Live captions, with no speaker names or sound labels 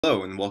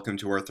Hello and welcome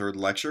to our third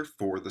lecture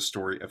for the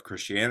story of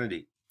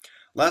Christianity.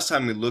 Last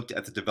time we looked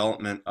at the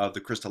development of the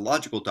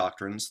Christological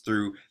doctrines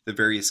through the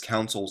various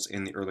councils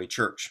in the early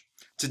church.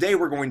 Today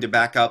we're going to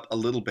back up a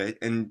little bit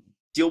and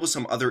deal with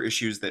some other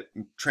issues that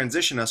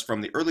transition us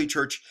from the early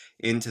church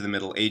into the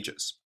Middle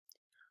Ages.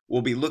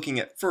 We'll be looking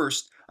at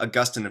first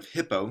Augustine of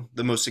Hippo,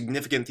 the most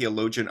significant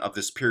theologian of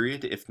this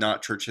period, if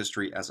not church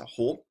history as a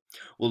whole.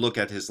 We'll look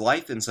at his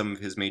life and some of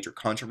his major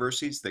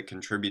controversies that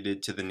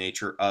contributed to the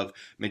nature of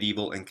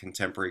medieval and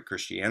contemporary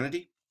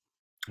Christianity.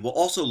 We'll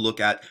also look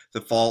at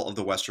the fall of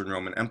the Western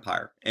Roman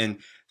Empire and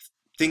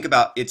think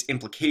about its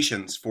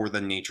implications for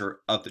the nature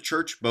of the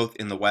church, both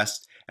in the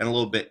West and a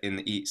little bit in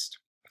the East.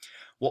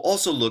 We'll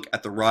also look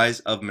at the rise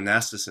of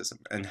monasticism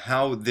and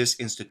how this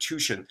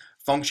institution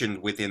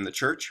functioned within the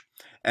church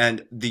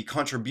and the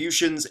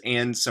contributions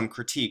and some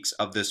critiques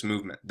of this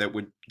movement that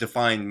would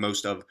define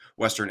most of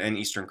Western and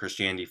Eastern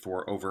Christianity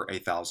for over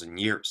 1,000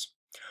 years.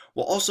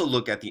 We'll also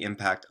look at the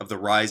impact of the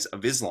rise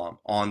of Islam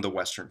on the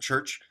Western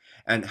church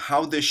and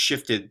how this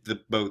shifted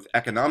the both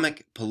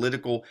economic,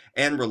 political,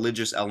 and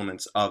religious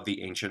elements of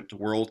the ancient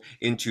world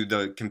into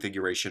the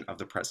configuration of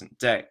the present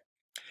day.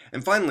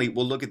 And finally,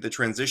 we'll look at the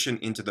transition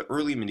into the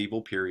early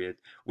medieval period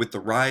with the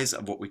rise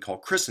of what we call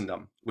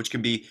Christendom, which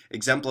can be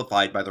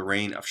exemplified by the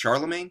reign of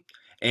Charlemagne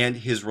and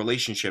his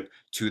relationship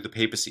to the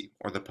papacy,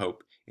 or the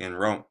Pope in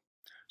Rome.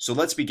 So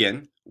let's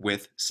begin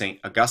with St.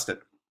 Augustine.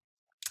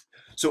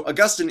 So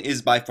Augustine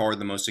is by far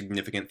the most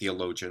significant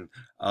theologian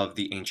of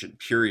the ancient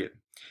period.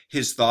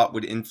 His thought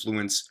would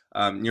influence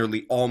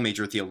nearly all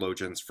major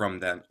theologians from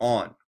then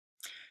on.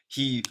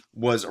 He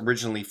was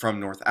originally from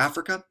North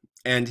Africa,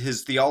 and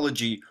his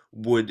theology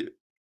would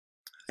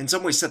in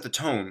some ways set the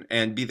tone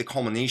and be the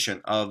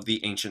culmination of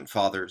the ancient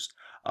fathers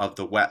of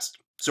the West.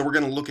 So we're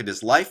going to look at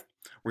his life,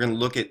 we're going to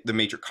look at the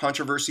major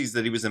controversies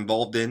that he was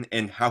involved in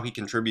and how he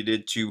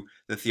contributed to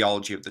the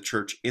theology of the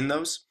church in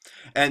those,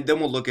 and then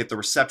we'll look at the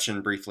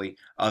reception briefly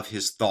of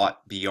his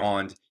thought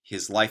beyond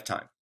his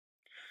lifetime.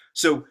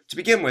 So to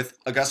begin with,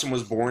 Augustine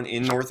was born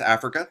in North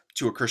Africa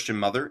to a Christian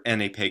mother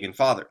and a pagan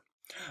father.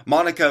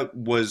 Monica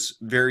was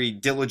very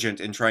diligent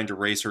in trying to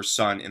raise her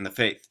son in the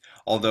faith,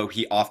 although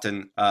he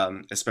often,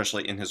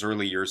 especially in his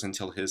early years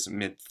until his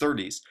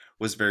mid-30s,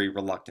 was very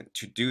reluctant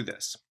to do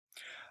this.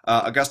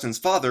 Augustine's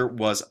father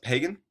was a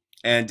pagan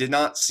and did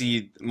not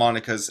see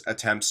Monica's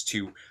attempts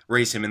to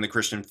raise him in the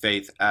Christian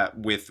faith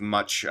with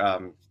much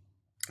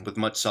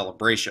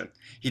celebration.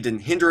 He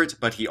didn't hinder it,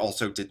 but he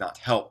also did not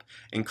help,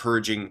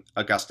 encouraging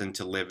Augustine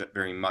to live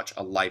very much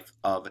a life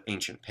of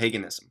ancient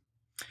paganism.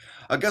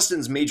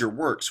 Augustine's major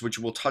works, which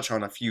we'll touch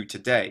on a few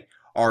today,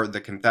 are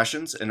the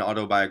Confessions, an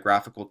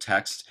autobiographical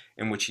text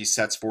in which he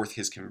sets forth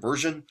his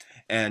conversion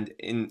and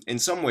in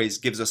some ways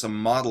gives us a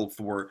model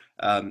for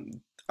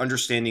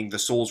understanding the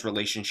soul's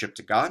relationship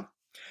to God.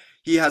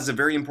 He has a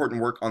very important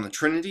work on the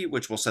Trinity,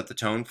 which will set the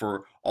tone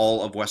for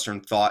all of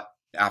Western thought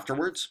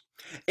afterwards,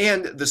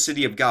 and the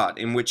City of God,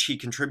 in which he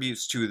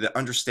contributes to the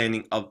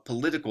understanding of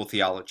political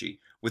theology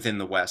within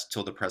the West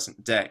till the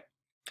present day.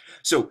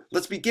 So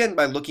let's begin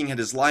by looking at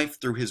his life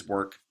through his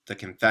work, the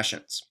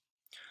Confessions.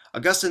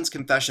 Augustine's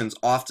Confessions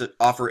often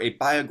offer a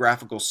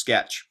biographical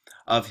sketch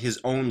of his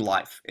own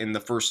life in the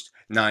first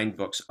 9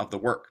 books of the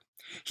work.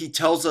 He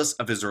tells us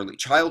of his early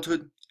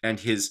childhood and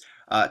his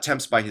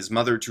attempts by his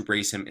mother to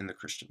raise him in the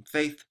Christian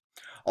faith.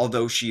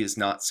 Although she is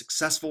not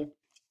successful,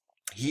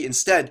 he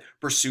instead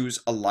pursues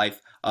a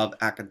life of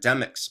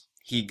academics.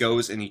 He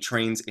goes and he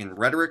trains in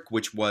rhetoric,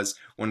 which was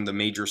one of the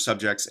major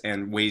subjects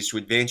and ways to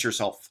advance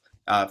yourself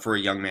for a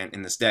young man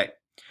in this day.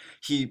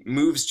 He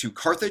moves to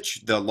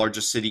Carthage, the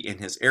largest city in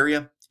his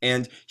area,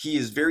 and he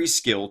is very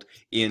skilled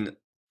in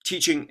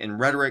teaching and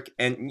rhetoric,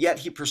 and yet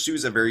he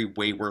pursues a very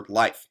wayward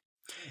life.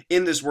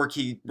 In this work,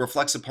 he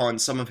reflects upon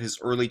some of his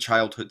early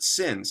childhood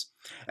sins,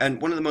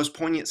 and one of the most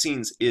poignant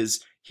scenes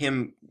is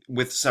him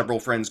with several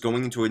friends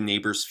going into a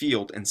neighbor's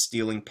field and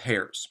stealing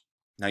pears.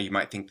 Now you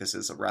might think this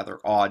is a rather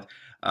odd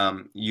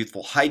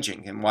youthful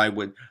hijink, and why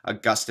would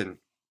Augustine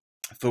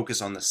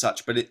focus on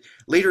such? But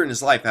later in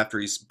his life, after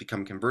he's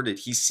become converted,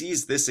 he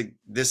sees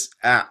this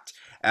act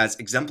as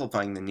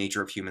exemplifying the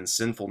nature of human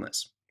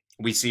sinfulness.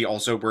 We see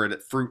also we're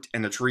at fruit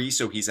and a tree,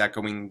 so he's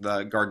echoing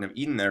the Garden of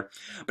Eden there.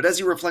 But as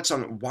he reflects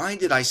on, why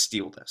did I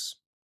steal this?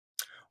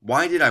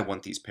 Why did I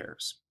want these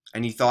pears?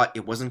 And he thought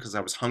it wasn't because I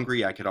was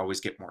hungry, I could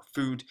always get more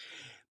food,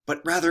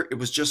 but rather it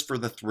was just for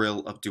the thrill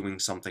of doing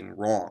something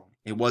wrong.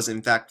 It was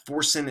in fact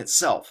for sin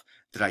itself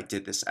that I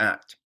did this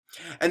act.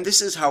 And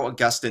this is how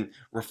Augustine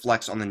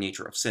reflects on the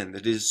nature of sin,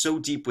 that it is so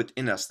deep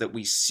within us that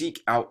we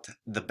seek out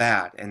the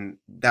bad and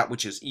that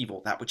which is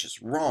evil, that which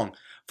is wrong,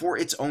 for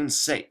its own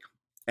sake.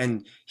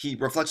 And he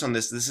reflects on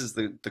this is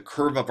the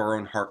curve of our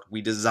own heart.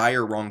 We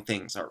desire wrong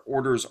things, our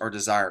orders are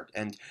desired,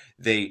 and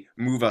they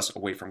move us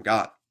away from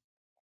God.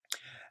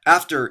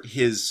 After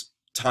his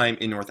time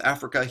in North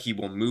Africa, he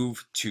will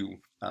move to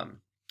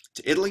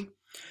Italy,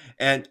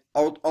 And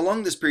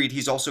along this period,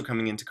 he's also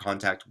coming into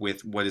contact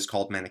with what is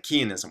called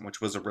Manichaeanism, which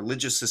was a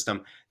religious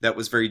system that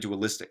was very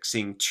dualistic,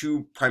 seeing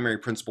two primary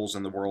principles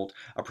in the world,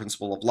 a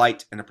principle of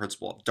light and a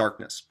principle of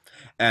darkness.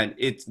 And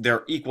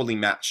they're equally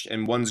matched,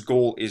 and one's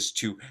goal is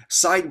to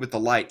side with the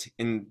light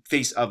in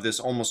face of this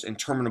almost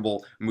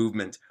interminable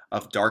movement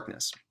of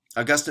darkness.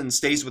 Augustine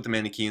stays with the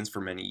Manichaeans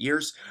for many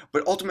years,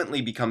 but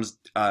ultimately becomes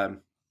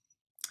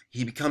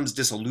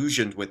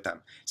disillusioned with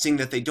them, seeing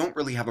that they don't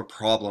really have a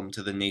problem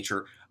to the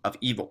nature of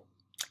evil.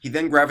 He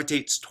then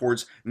gravitates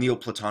towards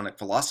Neoplatonic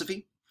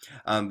philosophy,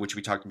 which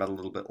we talked about a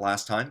little bit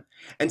last time,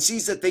 and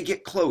sees that they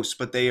get close,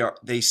 but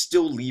they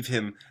still leave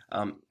him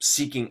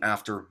seeking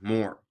after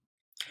more.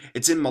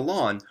 It's in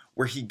Milan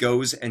where he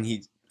goes and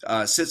he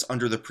sits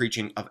under the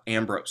preaching of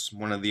Ambrose,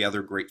 one of the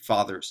other great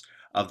fathers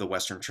of the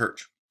Western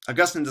Church.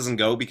 Augustine doesn't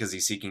go because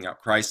he's seeking out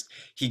Christ.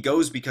 He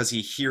goes because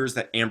he hears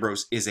that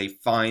Ambrose is a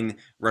fine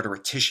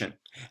rhetorician.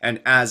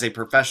 And as a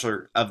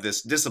professor of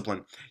this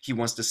discipline, he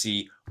wants to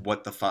see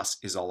what the fuss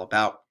is all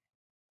about.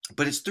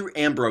 But it's through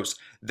Ambrose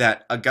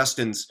that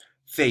Augustine's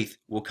faith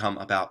will come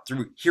about.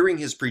 Through hearing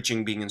his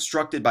preaching, being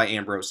instructed by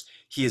Ambrose,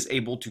 he is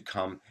able to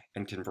come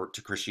and convert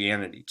to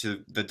Christianity,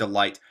 to the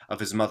delight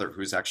of his mother,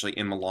 who is actually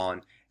in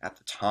Milan at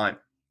the time.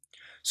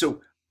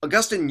 So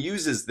Augustine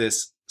uses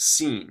this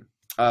scene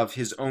of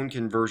his own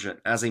conversion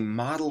as a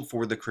model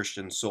for the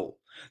Christian soul,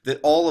 that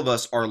all of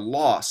us are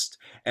lost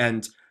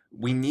and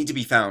we need to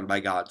be found by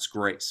God's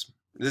grace.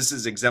 This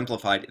is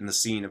exemplified in the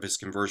scene of his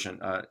conversion.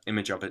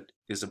 Image of it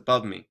is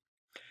above me.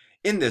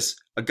 In this,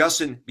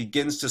 Augustine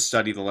begins to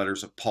study the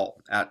letters of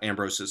Paul at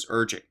Ambrose's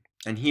urging,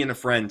 and he and a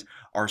friend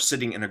are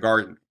sitting in a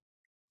garden.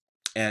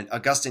 And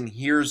Augustine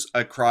hears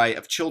a cry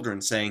of children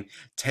saying,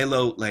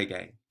 "Telo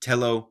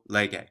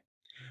lege,"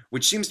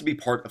 which seems to be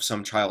part of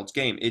some child's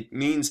game. It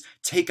means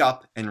take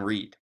up and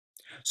read.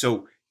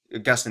 So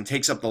Augustine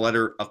takes up the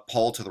letter of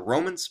Paul to the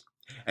Romans,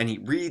 and he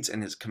reads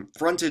and is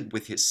confronted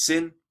with his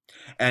sin,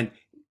 and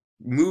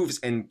moves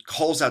and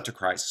calls out to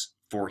Christ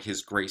for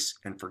his grace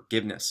and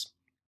forgiveness.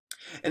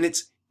 And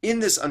it's in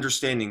this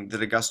understanding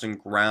that Augustine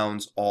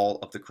grounds all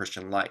of the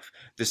Christian life,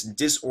 this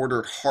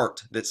disordered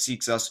heart that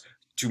seeks us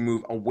to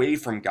move away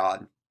from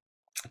God,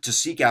 to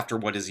seek after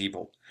what is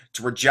evil,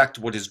 to reject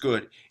what is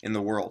good in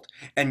the world.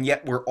 And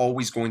yet we're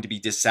always going to be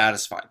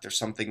dissatisfied. There's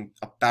something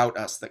about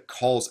us that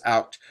calls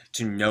out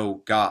to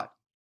know God.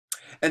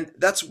 And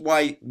that's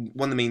why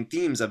one of the main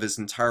themes of his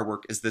entire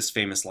work is this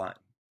famous line.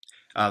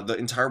 The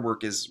entire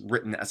work is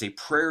written as a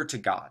prayer to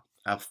God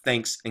of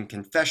thanks and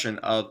confession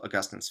of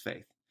Augustine's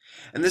faith.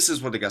 And this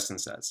is what Augustine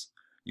says: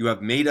 "You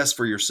have made us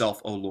for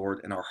yourself, O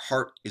Lord, and our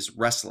heart is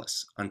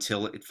restless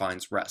until it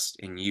finds rest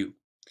in you."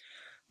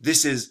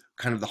 This is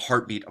kind of the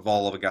heartbeat of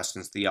all of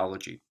Augustine's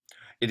theology.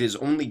 It is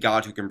only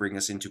God who can bring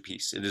us into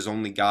peace. It is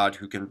only God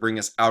who can bring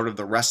us out of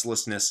the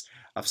restlessness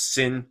of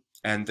sin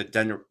and the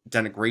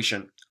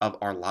denigration of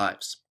our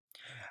lives.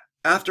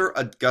 After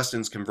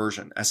Augustine's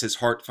conversion, as his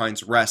heart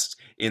finds rest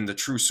in the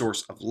true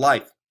source of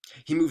life,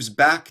 he moves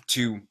back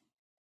to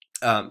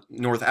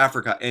North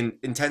Africa and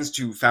intends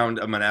to found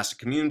a monastic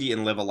community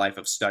and live a life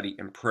of study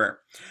and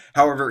prayer.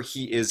 However,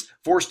 he is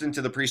forced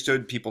into the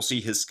priesthood. People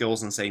see his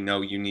skills and say,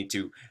 no, you need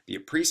to be a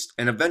priest,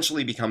 and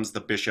eventually becomes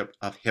the Bishop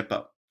of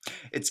Hippo.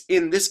 It's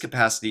in this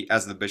capacity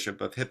as the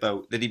Bishop of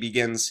Hippo that he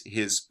begins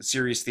his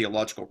serious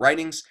theological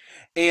writings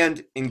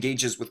and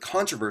engages with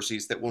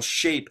controversies that will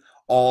shape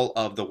all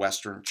of the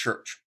Western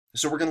Church.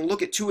 So we're going to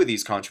look at two of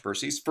these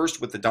controversies, first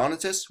with the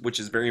Donatists, which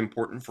is very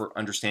important for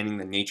understanding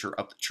the nature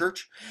of the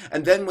church,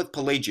 and then with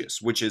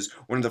Pelagius, which is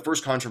one of the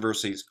first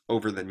controversies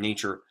over the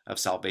nature of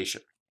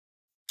salvation.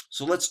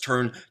 So let's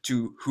turn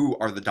to who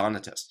are the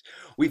Donatists.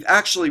 We've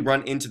actually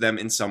run into them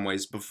in some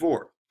ways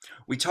before.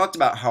 We talked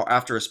about how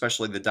after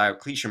especially the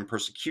Diocletian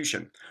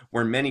persecution,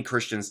 where many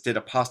Christians did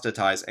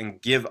apostatize and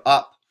give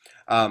up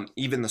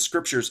even the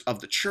scriptures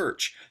of the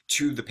church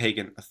to the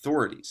pagan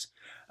authorities.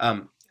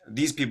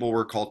 These people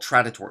were called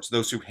traditors,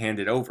 those who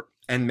handed over,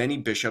 and many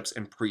bishops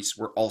and priests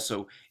were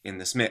also in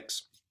this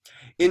mix.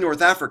 In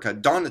North Africa,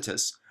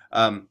 Donatists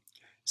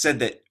said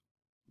that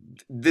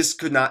these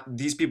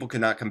people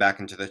could not come back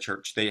into the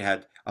church. They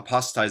had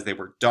apostatized, they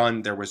were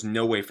done, there was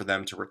no way for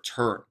them to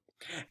return.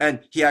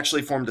 And he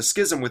actually formed a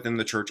schism within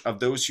the church of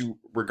those who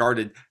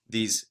regarded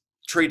these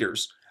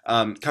traitors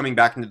coming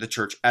back into the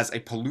church as a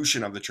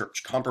pollution of the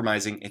church,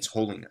 compromising its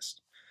holiness.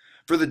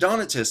 For the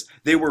Donatists,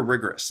 they were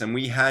rigorous, and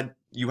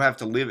you have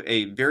to live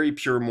a very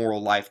pure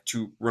moral life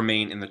to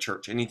remain in the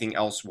church. Anything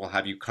else will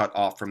have you cut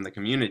off from the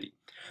community.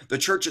 The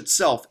church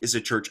itself is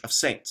a church of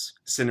saints.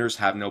 Sinners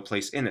have no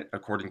place in it,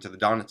 according to the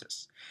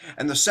Donatists.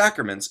 And the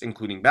sacraments,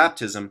 including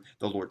baptism,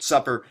 the Lord's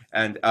Supper,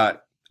 and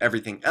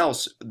everything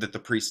else that the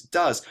priest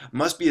does,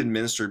 must be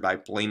administered by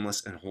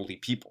blameless and holy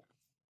people.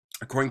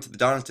 According to the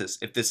Donatists,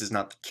 if this is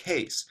not the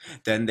case,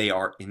 then they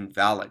are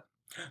invalid.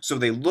 So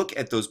they look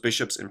at those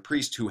bishops and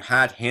priests who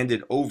had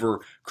handed over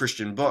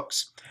Christian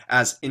books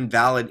as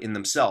invalid in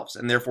themselves,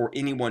 and therefore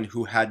anyone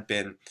who had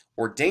been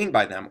ordained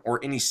by them or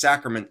any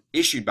sacrament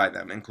issued by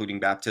them, including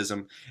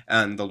baptism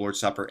and the Lord's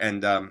Supper,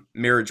 and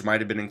marriage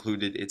might have been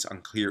included, it's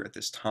unclear at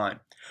this time,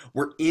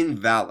 were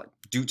invalid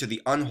due to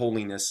the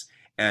unholiness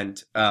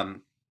and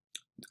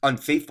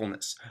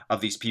unfaithfulness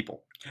of these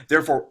people.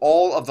 Therefore,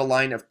 all of the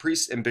line of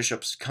priests and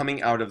bishops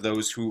coming out of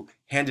those who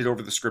handed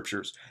over the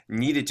scriptures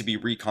needed to be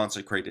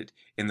reconsecrated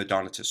in the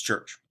Donatist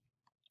church.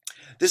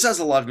 This has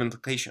a lot of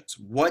implications.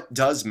 What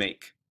does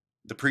make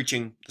the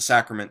preaching, the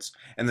sacraments,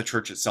 and the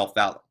church itself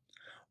valid?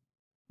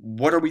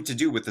 What are we to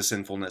do with the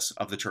sinfulness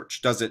of the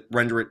church? Does it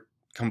render it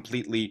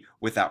completely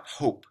without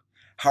hope?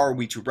 How are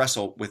we to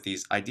wrestle with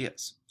these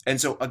ideas? And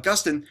so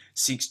Augustine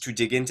seeks to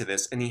dig into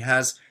this, and he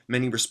has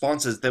many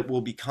responses that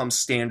will become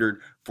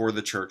standard for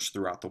the church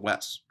throughout the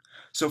West.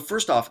 So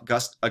first off,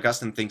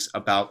 Augustine thinks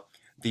about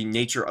the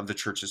nature of the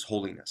church's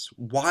holiness.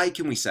 Why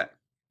can we say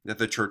that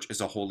the church is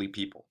a holy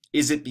people?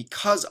 Is it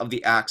because of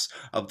the acts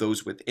of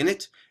those within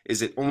it?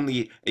 Is it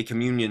only a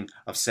communion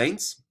of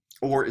saints?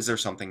 Or is there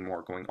something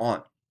more going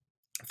on?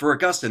 For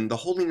Augustine, the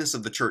holiness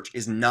of the church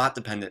is not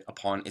dependent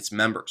upon its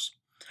members,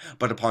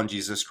 but upon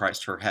Jesus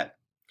Christ, her head.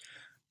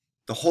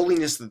 The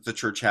holiness that the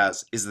church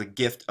has is the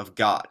gift of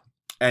God,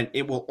 and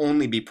it will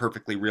only be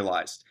perfectly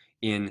realized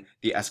in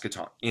the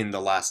eschaton, in the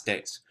last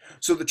days.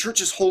 So the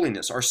church's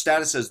holiness, our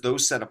status as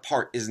those set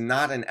apart, is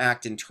not an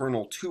act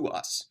internal to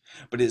us,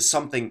 but is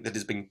something that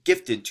has been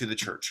gifted to the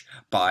church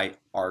by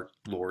our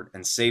Lord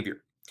and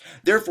Savior.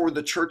 Therefore,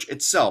 the church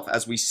itself,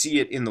 as we see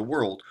it in the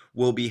world,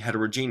 will be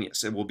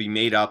heterogeneous. It will be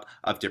made up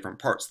of different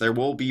parts. There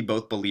will be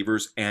both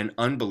believers and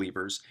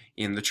unbelievers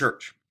in the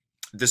church.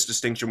 This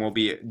distinction will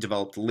be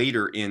developed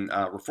later in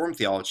Reformed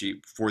theology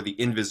for the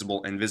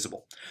invisible and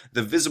visible.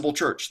 The visible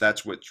church,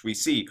 that's what we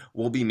see,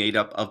 will be made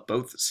up of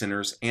both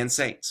sinners and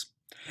saints.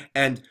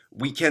 And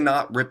we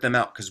cannot rip them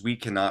out because we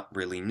cannot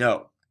really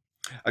know.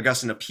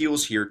 Augustine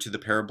appeals here to the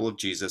parable of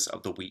Jesus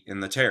of the wheat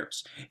and the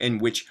tares, in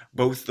which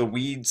both the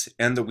weeds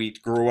and the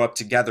wheat grow up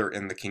together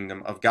in the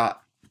kingdom of God,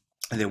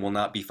 and they will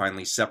not be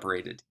finally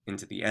separated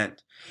into the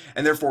end.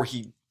 And therefore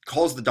he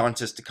calls the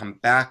Donatists to come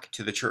back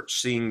to the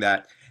church, seeing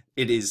that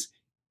it is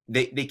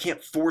they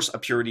can't force a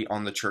purity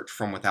on the church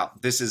from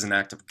without. This is an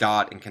act of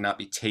God and cannot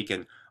be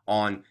taken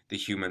on the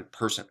human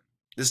person.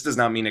 This does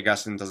not mean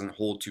Augustine doesn't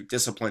hold to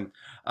discipline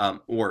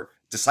or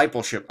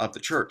discipleship of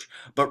the church,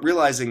 but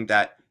realizing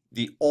that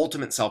the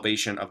ultimate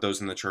salvation of those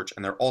in the church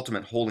and their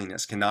ultimate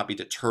holiness cannot be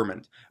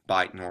determined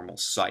by normal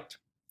sight.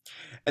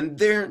 And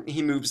there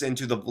he moves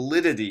into the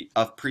validity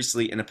of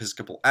priestly and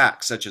episcopal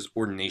acts, such as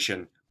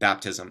ordination,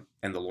 baptism,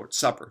 and the Lord's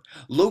Supper,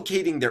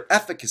 locating their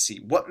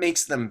efficacy, what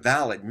makes them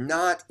valid,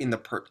 not in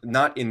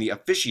the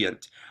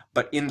officiant,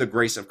 but in the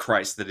grace of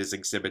Christ that is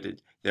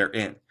exhibited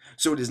therein.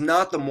 So it is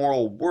not the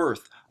moral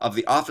worth of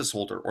the office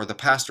holder or the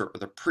pastor or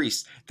the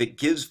priest that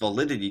gives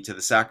validity to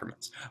the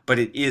sacraments, but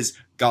it is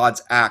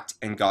God's act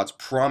and God's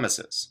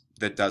promises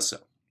that does so.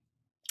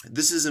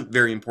 This isn't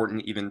very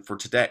important even for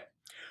today.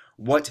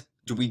 What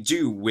do we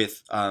do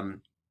with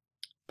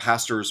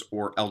pastors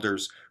or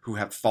elders who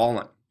have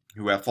fallen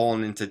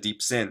into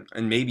deep sin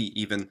and maybe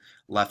even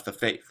left the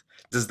faith?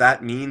 Does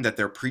that mean that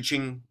their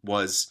preaching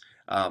was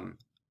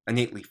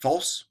innately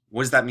false?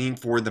 What does that mean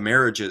for the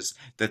marriages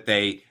that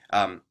they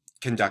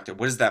conducted?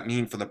 What does that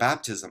mean for the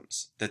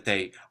baptisms that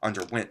they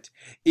underwent?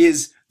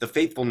 Is the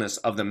faithfulness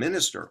of the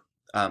minister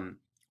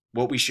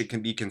what we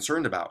should be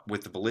concerned about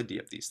with the validity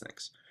of these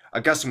things?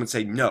 Augustine would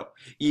say no.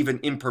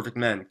 Even imperfect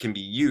men can be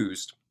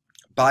used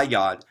by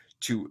God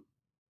to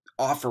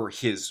offer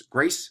his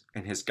grace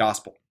and his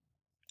gospel.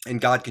 And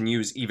God can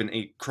use even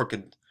a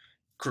crooked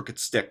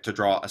stick to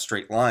draw a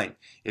straight line,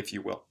 if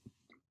you will.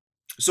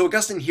 So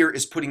Augustine here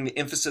is putting the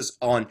emphasis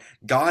on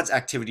God's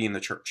activity in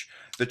the church.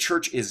 The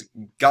church is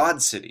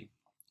God's city,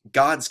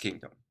 God's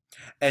kingdom,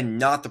 and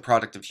not the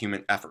product of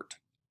human effort.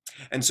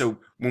 And so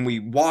when we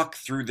walk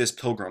through this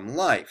pilgrim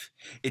life,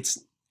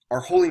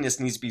 our holiness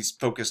needs to be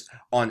focused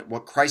on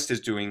what Christ is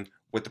doing,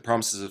 what the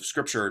promises of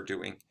Scripture are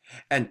doing.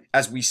 And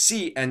as we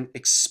see and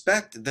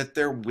expect that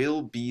there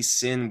will be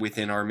sin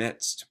within our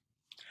midst,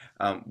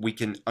 we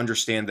can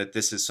understand that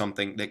this is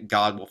something that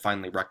God will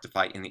finally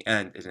rectify in the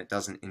end, and it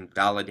doesn't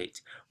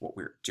invalidate what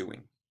we're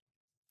doing.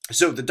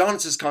 So the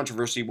Donatist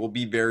controversy will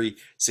be very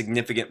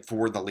significant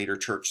for the later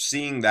church,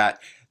 seeing that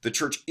the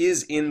church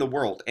is in the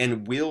world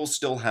and will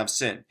still have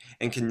sin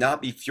and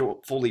cannot be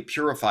fully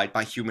purified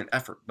by human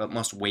effort, but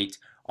must wait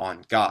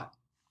on God.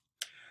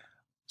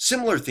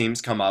 Similar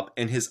themes come up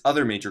in his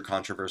other major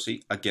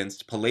controversy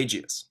against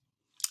Pelagius.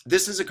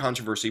 This is a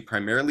controversy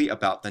primarily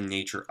about the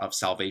nature of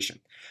salvation.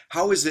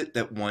 How is it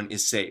that one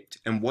is saved,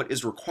 and what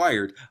is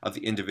required of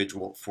the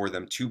individual for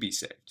them to be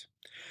saved?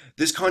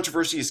 This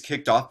controversy is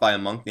kicked off by a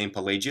monk named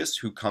Pelagius,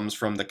 who comes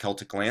from the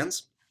Celtic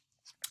lands,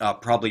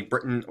 probably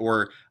Britain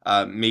or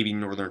maybe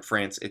northern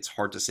France. It's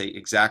hard to say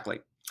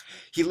exactly.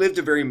 He lived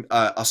a very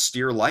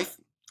austere life,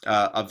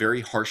 a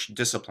very harsh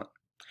discipline.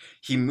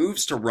 He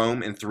moves to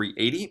Rome in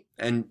 380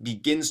 and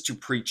begins to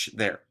preach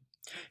there.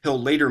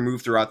 He'll later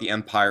move throughout the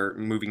empire,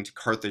 moving to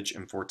Carthage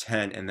in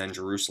 410 and then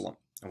Jerusalem.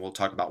 And we'll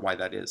talk about why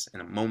that is in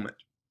a moment.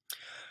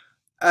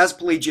 As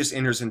Pelagius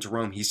enters into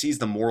Rome, he sees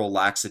the moral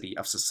laxity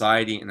of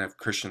society and of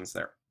Christians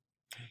there.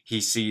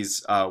 He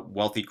sees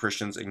wealthy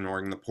Christians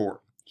ignoring the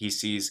poor. He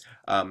sees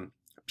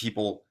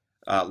people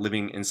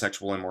living in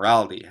sexual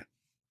immorality,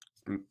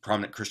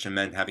 prominent Christian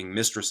men having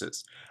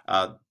mistresses,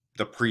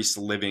 the priests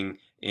living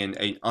in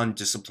an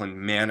undisciplined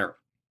manner.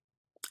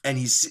 And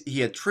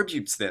he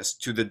attributes this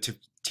to the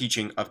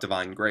teaching of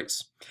divine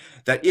grace.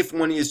 That if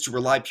one is to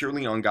rely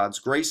purely on God's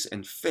grace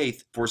and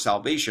faith for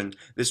salvation,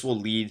 this will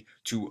lead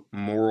to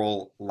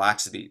moral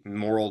laxity,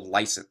 moral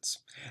license.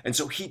 And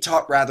so he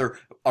taught rather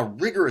a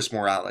rigorous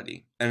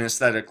morality. An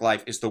ascetic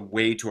life is the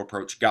way to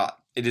approach God.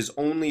 It is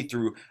only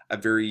through a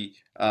very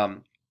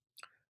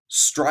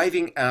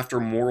striving after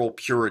moral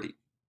purity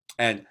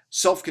and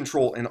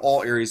self-control in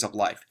all areas of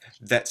life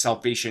that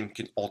salvation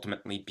can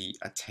ultimately be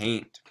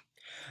attained.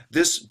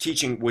 This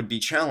teaching would be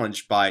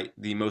challenged by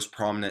the most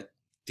prominent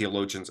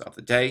theologians of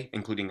the day,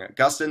 including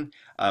Augustine,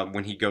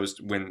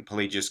 when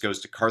Pelagius goes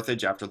to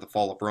Carthage after the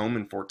fall of Rome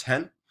in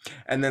 410,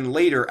 and then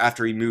later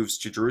after he moves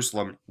to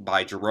Jerusalem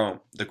by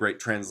Jerome, the great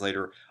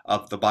translator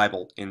of the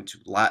Bible into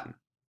Latin.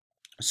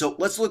 So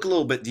let's look a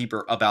little bit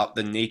deeper about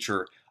the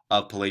nature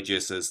of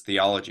Pelagius's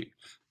theology.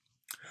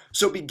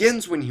 So it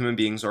begins when human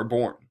beings are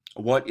born.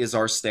 What is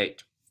our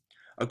state?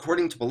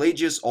 According to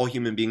Pelagius, all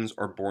human beings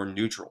are born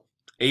neutral,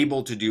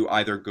 able to do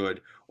either good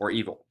or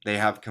evil. They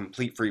have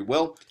complete free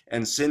will,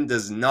 and sin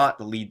does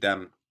not lead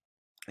them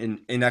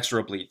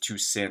inexorably to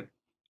sin.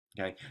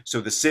 Okay,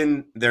 so the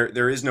sin,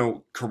 there is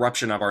no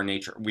corruption of our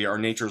nature. Our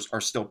natures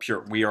are still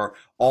pure. We are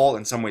all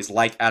in some ways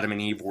like Adam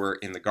and Eve were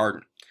in the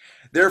garden.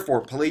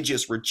 Therefore,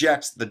 Pelagius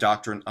rejects the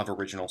doctrine of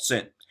original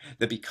sin,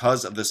 that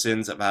because of the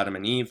sins of Adam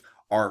and Eve,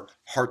 our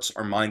hearts,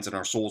 our minds, and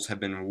our souls have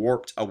been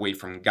warped away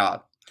from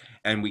God,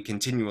 and we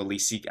continually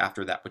seek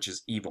after that which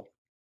is evil.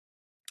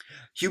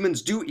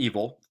 Humans do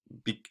evil,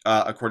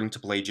 according to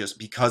Pelagius,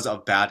 because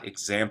of bad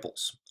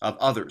examples of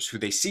others who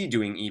they see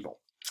doing evil.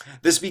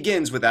 This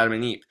begins with Adam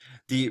and Eve.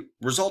 The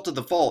result of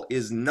the fall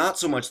is not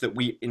so much that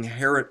we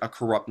inherit a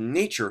corrupt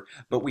nature,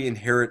 but we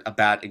inherit a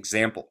bad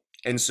example.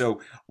 And so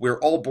we're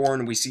all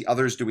born, we see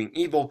others doing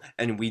evil,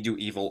 and we do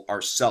evil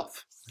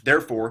ourselves.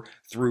 Therefore,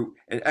 through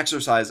an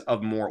exercise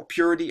of moral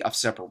purity, of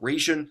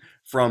separation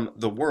from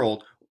the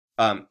world,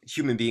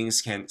 human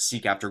beings can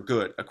seek after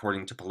good,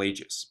 according to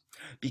Pelagius.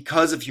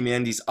 Because of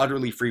humanity's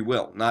utterly free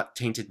will, not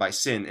tainted by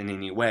sin in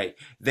any way,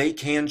 they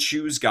can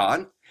choose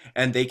God,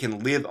 and they can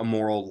live a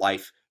moral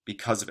life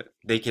because of it.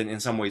 They can, in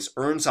some ways,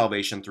 earn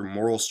salvation through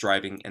moral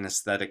striving and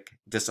aesthetic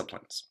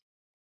disciplines.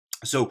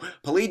 So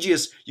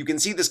Pelagius, you can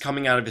see this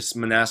coming out of his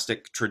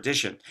monastic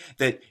tradition,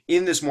 that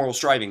in this moral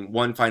striving,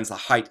 one finds the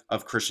height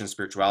of Christian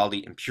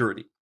spirituality and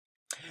purity.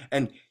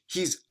 And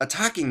he's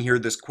attacking here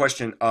this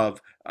question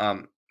of,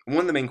 one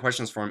of the main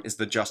questions for him is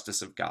the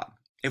justice of God.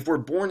 If we're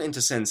born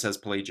into sin, says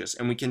Pelagius,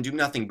 and we can do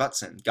nothing but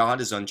sin, God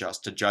is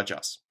unjust to judge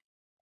us.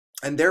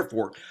 And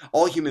therefore,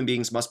 all human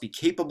beings must be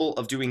capable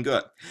of doing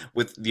good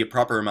with the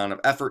proper amount of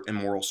effort and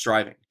moral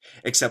striving,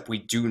 except we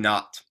do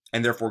not.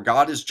 And therefore,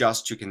 God is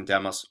just to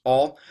condemn us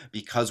all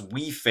because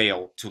we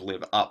fail to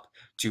live up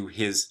to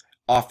his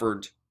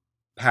offered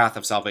path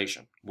of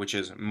salvation, which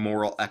is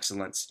moral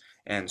excellence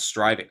and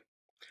striving.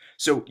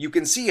 So you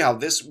can see how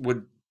this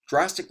would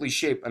drastically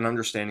shape an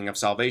understanding of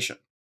salvation.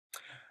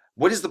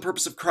 What is the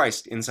purpose of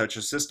Christ in such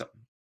a system?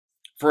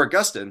 For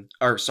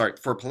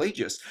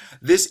Pelagius,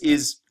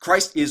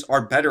 Christ is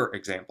our better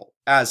example.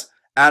 As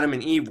Adam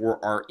and Eve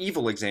were our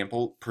evil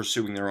example,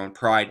 pursuing their own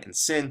pride and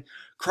sin,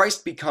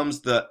 Christ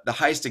becomes the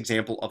highest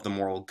example of the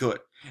moral good.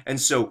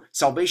 And so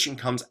salvation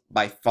comes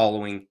by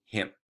following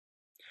him.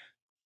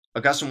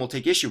 Augustine will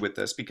take issue with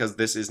this because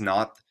this is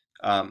not,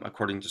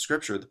 according to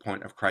Scripture, the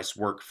point of Christ's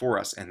work for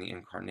us and the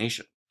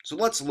incarnation. So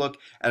let's look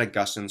at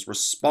Augustine's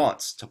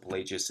response to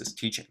Pelagius'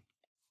 teaching.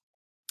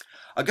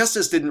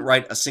 Augustus didn't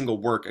write a single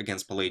work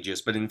against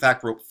Pelagius, but in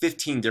fact wrote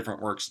 15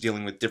 different works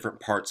dealing with different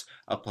parts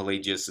of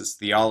Pelagius'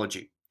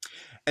 theology.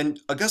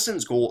 And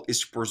Augustine's goal is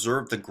to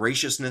preserve the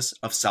graciousness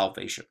of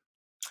salvation.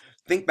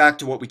 Think back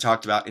to what we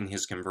talked about in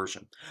his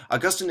conversion.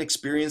 Augustine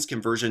experienced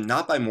conversion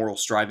not by moral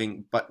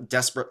striving, but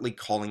desperately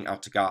calling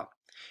out to God.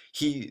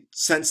 He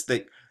sensed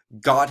that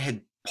God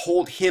had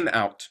pulled him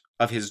out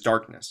of his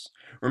darkness.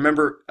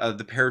 Remember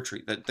the pear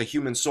tree, that the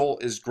human soul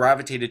is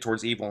gravitated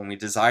towards evil, and we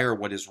desire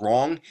what is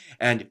wrong,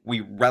 and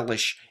we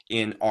relish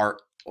in our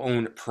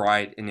own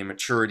pride and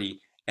immaturity,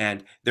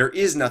 and there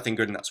is nothing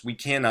good in us. We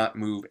cannot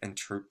move and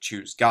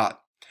choose God.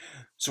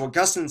 So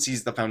Augustine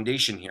sees the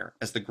foundation here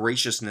as the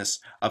graciousness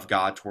of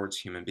God towards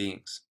human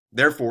beings.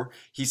 Therefore,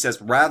 he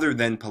says, rather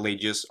than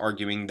Pelagius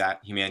arguing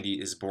that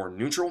humanity is born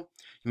neutral,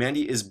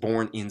 humanity is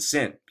born in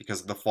sin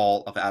because of the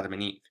fall of Adam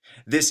and Eve.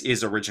 This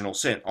is original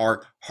sin.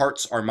 Our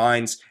hearts, our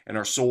minds, and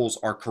our souls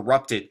are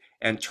corrupted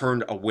and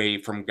turned away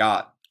from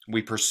God.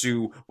 We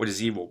pursue what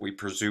is evil. We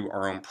pursue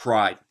our own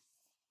pride.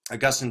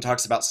 Augustine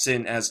talks about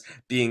sin as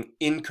being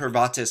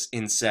incurvatus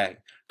in se,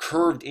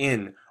 curved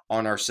in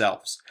on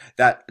ourselves.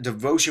 That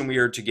devotion we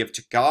are to give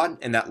to God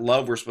and that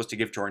love we're supposed to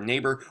give to our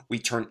neighbor, we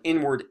turn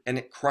inward and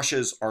it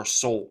crushes our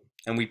soul.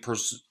 And we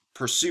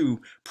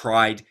pursue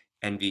pride,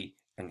 envy,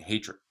 and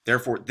hatred.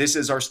 Therefore, this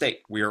is our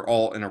state. We are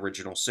all in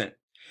original sin.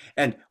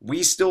 And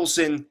we still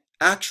sin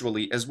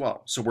actually as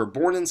well. So we're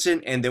born in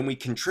sin, and then we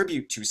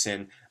contribute to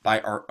sin by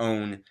our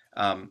own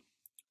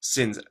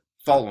sins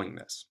following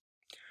this.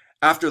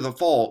 After the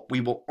fall,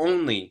 we will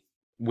only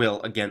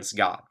will against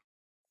God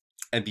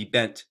and be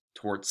bent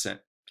towards sin.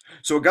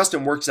 So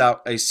Augustine works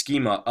out a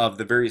schema of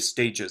the various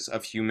stages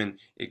of human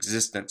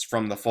existence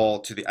from the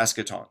fall to the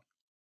eschaton.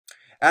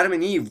 Adam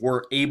and Eve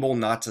were able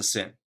not to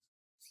sin.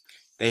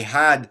 They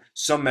had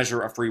some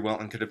measure of free will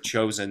and could have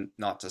chosen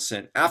not to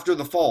sin. After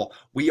the fall,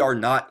 we are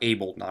not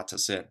able not to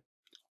sin.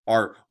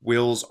 Our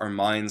wills, our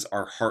minds,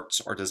 our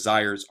hearts, our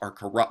desires are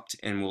corrupt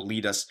and will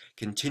lead us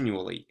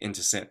continually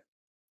into sin.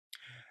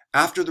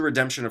 After the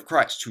redemption of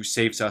Christ, who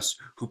saves us,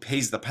 who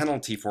pays the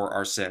penalty for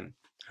our sin,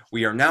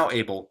 we are now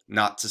able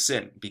not to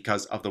sin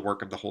because of the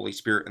work of the Holy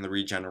Spirit and the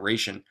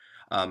regeneration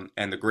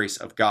and the grace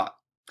of God.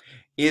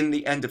 In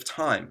the end of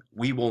time,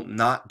 we will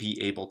not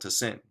be able to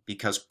sin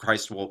because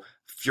Christ will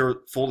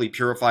fully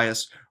purify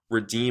us,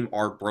 redeem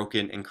our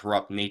broken and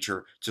corrupt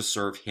nature to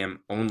serve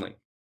Him only.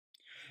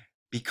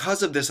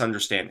 Because of this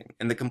understanding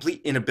and the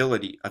complete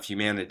inability of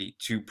humanity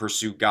to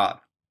pursue God,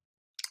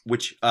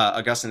 which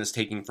Augustine is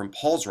taking from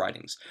Paul's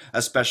writings,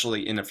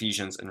 especially in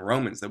Ephesians and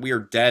Romans, that we are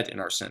dead in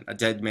our sin. A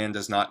dead man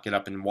does not get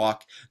up and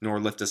walk, nor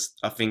lift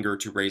a finger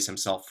to raise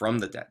himself from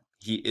the dead.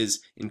 He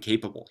is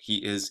incapable. He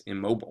is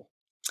immobile.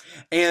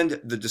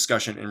 And the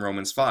discussion in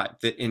Romans 5,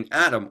 that in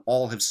Adam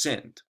all have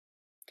sinned,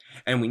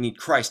 and we need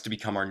Christ to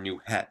become our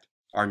new head,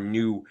 our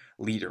new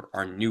leader,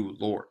 our new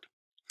Lord.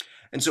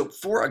 And so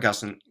for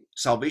Augustine,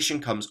 salvation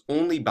comes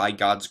only by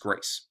God's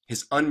grace,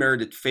 His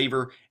unmerited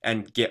favor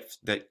and gift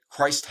that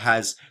Christ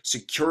has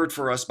secured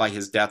for us by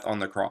His death on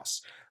the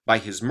cross. By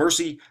His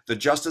mercy, the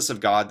justice of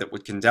God that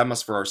would condemn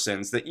us for our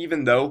sins, that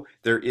even though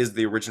there is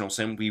the original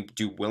sin, we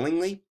do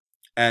willingly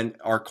and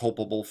are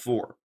culpable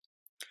for.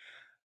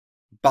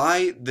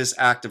 By this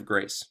act of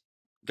grace,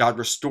 God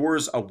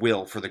restores a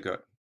will for the good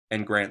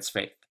and grants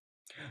faith.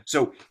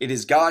 So it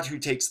is God who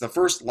takes the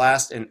first,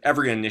 last, and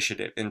every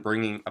initiative in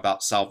bringing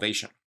about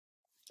salvation.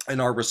 And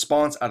our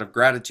response out of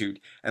gratitude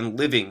and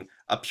living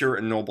a pure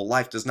and noble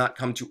life does not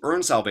come to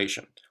earn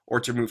salvation or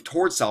to move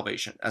towards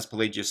salvation, as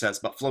Pelagian says,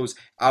 but flows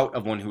out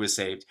of one who is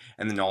saved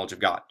and the knowledge of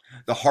God.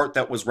 The heart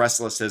that was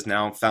restless has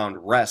now found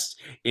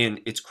rest in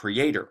its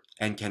Creator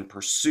and can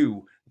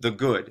pursue the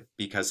good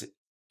because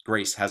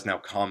grace has now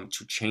come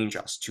to change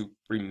us, to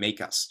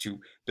remake us, to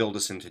build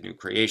us into new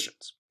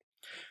creations.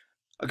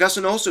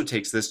 Augustine also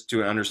takes this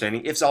to an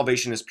understanding if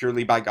salvation is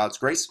purely by God's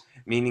grace,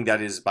 meaning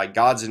that it is by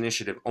God's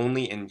initiative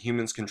only and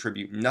humans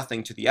contribute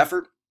nothing to the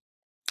effort,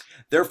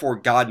 therefore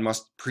God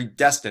must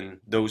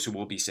predestine those who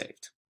will be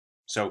saved.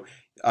 So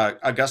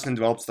Augustine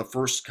develops the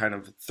first kind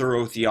of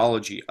thorough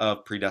theology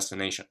of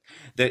predestination,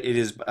 that it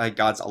is by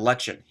God's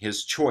election,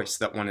 His choice,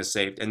 that one is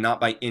saved, and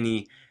not by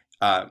any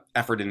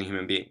effort in the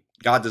human being.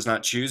 God does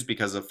not choose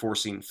because of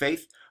foreseen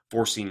faith,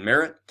 foreseen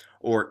merit,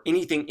 or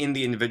anything in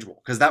the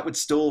individual, because that would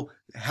still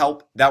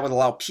help, that would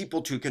allow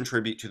people to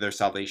contribute to their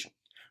salvation.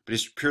 But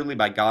it's purely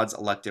by God's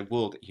elective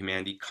will that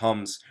humanity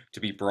comes to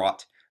be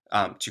brought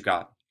to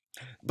God.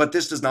 But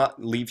this does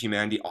not leave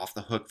humanity off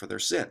the hook for their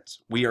sins.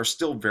 We are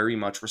still very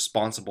much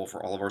responsible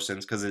for all of our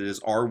sins because it is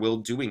our will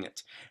doing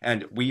it.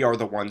 And we are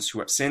the ones who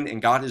have sinned,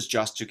 and God is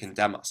just to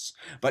condemn us.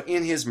 But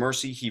in His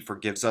mercy, He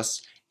forgives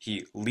us.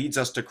 He leads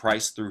us to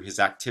Christ through His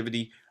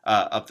activity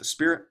of the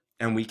Spirit,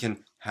 and we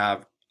can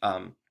have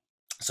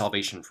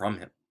salvation from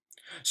Him.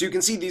 So you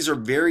can see these are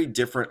very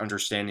different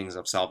understandings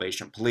of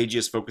salvation.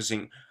 Pelagius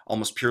focusing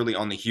almost purely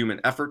on the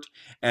human effort,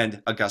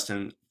 and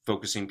Augustine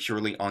focusing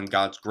purely on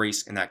God's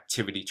grace and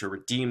activity to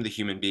redeem the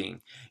human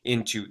being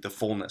into the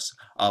fullness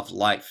of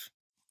life.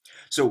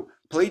 So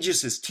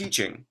Pelagius's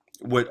teaching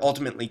would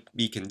ultimately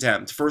be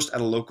condemned, first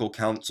at a local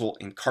council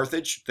in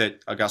Carthage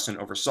that Augustine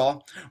oversaw,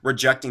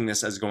 rejecting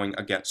this as going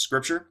against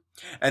Scripture.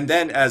 And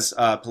then as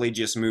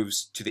Pelagius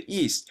moves to the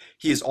east,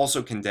 he is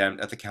also condemned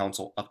at the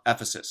Council of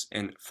Ephesus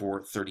in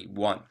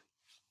 431.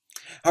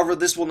 However,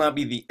 this will not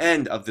be the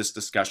end of this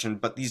discussion,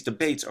 but these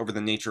debates over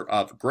the nature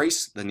of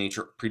grace, the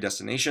nature of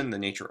predestination, the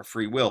nature of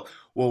free will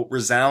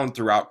resound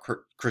throughout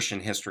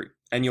Christian history.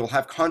 And you'll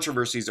have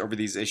controversies over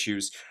these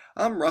issues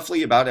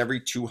roughly about every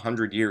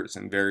 200 years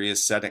in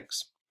various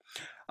settings.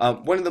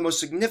 One of the most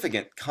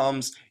significant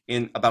comes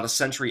in about a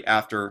century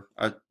after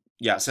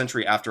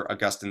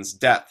Augustine's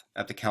death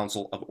at the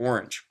Council of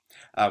Orange,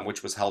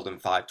 which was held in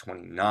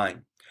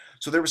 529.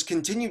 So there was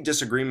continued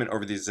disagreement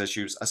over these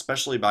issues,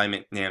 especially by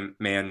a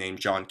man named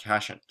John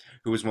Cassian,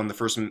 who was one of the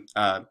first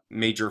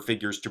major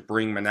figures to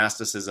bring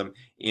monasticism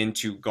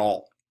into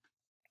Gaul.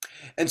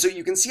 And so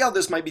you can see how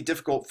this might be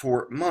difficult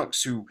for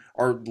monks who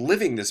are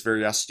living this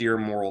very austere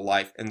moral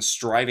life and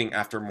striving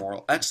after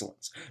moral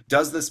excellence.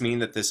 Does this mean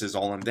that this is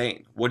all in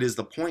vain? What is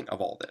the point of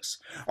all this?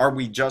 Are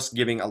we just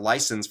giving a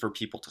license for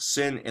people to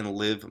sin and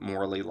live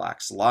morally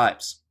lax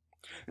lives?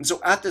 And so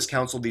at this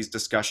council, these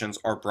discussions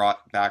are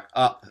brought back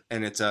up,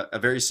 and it's a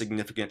very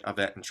significant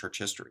event in church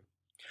history.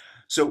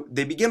 So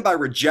they begin by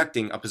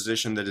rejecting a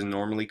position that is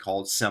normally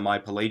called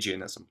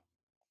semi-Pelagianism.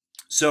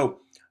 So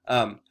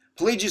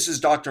Pelagius'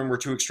 doctrine were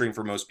too extreme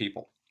for most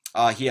people.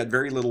 He had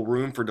very little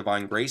room for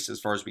divine grace, as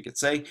far as we could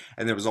say,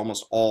 and there was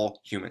almost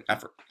all human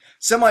effort.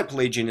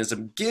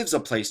 Semi-Pelagianism gives a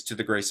place to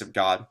the grace of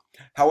God.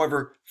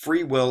 However,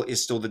 free will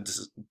is still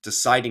the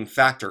deciding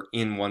factor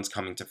in one's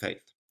coming to faith.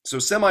 So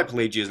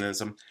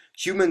semi-Pelagianism,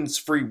 humans'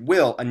 free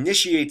will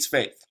initiates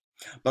faith,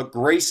 but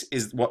grace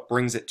is what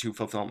brings it to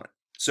fulfillment.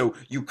 So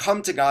you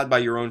come to God by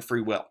your own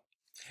free will,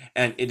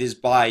 and it is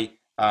by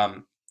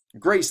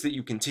grace that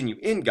you continue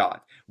in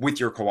God with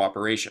your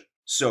cooperation.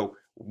 So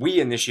we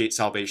initiate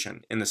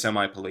salvation in the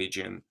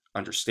semi-Pelagian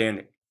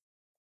understanding.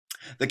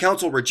 The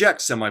council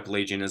rejects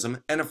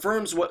semi-Pelagianism and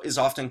affirms what is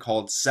often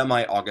called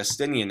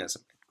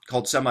semi-Augustinianism,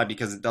 called semi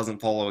because it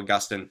doesn't follow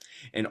Augustine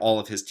in all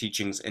of his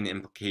teachings and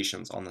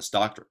implications on this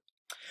doctrine.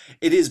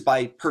 It is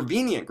by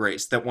prevenient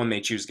grace that one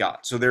may choose God.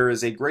 So there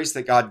is a grace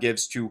that God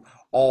gives to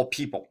all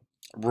people,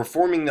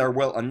 reforming their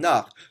will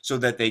enough so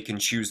that they can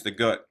choose the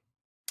good.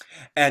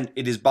 And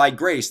it is by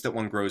grace that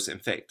one grows in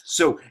faith.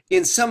 So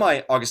in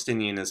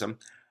semi-Augustinianism,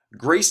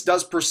 grace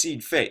does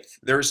precede faith.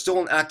 There is still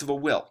an act of a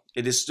will.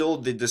 It is still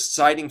the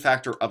deciding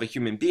factor of a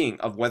human being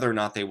of whether or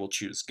not they will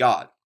choose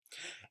God.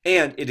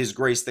 And it is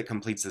grace that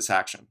completes this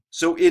action.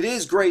 So it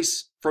is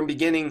grace from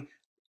beginning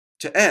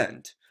to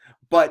end,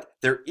 but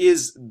there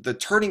is the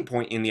turning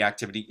point in the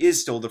activity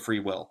is still the free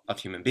will of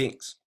human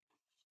beings.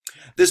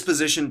 This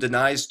position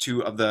denies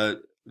two of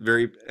the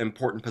very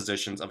important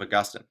positions of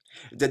Augustine.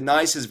 It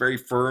denies his very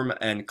firm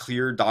and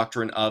clear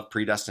doctrine of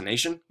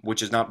predestination,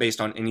 which is not based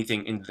on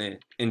anything in the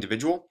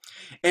individual,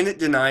 and it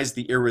denies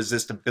the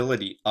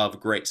irresistibility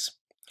of grace.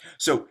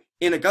 So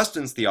in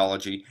Augustine's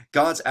theology,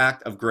 God's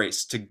act of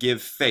grace to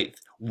give faith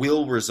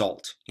will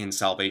result in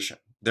salvation.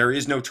 There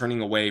is no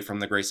turning away from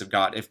the grace of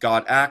God. If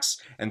God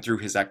acts and through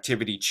his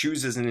activity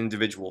chooses an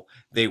individual,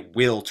 they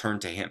will turn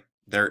to him.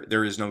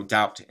 There is no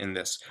doubt in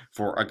this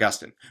for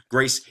Augustine.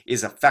 Grace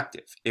is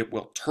effective. It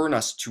will turn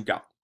us to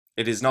God.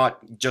 It is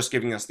not just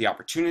giving us the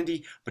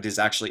opportunity, but is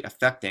actually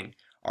affecting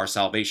our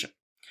salvation.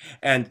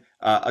 And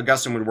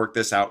Augustine would work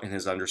this out in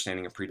his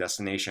understanding of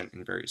predestination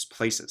in various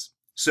places.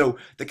 So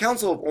the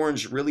Council of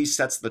Orange really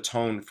sets the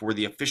tone for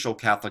the official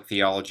Catholic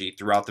theology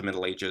throughout the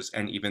Middle Ages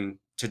and even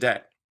today.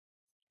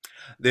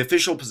 The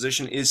official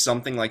position is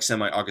something like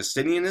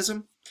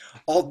semi-Augustinianism,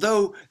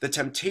 although the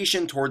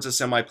temptation towards a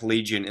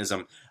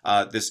semi-Pelagianism,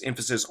 this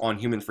emphasis on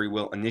human free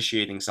will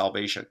initiating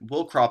salvation,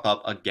 will crop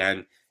up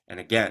again and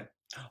again,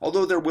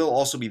 although there will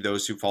also be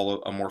those who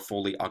follow a more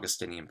fully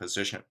Augustinian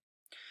position.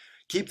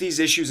 Keep these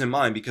issues in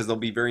mind because they'll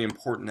be very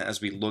important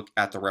as we look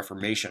at the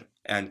Reformation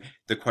and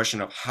the question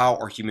of how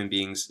are human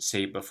beings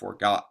saved before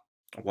God,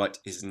 what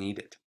is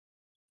needed.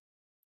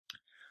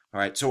 All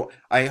right, so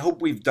I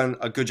hope we've done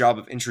a good job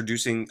of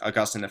introducing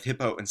Augustine of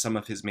Hippo and some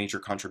of his major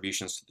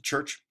contributions to the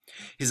church.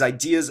 His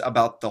ideas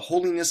about the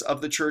holiness of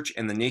the church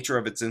and the nature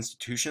of its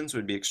institutions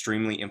would be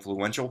extremely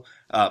influential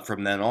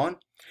from then on.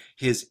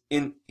 His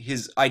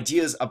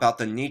ideas about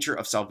the nature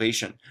of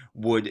salvation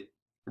would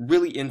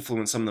really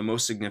influence some of the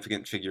most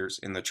significant figures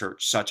in the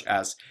church, such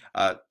as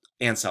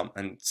Anselm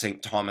and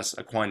St. Thomas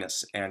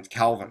Aquinas and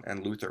Calvin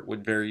and Luther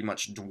would very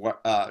much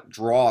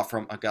draw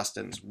from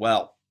Augustine's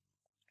well.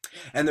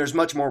 And there's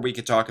much more we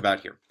could talk about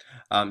here.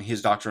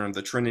 His doctrine of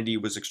the Trinity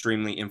was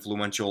extremely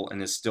influential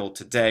and is still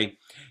today.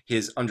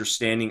 His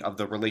understanding of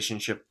the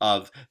relationship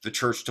of the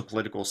church to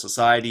political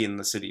society and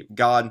the city of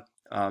God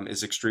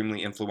is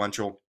extremely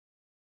influential.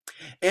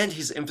 And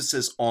his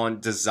emphasis on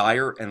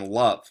desire and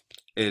love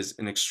is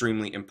an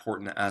extremely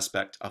important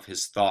aspect of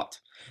his thought,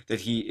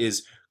 that he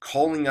is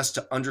calling us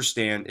to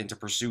understand and to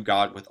pursue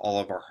God with all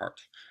of our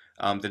heart.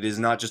 That is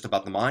not just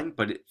about the mind,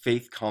 but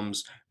faith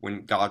comes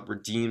when God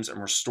redeems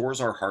and restores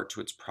our heart to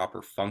its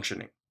proper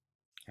functioning.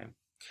 Okay.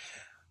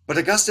 But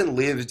Augustine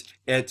lived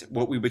at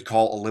what we would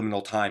call a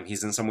liminal time.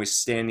 He's in some ways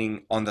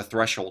standing on the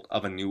threshold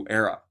of a new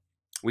era.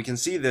 We can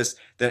see this,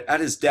 that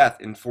at his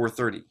death in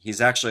 430, he's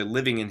actually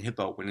living in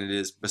Hippo when it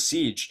is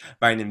besieged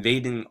by an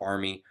invading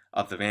army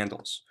of the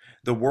Vandals.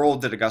 The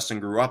world that Augustine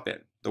grew up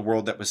in, the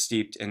world that was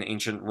steeped in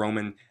ancient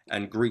Roman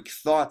and Greek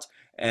thought,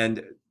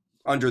 and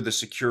under the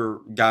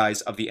secure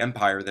guise of the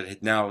empire that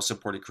had now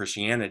supported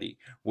Christianity,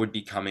 would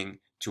be coming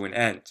to an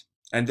end.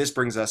 And this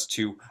brings us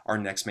to our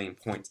next main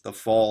point, the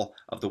fall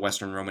of the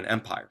Western Roman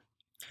Empire.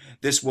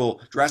 This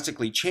will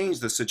drastically change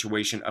the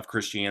situation of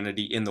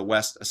Christianity in the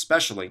West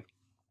especially,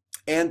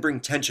 and bring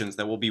tensions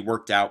that will be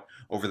worked out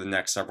over the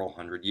next several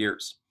hundred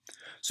years.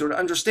 So to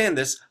understand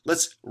this,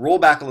 let's roll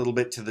back a little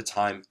bit to the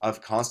time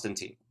of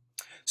Constantine.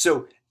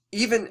 So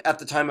even at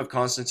the time of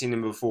Constantine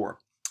and before,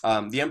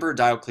 the Emperor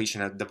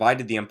Diocletian had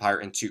divided the empire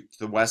in two, to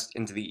the west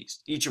and to the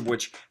east, each of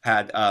which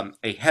had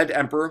a head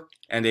emperor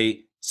and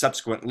a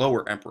subsequent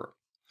lower emperor.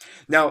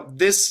 Now,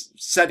 this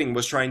setting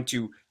was trying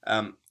to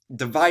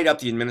divide up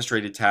the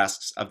administrative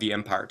tasks of the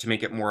empire to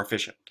make it more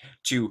efficient,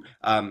 to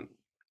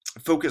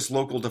focus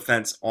local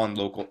defense on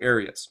local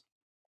areas.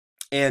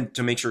 and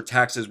to make sure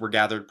taxes were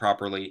gathered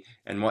properly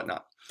and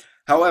whatnot.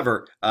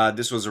 However,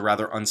 this was a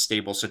rather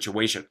unstable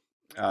situation.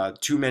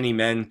 Too many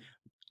men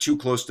too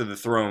close to the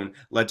throne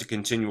led to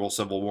continual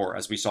civil war,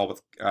 as we saw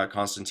with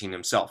Constantine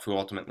himself, who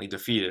ultimately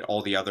defeated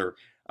all the other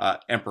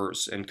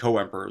emperors and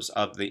co-emperors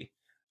of the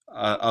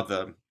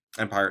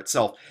empire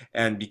itself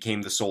and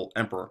became the sole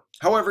emperor.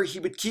 However, he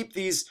would keep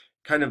these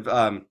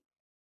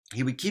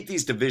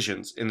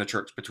divisions in the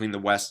church between the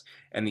West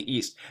and the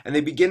East, and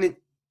they begin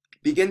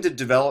to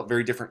develop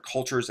very different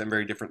cultures and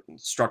very different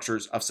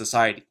structures of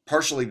society.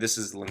 Partially, this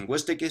is a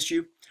linguistic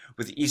issue,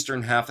 with the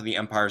eastern half of the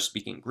empire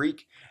speaking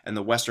Greek and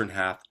the western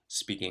half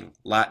speaking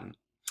Latin.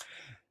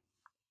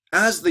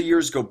 As the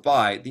years go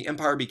by, the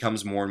empire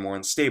becomes more and more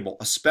unstable,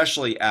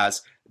 especially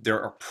as there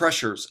are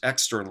pressures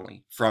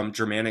externally from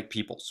Germanic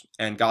peoples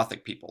and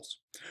Gothic peoples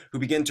who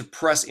begin to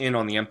press in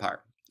on the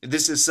empire.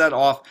 This is set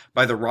off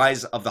by the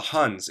rise of the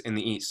Huns in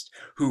the east,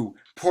 who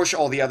push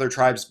all the other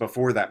tribes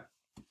before them,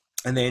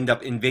 and they end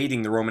up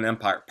invading the Roman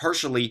Empire,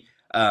 partially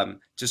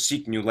to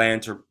seek new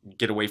land to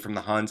get away from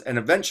the Huns, and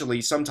eventually,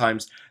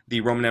 sometimes,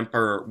 the Roman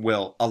Emperor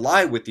will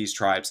ally with these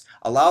tribes,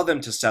 allow them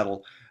to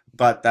settle,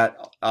 but that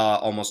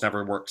almost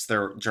never works.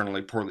 They're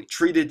generally poorly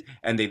treated,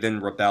 and they then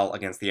rebel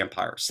against the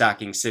empire,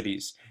 sacking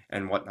cities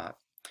and whatnot.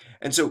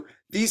 And so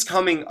these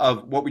coming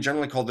of what we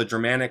generally call the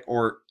Germanic,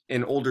 or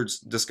in older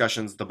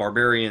discussions, the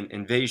barbarian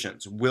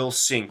invasions, will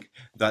sink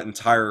the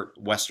entire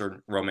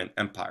Western Roman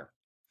Empire.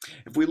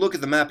 If we look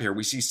at the map here,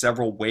 we see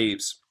several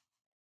waves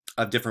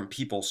of different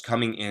peoples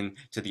coming in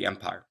to the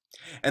empire.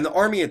 And the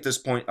army at this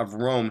point of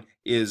Rome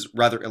is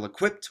rather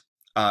ill-equipped.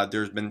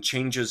 There's been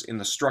changes in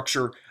the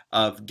structure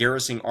of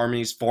garrisoning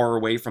armies far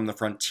away from the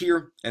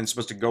frontier and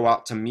supposed to go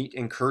out to meet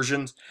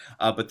incursions,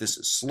 but this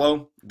is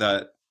slow.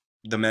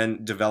 The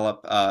men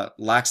develop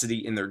laxity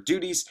in their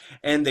duties,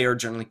 and they are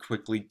generally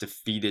quickly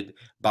defeated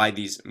by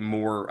these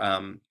more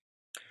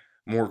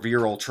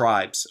virile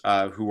tribes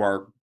who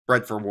are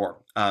bred for war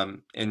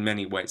in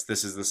many ways.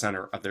 This is the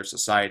center of their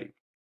society.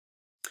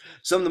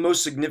 Some of the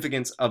most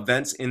significant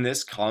events in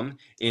this come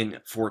in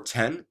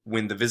 410,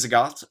 when the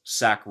Visigoths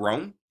sack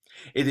Rome.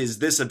 It is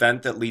this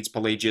event that leads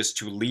Pelagius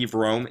to leave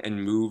Rome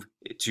and move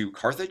to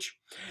Carthage.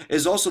 It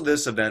is also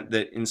this event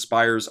that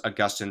inspires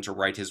Augustine to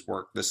write his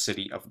work, The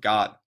City of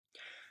God.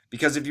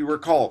 Because if you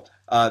recall,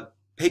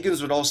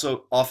 pagans would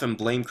also often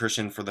blame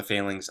Christian for the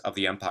failings of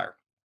the empire.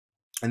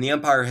 And the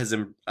empire has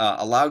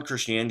allowed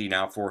Christianity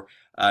now for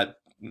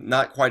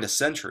not quite a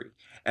century.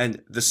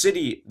 And the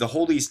city,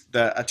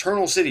 the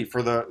eternal city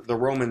for the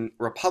Roman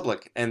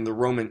Republic and the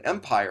Roman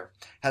Empire,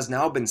 has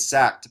now been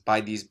sacked by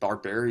these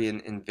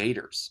barbarian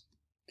invaders.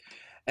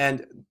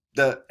 And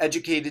the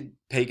educated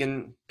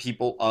pagan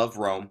people of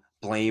Rome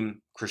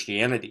blame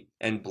Christianity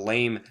and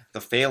blame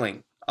the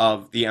failing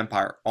of the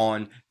empire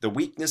on the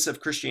weakness of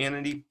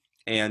Christianity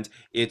and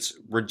its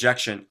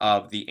rejection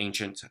of the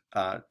ancient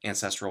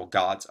ancestral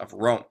gods of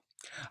Rome.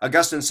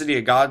 Augustine's City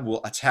of God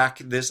will attack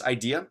this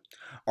idea,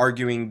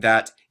 arguing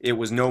that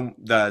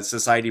the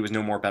society was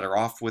no more better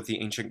off with the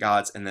ancient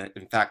gods, and that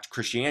in fact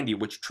Christianity,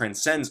 which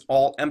transcends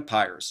all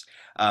empires,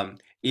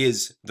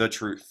 is the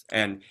truth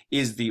and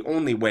is the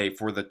only way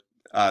for the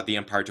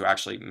empire to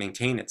actually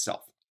maintain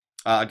itself.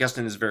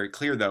 Augustine is very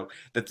clear, though,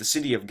 that the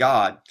city of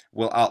God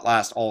will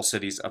outlast all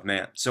cities of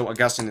man. So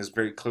Augustine is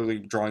very clearly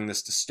drawing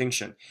this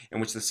distinction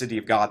in which the city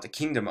of God, the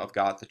kingdom of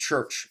God, the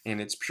church in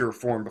its pure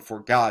form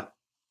before God,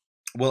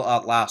 will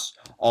outlast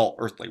all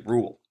earthly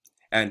rule.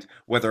 And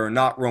whether or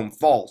not Rome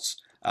falls,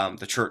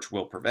 the church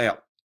will prevail.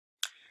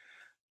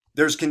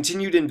 There's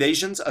continued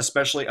invasions,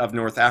 especially of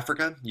North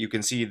Africa. You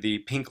can see the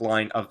pink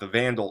line of the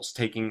Vandals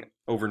taking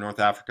over North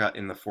Africa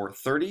in the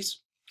 430s.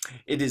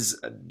 It is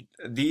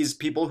these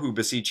people who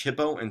besiege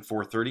Hippo in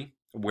 430,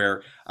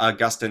 where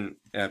Augustine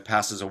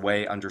passes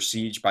away under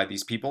siege by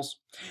these peoples,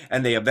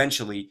 and they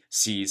eventually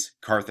seize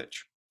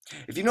Carthage.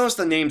 If you notice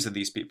the names of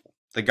these people,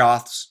 the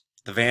Goths,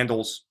 the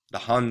Vandals, the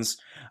Huns,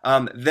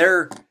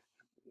 they're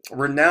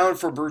renowned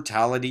for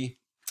brutality,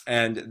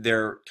 and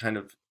their kind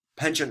of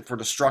penchant for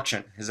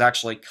destruction has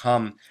actually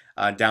come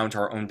down to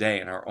our own day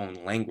in our own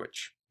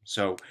language.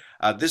 So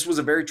this was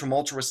a very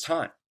tumultuous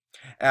time,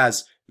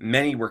 as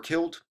many were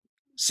killed,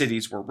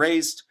 cities were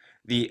razed,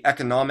 the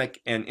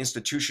economic and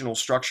institutional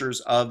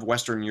structures of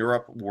Western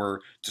Europe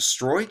were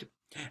destroyed,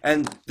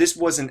 and this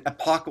was an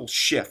epochal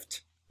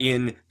shift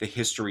in the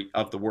history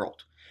of the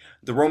world.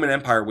 The Roman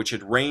Empire, which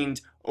had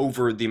reigned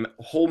over the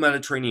whole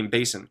Mediterranean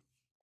basin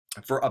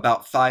for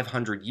about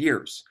 500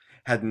 years,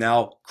 had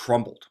now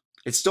crumbled.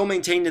 It still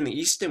maintained in the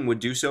east and would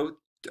do so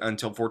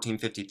until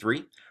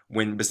 1453,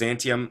 when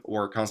Byzantium,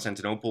 or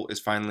Constantinople, is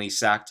finally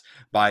sacked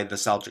by the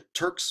Seljuk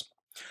Turks.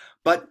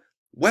 But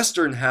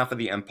western half of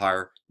the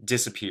empire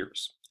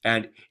disappears,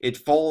 and it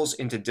falls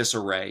into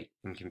disarray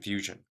and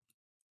confusion.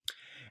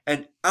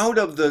 And out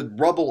of the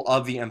rubble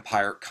of the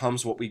empire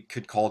comes what we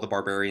could call the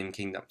barbarian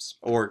kingdoms,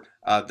 or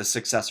the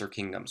successor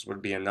kingdoms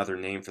would be another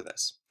name for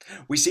this.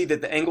 We see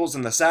that the Angles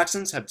and the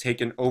Saxons have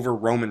taken over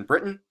Roman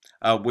Britain,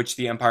 which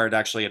the empire had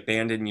actually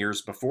abandoned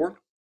years before.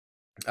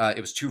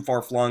 It was too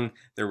far flung.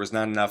 There was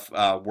not enough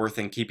worth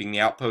in keeping the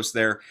outpost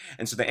there.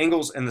 And so the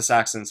Angles and the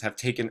Saxons have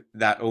taken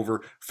that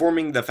over,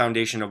 forming the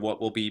foundation of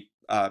what will be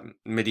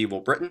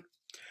medieval Britain.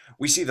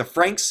 We see the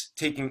Franks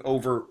taking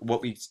over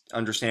what we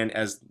understand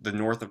as the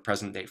north of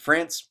present-day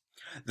France.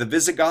 The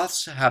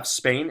Visigoths have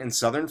Spain and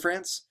southern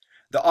France.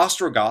 The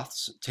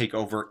Ostrogoths take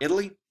over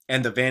Italy,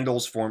 and the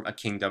Vandals form a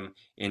kingdom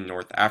in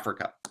North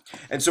Africa.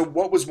 And so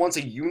what was once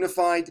a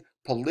unified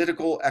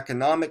political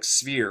economic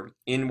sphere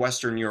in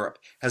Western Europe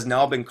has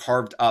now been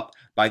carved up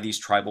by these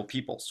tribal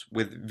peoples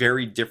with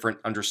very different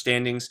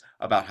understandings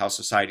about how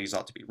societies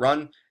ought to be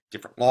run,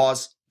 different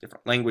laws,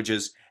 different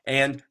languages,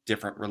 and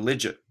different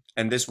religion.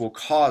 And this will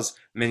cause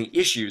many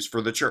issues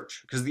for the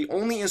church, because the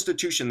only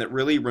institution that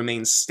really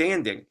remains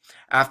standing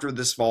after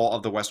this fall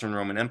of the Western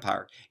Roman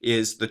Empire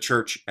is the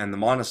church and the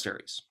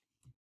monasteries.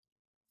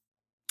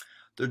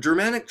 The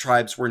Germanic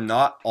tribes were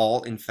not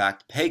all, in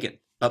fact, pagan,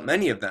 but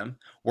many of them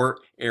were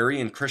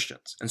Arian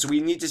Christians. And so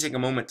we need to take a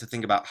moment to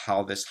think about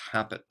how this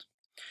happened.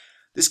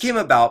 This came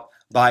about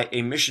by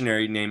a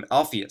missionary named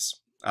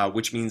Alphaeus,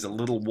 which means a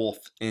little wolf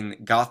in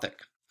Gothic,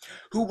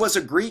 who was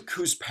a Greek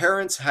whose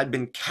parents had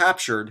been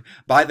captured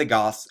by the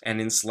Goths and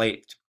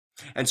enslaved.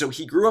 And so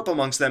he grew up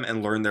amongst them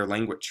and learned their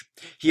language.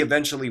 He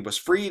eventually was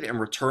freed and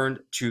returned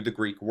to the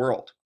Greek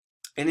world.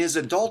 In his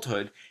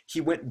adulthood, he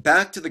went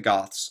back to the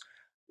Goths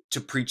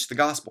to preach the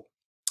gospel.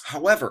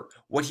 However,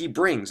 what he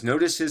brings,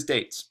 notice his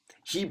dates,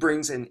 he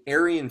brings an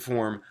Arian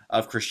form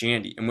of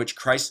Christianity in which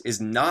Christ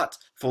is not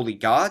fully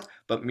God,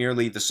 but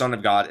merely the Son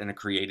of God and a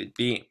created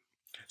being.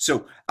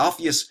 So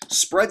Alphaeus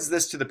spreads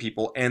this to the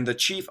people, and the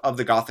chief of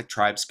the Gothic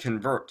tribes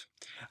convert.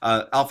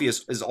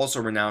 Alphaeus is also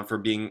renowned for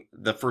being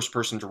the first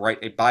person to write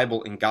a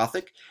Bible in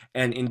Gothic,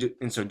 and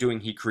in so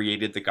doing, he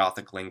created the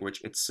Gothic language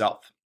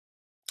itself.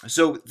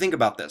 So think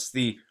about this.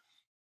 The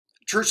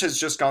church has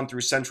just gone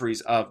through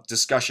centuries of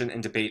discussion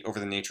and debate over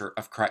the nature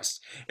of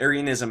Christ.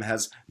 Arianism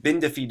has been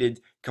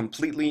defeated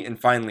completely and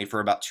finally for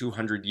about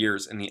 200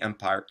 years in the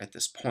empire at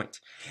this point.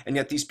 And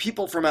yet these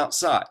people from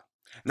outside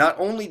not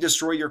only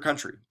destroy your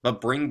country,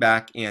 but bring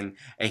back in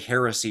a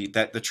heresy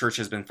that the church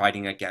has been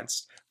fighting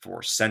against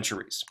for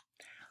centuries.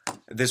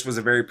 This was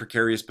a very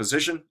precarious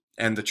position,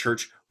 and the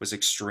church was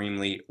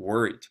extremely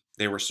worried.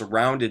 They were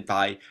surrounded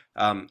by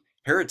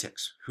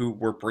heretics who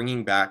were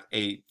bringing back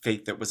a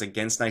faith that was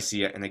against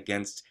Nicaea and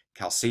against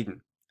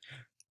Chalcedon.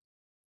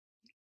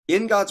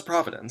 In God's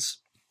providence,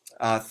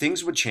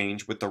 things would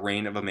change with the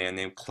reign of a man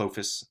named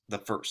Clovis I,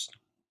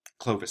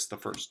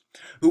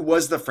 who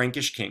was the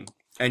Frankish king,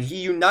 and he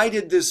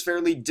united this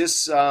fairly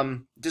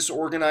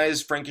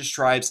disorganized Frankish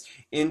tribes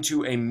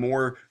into a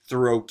more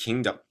thorough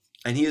kingdom.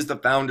 And he is the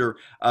founder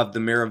of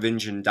the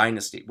Merovingian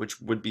dynasty, which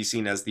would be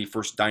seen as the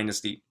first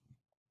dynasty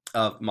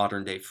of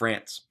modern-day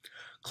France.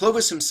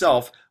 Clovis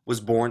himself was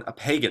born a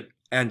pagan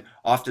and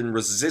often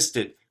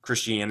resisted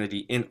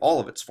Christianity in all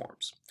of its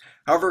forms.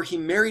 However, he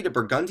married a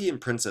Burgundian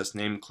princess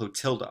named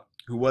Clotilda,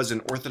 who was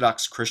an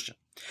Orthodox Christian,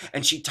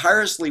 and she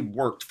tirelessly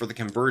worked for the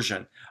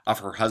conversion of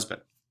her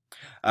husband.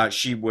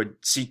 She would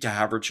seek to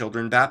have her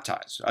children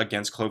baptized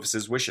against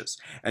Clovis's wishes,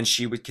 and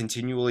she would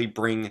continually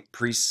bring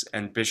priests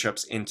and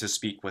bishops in to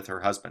speak with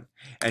her husband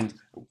and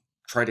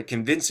try to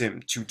convince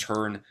him to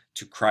turn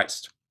to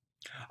Christ.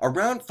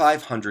 Around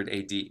 500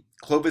 AD,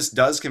 Clovis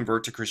does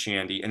convert to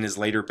Christianity and is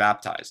later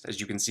baptized, as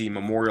you can see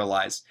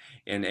memorialized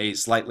in a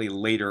slightly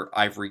later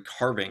ivory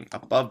carving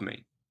above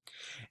me.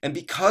 And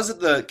because of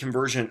the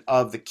conversion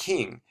of the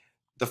king,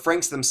 the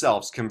Franks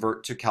themselves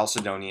convert to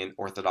Chalcedonian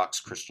Orthodox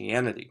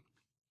Christianity.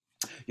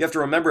 You have to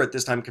remember at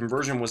this time,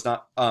 conversion was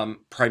not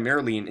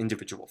primarily an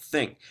individual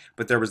thing,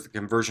 but there was the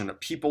conversion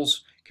of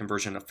peoples,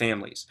 conversion of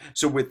families.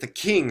 So with the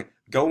king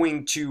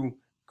going to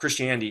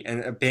Christianity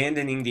and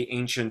abandoning the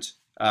ancient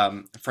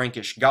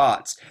Frankish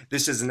gods,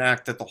 this is an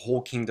act that the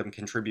whole kingdom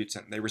contributes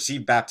in. They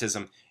receive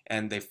baptism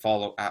and they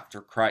follow after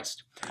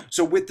Christ.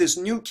 So with this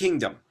new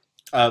kingdom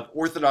of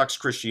Orthodox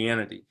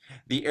Christianity,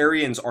 the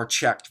Arians are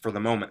checked for the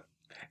moment.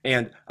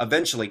 And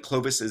eventually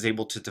Clovis is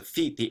able to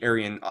defeat the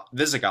Arian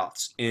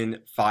Visigoths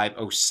in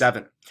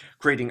 507,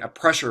 creating a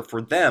pressure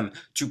for them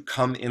to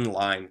come in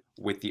line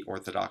with the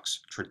Orthodox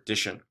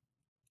tradition.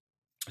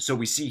 So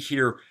we see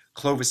here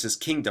Clovis's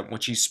kingdom,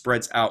 which he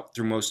spreads out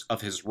through most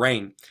of his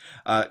reign,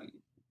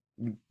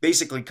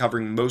 basically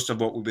covering most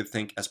of what we would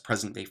think as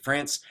present-day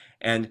France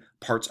and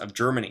parts of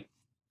Germany.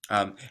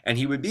 And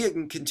he would be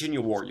in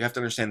continual war. You have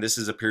to understand this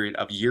is a period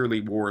of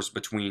yearly wars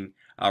between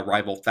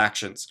rival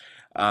factions.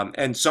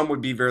 And some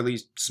would be very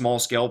small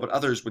scale, but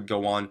others would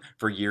go on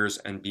for years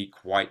and be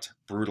quite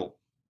brutal.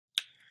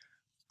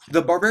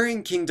 The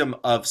barbarian kingdom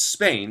of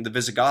Spain, the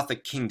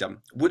Visigothic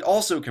kingdom, would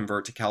also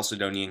convert to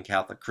Chalcedonian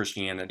Catholic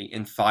Christianity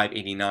in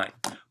 589.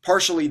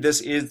 Partially,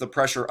 this is the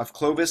pressure of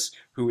Clovis,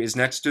 who is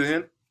next to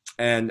him,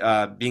 and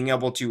being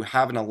able to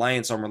have an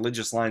alliance on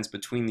religious lines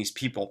between these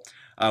people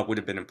would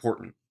have been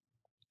important.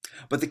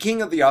 But the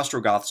king of the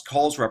Ostrogoths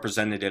calls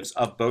representatives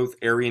of both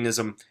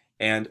Arianism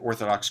and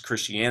Orthodox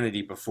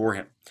Christianity before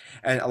him,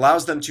 and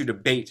allows them to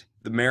debate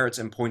the merits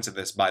and points of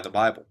this by the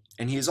Bible.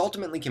 and he is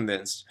ultimately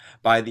convinced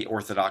by the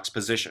Orthodox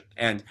position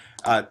and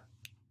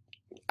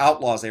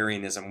outlaws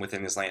Arianism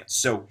within his lands.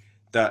 So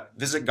the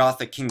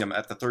Visigothic kingdom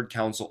at the Third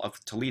Council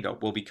of Toledo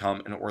will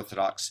become an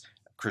Orthodox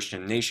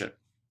Christian nation.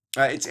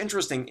 It's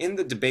interesting, in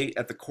the debate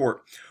at the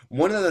court,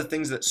 one of the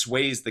things that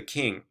sways the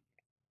king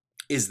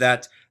is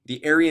that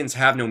the Arians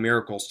have no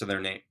miracles to their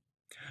name,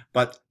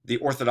 but the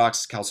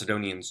Orthodox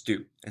Chalcedonians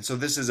do. And so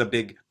this is a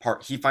big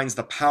part. He finds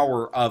the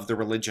power of the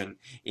religion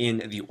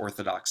in the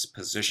Orthodox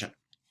position.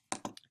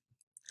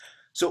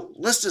 So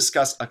let's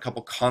discuss a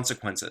couple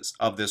consequences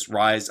of this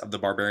rise of the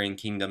barbarian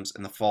kingdoms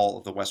and the fall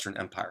of the Western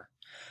Empire.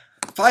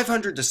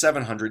 500 to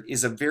 700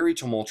 is a very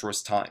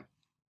tumultuous time.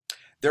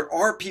 There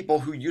are people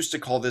who used to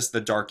call this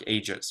the Dark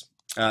Ages.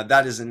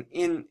 That is an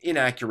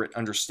inaccurate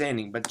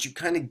understanding, but you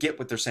kind of get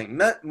what they're saying.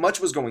 Not much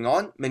was going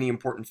on. Many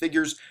important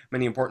figures,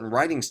 many important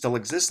writings still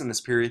exist in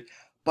this period,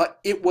 but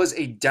it was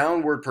a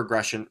downward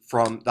progression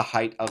from the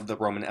height of the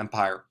Roman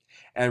Empire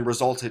and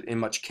resulted in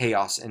much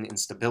chaos and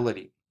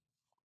instability.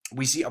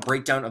 We see a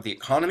breakdown of the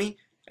economy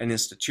and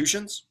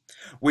institutions,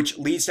 which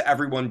leads to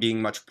everyone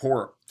being much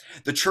poorer.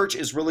 The church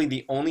is really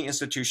the only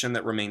institution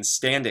that remains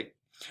standing.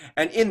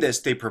 And in this,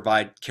 they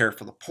provide care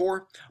for the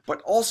poor,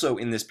 but also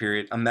in this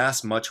period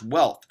amass much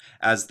wealth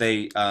as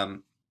they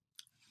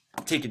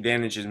take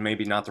advantage, is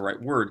maybe not the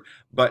right word,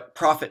 but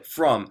profit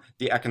from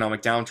the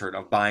economic downturn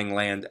of buying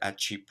land at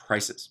cheap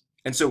prices.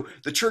 And so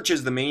the church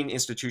is the main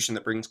institution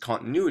that brings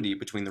continuity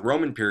between the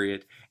Roman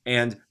period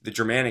and the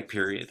Germanic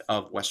period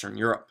of Western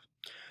Europe.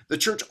 The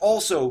church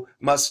also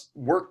must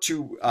work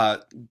to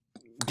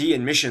be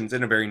in missions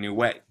in a very new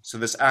way. So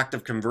this act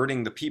of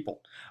converting the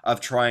people,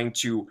 of trying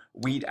to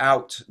weed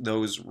out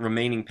those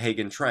remaining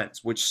pagan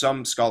trends, which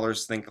some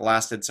scholars think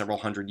lasted several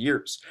hundred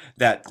years,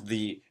 that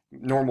the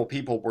normal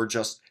people were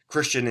just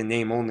Christian in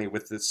name only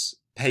with this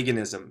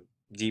paganism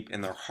deep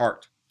in their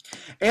heart.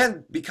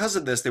 And because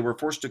of this, they were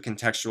forced to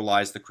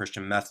contextualize the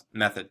Christian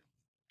method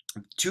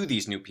to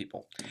these new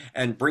people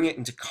and bring it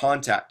into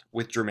contact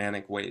with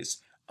Germanic ways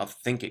of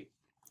thinking.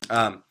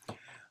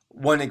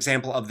 One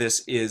example of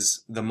this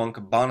is the monk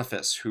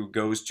Boniface, who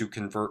goes to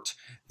convert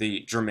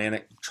the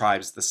Germanic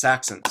tribes, the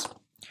Saxons.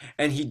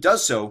 And he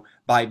does so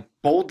by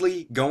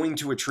boldly going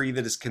to a tree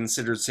that is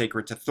considered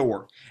sacred to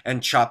Thor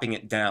and chopping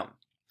it down.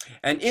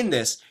 And in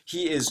this,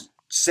 he is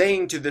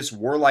saying to this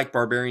warlike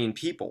barbarian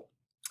people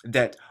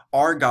that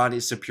our God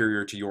is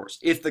superior to yours.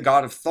 If the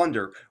God of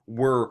thunder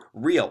were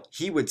real,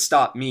 he would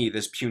stop me,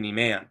 this puny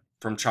man,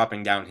 from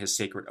chopping down his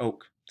sacred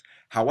oak.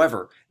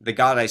 However, the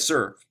God I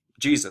serve,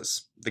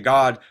 Jesus, the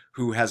God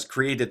who has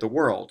created the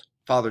world,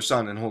 Father,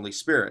 Son, and Holy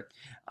Spirit,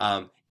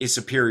 is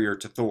superior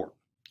to Thor.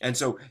 And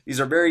so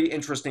these are very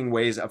interesting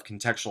ways of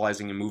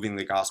contextualizing and moving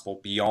the gospel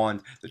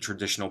beyond the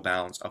traditional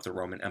bounds of the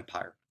Roman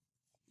Empire.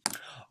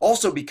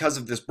 Also, because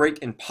of this break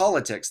in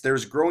politics,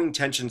 there's growing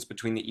tensions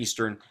between the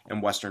Eastern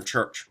and Western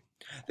Church.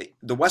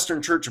 The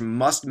Western Church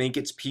must make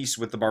its peace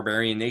with the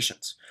barbarian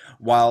nations,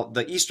 while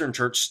the Eastern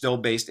Church, still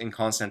based in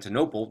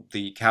Constantinople,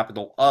 the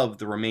capital of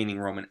the remaining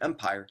Roman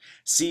Empire,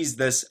 sees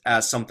this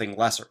as something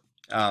lesser,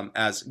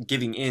 as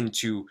giving in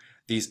to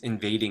these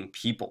invading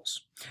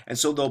peoples. And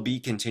so there'll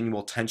be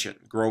continual tension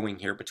growing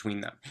here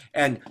between them.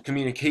 And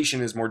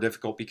communication is more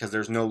difficult because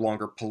there's no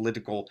longer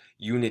political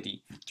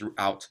unity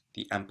throughout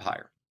the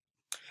empire.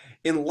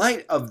 In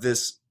light of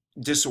this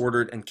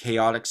disordered and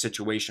chaotic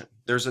situation,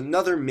 there's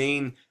another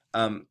main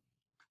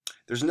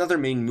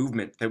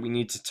movement that we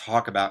need to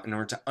talk about in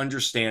order to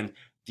understand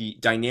the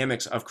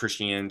dynamics of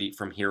Christianity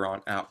from here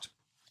on out.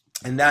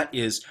 And that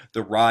is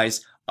the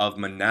rise of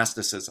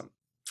monasticism.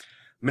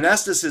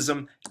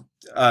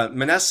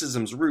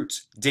 Monasticism's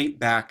roots date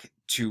back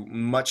to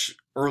much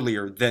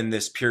earlier than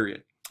this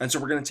period. And so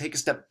we're going to take a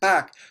step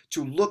back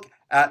to look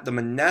at the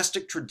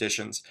monastic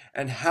traditions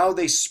and how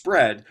they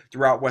spread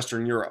throughout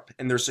Western Europe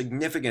and their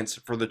significance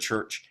for the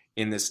church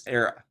in this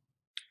era.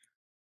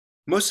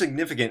 Most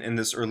significant in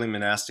this early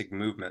monastic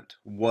movement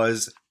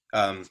was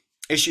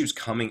issues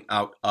coming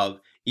out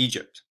of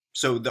Egypt.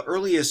 So the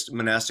earliest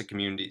monastic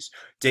communities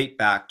date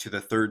back to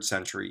the 3rd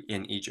century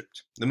in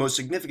Egypt. The most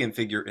significant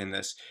figure in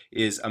this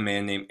is a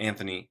man named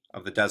Anthony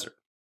of the Desert.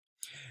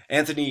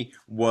 Anthony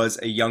was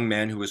a young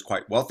man who was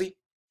quite wealthy.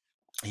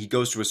 He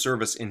goes to a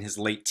service in his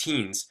late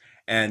teens,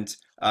 and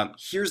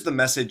here's the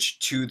message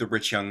to the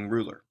rich young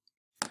ruler.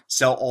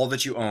 "Sell all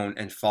that you own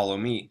and follow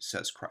me,"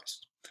 says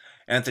Christ.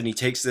 Anthony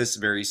takes this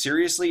very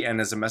seriously and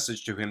as a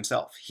message to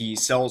himself. He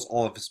sells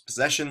all of his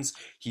possessions.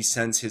 He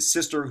sends his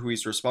sister, who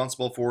he's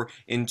responsible for,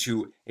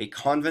 into a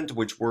convent,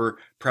 which were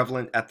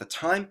prevalent at the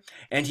time,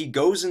 and he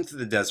goes into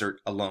the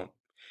desert alone.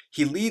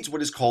 He leads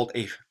what is called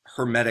a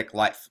hermetic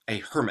life, a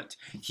hermit.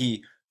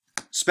 He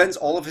spends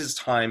all of his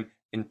time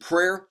in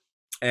prayer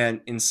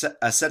and in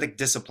ascetic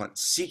discipline,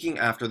 seeking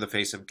after the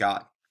face of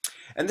God.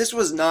 And this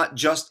was not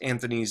just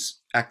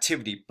Anthony's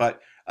activity,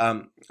 but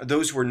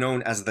those who were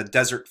known as the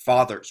Desert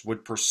Fathers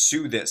would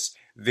pursue this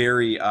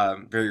very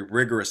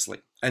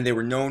rigorously. And they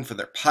were known for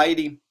their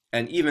piety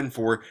and even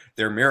for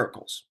their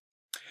miracles.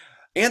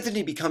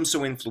 Anthony becomes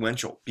so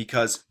influential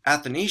because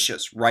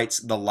Athanasius writes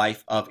the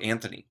life of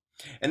Anthony.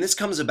 And this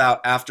comes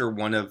about after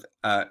one of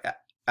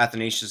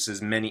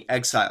Athanasius's many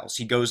exiles.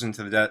 He goes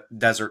into the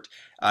desert,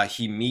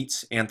 he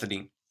meets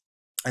Anthony,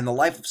 and the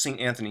life of St.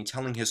 Anthony,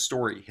 telling his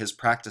story, his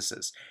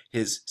practices,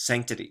 his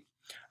sanctity.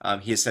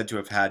 He is said to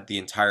have had the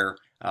entire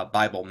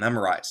Bible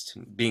memorized.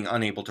 Being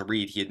unable to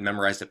read, he had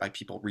memorized it by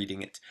people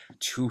reading it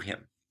to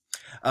him.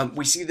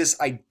 We see this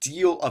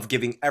ideal of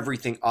giving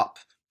everything up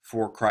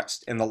for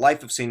Christ, and the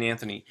life of St.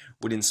 Anthony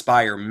would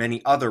inspire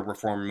many other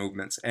reform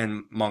movements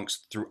and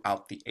monks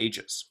throughout the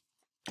ages.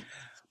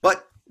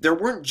 But there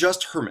weren't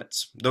just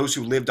hermits, those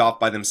who lived off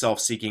by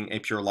themselves seeking a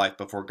pure life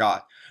before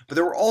God, but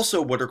there were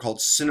also what are called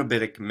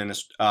Cenobitic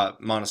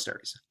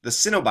monasteries. The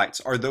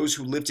Cenobites are those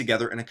who live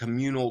together in a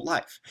communal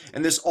life,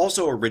 and this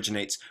also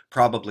originates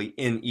probably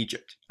in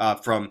Egypt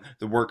from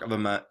the work of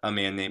a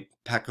man named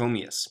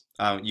Pachomius.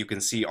 You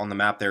can see on the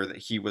map there that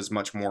he was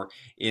much more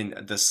in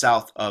the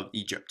south of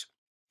Egypt.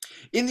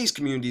 In these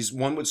communities,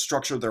 one would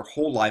structure their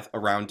whole life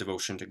around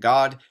devotion to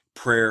God,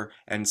 prayer,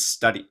 and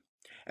study.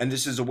 And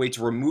this is a way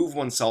to remove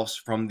oneself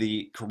from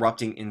the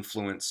corrupting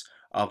influence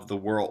of the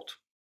world.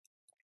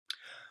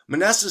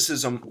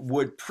 Monasticism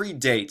would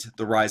predate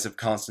the rise of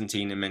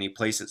Constantine in many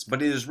places,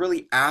 but it is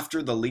really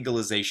after the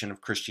legalization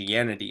of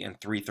Christianity in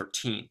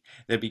 313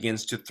 that it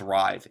begins to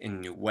thrive in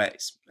new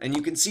ways. And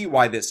you can see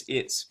why this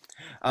is.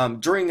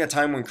 During a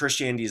time when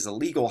Christianity is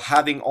illegal,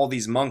 having all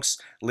these monks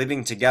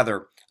living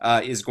together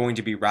is going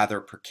to be rather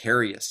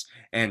precarious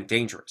and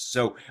dangerous.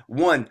 So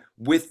one,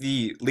 with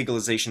the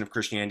legalization of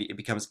Christianity, it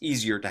becomes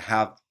easier to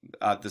have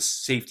the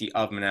safety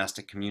of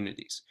monastic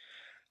communities.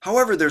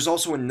 However, there's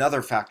also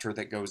another factor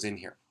that goes in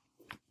here.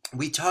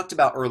 We talked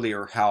about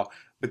earlier how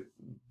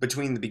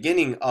between the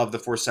beginning of the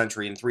 4th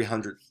century and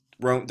 300,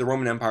 the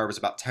Roman Empire was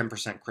about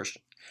 10%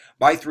 Christian.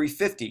 By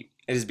 350,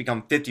 it has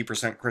become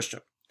 50% Christian.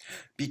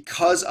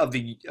 Because of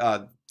the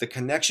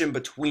connection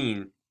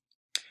between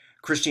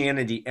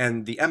Christianity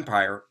and the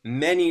empire,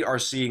 many are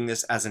seeing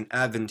this as an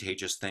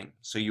advantageous thing.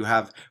 So you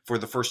have, for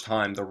the first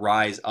time, the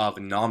rise of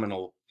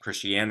nominal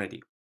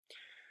Christianity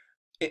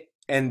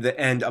and the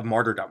end of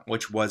martyrdom,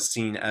 which was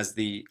seen as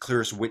the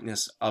clearest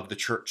witness of the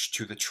church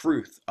to the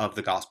truth of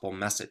the gospel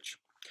message.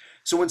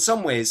 So in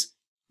some ways,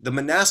 the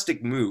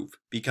monastic move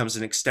becomes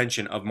an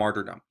extension of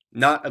martyrdom,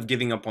 not of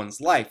giving up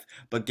one's life,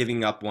 but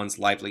giving up one's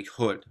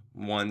livelihood,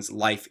 one's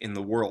life in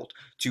the world,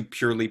 to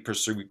purely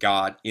pursue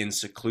God in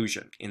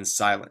seclusion, in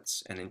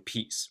silence, and in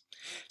peace.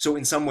 So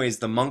in some ways,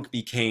 the monk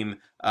became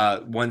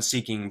one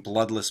seeking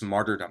bloodless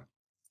martyrdom,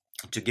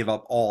 to give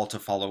up all to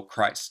follow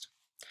Christ.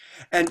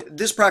 And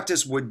this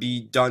practice would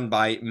be done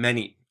by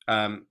many,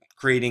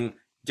 creating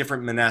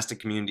different monastic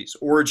communities.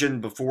 Origen,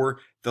 before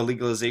the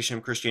legalization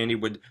of Christianity,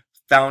 would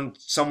found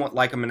somewhat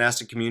like a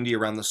monastic community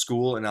around the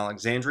school in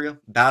Alexandria.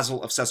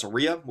 Basil of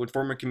Caesarea would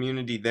form a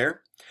community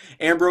there.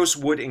 Ambrose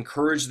would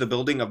encourage the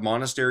building of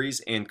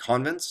monasteries and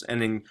convents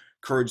and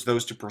encourage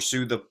those to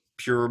pursue the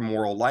pure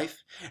moral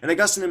life. And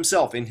Augustine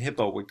himself in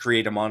Hippo would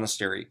create a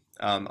monastery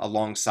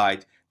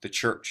alongside the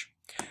church.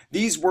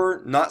 These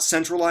were not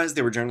centralized,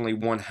 they were generally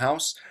one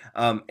house,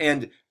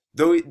 and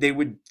though they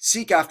would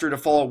seek after to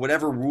follow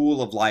whatever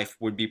rule of life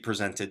would be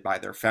presented by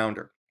their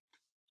founder.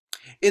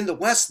 In the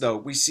West, though,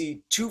 we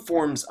see two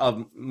forms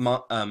of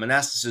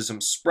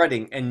monasticism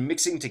spreading and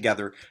mixing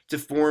together to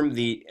form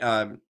the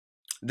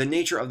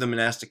nature of the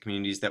monastic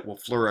communities that will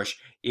flourish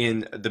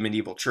in the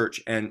medieval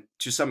church, and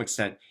to some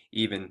extent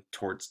even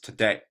towards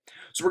today.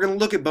 So we're going to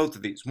look at both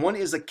of these. One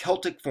is a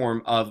Celtic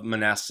form of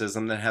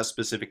monasticism that has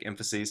specific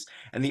emphases,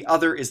 and the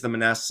other is the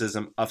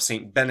monasticism of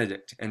St.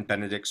 Benedict and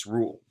Benedict's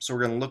rule. So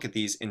we're going to look at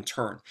these in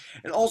turn,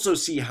 and also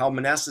see how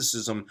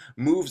monasticism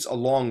moves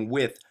along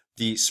with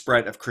the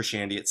spread of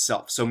Christianity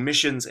itself. So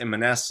missions and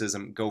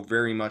monasticism go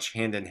very much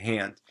hand in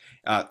hand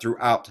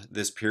throughout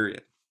this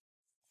period.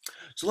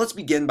 So let's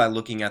begin by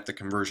looking at the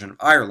conversion of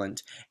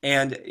Ireland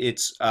and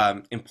its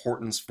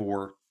importance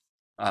for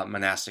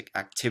monastic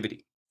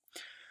activity.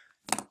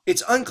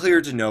 It's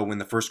unclear to know when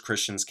the first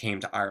Christians came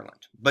to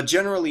Ireland, but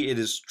generally it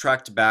is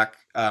tracked back.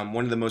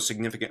 One of the most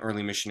significant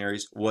early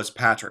missionaries was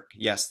Patrick.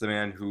 Yes, the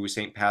man who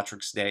St.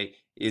 Patrick's Day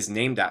is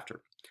named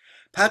after.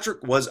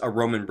 Patrick was a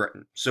Roman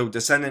Briton, so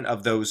descendant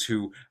of those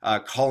who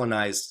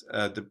colonized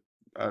the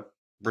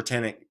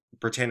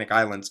Britannic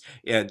Islands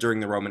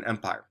during the Roman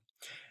Empire.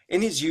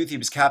 In his youth, he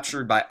was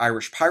captured by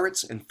Irish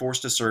pirates and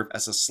forced to serve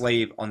as a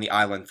slave on the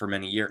island for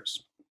many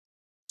years.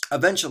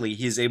 Eventually,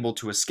 he is able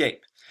to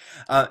escape.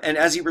 And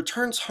as he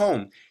returns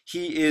home,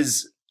 he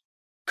is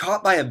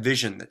caught by a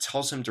vision that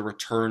tells him to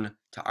return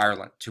to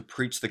Ireland to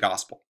preach the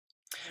gospel.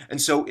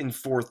 And so in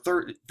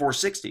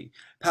 460,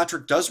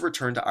 Patrick does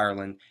return to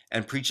Ireland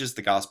and preaches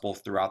the gospel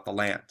throughout the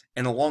land.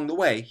 And along the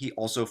way, he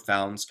also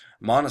founds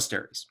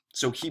monasteries.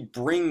 So he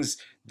brings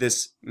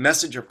this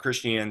message of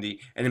Christianity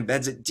and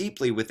embeds it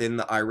deeply within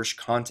the Irish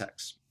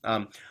context.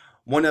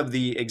 One of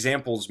the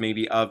examples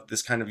maybe of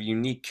this kind of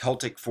unique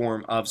Celtic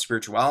form of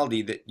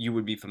spirituality that you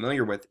would be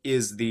familiar with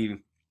is the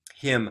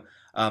hymn,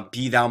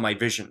 Be Thou My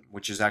Vision,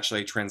 which is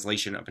actually a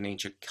translation of an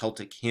ancient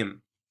Celtic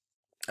hymn.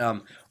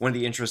 One of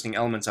the interesting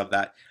elements of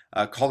that,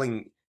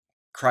 calling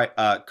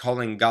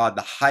calling God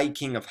the High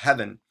King of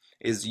Heaven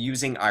is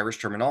using Irish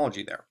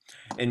terminology there,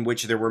 in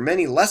which there were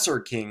many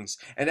lesser kings,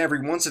 and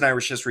every once in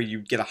Irish history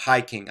you get a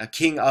high king, a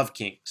king of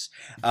kings.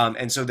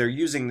 And so they're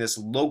using this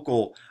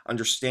local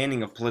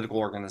understanding of political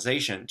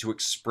organization to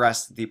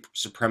express the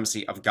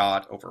supremacy of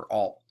God over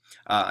all.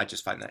 I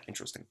just find that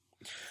interesting.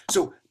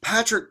 So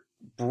Patrick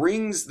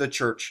brings the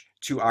church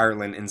to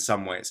Ireland in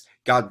some ways.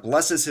 God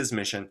blesses his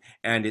mission,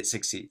 and it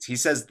succeeds. He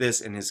says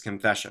this in his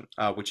confession,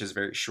 which is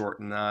very short,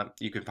 and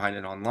you can find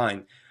it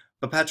online.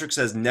 But Patrick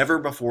says, "Never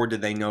before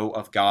did they know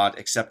of God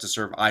except to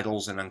serve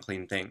idols and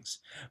unclean things.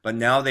 But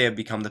now they have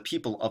become the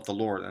people of the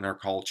Lord and are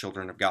called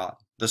children of God.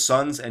 The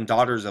sons and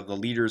daughters of the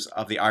leaders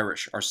of the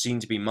Irish are seen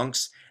to be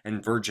monks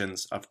and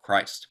virgins of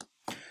Christ."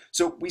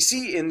 So we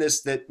see in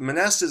this that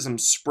monasticism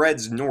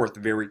spreads north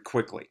very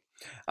quickly.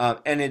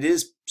 And it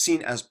is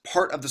seen as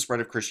part of the spread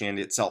of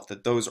Christianity itself,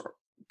 that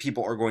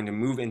people are going to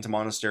move into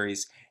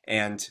monasteries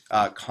and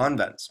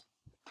convents.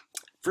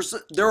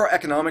 There are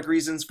economic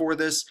reasons for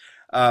this.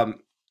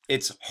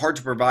 It's hard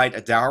to provide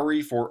a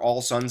dowry for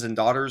all sons and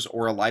daughters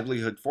or a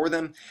livelihood for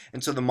them.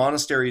 And so the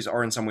monasteries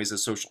are in some ways a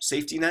social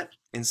safety net,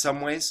 in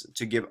some ways,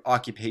 to give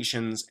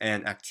occupations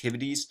and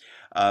activities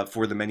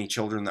for the many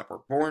children that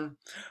were born.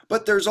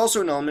 But there's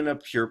also an element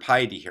of pure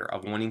piety here,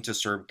 of wanting to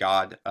serve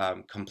God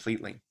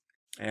completely.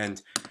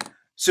 And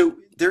so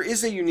there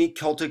is a unique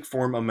Celtic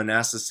form of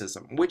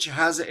monasticism, which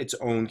has its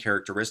own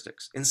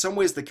characteristics. In some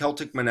ways, the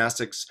Celtic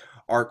monastics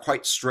are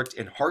quite strict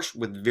and harsh,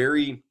 with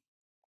very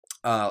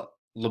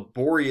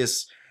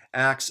laborious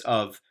acts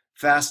of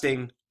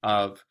fasting,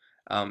 of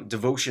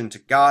devotion to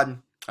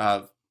God,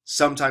 of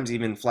sometimes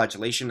even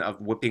flagellation,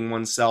 of whipping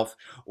oneself,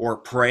 or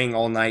praying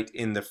all night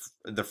in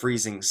the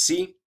freezing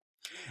sea.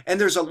 And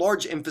there's a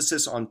large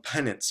emphasis on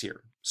penance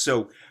here.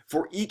 So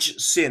for each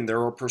sin, there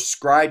are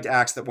prescribed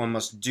acts that one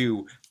must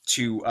do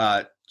to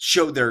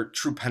show their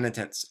true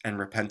penitence and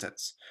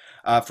repentance.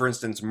 For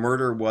instance,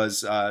 murder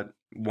was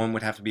one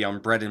would have to be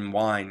on bread and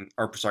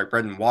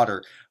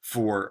water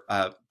for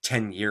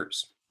 10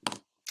 years.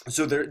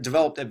 So they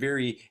developed a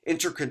very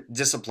intricate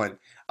discipline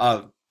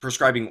of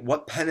prescribing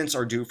what penance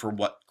are due for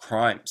what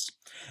crimes.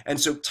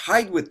 And so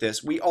tied with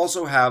this, we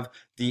also have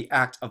the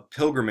act of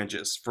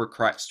pilgrimages for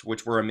Christ,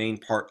 which were a main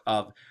part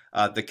of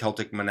the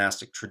Celtic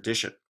monastic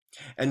tradition,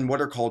 and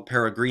what are called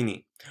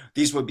peregrini.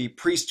 These would be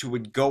priests who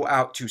would go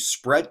out to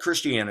spread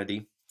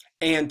Christianity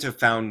and to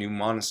found new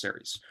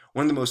monasteries.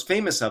 One of the most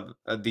famous of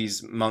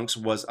these monks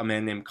was a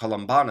man named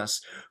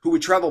Columbanus, who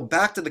would travel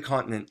back to the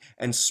continent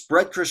and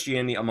spread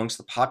Christianity amongst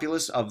the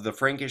populace of the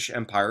Frankish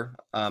Empire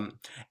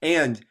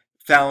and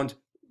found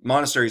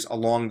monasteries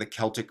along the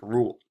Celtic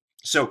rule.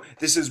 So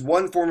this is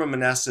one form of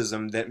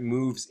monasticism that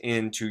moves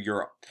into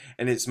Europe,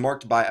 and it's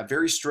marked by a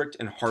very strict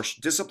and harsh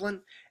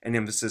discipline, an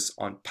emphasis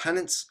on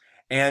penance,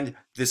 and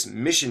this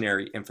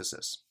missionary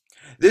emphasis.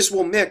 This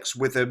will mix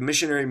with a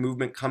missionary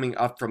movement coming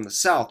up from the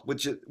south,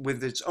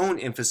 with its own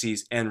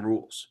emphases and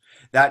rules.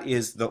 That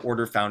is the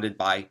order founded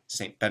by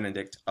Saint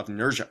Benedict of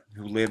Nursia,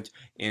 who lived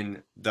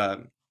in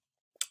the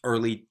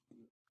late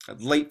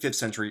 5th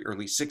century,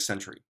 early 6th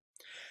century.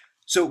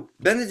 So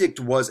Benedict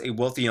was a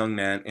wealthy young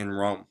man in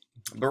Rome.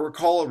 But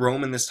recall,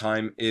 Rome in this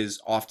time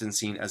is often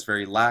seen as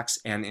very lax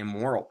and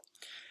immoral.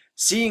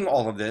 Seeing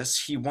all of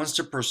this, he wants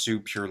to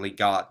pursue purely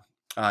God.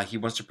 He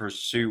wants to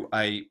pursue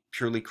a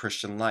purely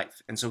Christian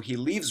life. And so he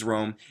leaves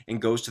Rome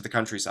and goes to the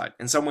countryside,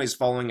 in some ways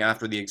following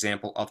after the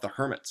example of the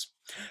hermits.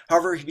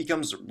 However, he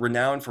becomes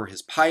renowned for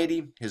his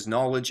piety, his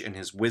knowledge, and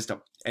his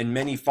wisdom, and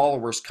many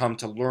followers come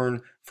to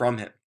learn from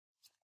him.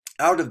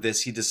 Out of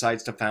this, he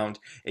decides to found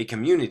a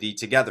community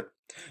together.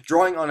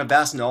 Drawing on a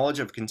vast knowledge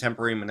of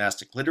contemporary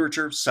monastic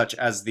literature, such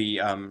as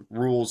the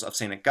rules of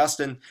St.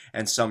 Augustine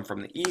and some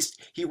from the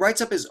East, he writes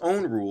up his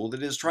own rule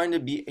that is trying to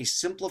be a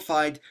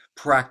simplified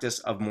practice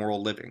of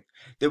moral living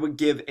that would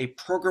give a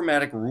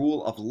programmatic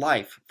rule of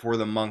life for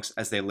the monks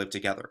as they live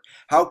together.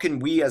 How can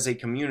we as a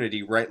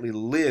community rightly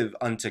live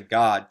unto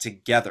God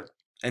together?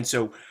 And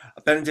so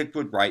Benedict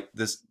would write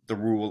the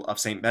rule of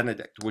St.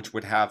 Benedict, which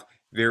would have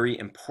very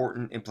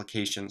important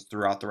implications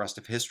throughout the rest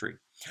of history.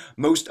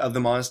 Most of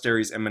the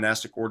monasteries and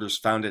monastic orders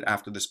founded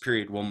after this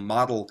period will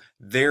model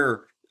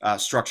their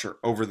structure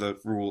over the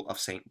rule of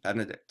St.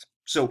 Benedict.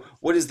 So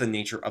what is the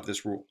nature of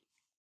this rule?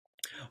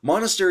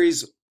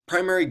 Monasteries'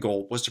 primary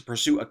goal was to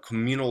pursue a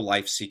communal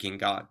life seeking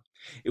God.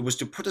 It was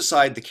to put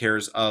aside the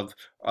cares of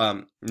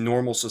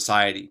normal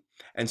society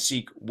and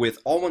seek with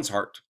all one's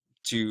heart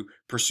to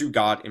pursue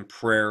God in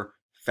prayer,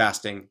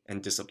 fasting,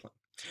 and discipline.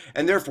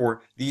 And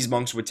therefore, these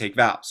monks would take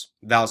vows.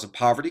 Vows of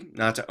poverty,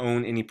 not to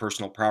own any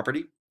personal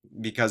property,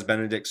 because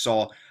Benedict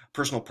saw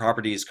personal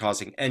property as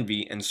causing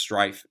envy and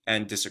strife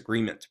and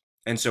disagreement.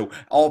 And so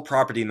all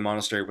property in the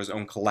monastery was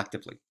owned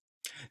collectively.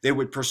 They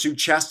would pursue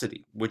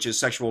chastity, which is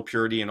sexual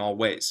purity in all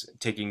ways,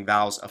 taking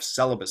vows of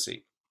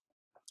celibacy.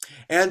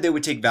 And they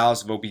would take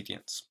vows of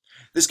obedience.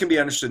 This can be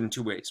understood in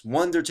two ways.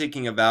 One, they're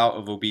taking a vow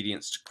of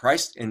obedience to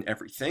Christ in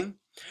everything,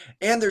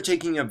 and they're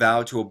taking a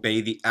vow to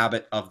obey the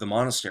abbot of the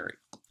monastery.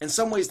 In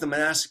some ways, the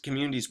monastic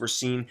communities were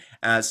seen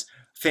as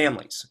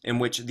families in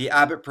which the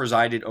abbot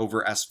presided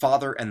over as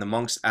father and the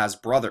monks as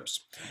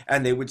brothers,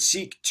 and they would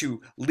seek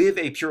to live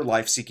a pure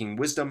life seeking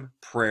wisdom,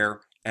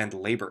 prayer, and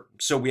labor.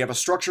 So we have a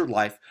structured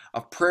life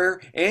of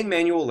prayer and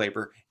manual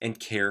labor and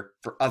care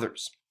for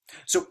others.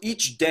 So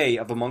each day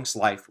of a monk's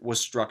life was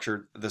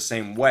structured the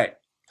same way.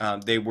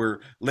 They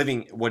were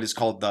living what is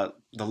called the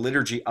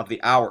liturgy of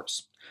the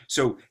hours.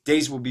 So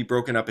days will be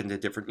broken up into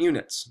different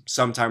units,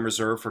 some time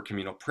reserved for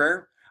communal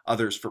prayer,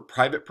 others for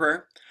private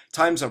prayer,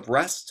 times of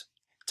rest,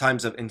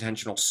 times of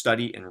intentional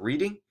study and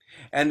reading,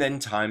 and then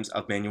times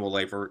of manual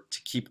labor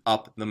to keep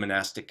up the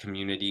monastic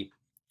community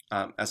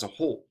as a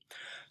whole.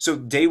 So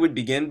day would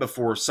begin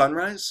before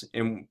sunrise,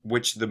 in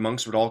which the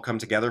monks would all come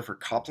together for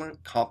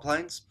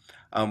Komplines,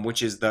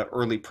 which is the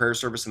early prayer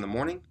service in the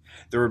morning.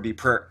 There would be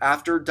prayer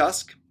after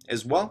dusk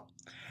as well,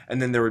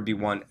 and then there would be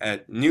one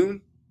at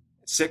noon,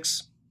 at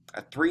 6,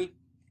 at 3,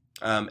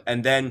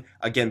 and then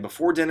again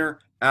before dinner,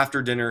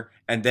 after dinner,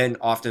 and then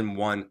often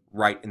one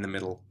right in the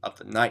middle of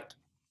the night.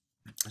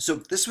 So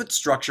this would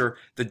structure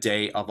the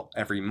day of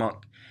every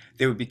monk.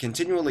 They would be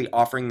continually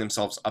offering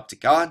themselves up to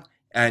God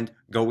and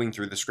going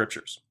through the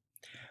scriptures,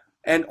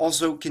 and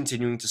also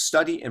continuing to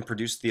study and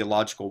produce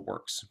theological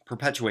works,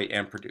 perpetuate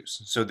and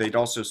produce. So they'd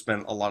also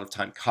spend a lot of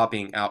time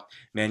copying out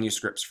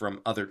manuscripts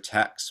from other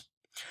texts.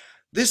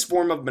 This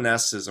form of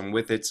monasticism,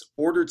 with its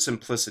ordered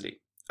simplicity,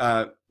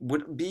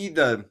 would be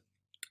the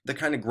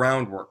kind of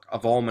groundwork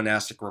of all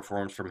monastic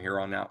reforms from here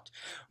on out.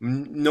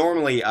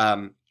 Normally,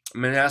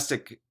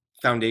 monastic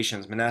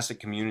foundations, monastic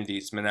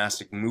communities,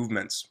 monastic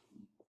movements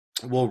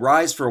will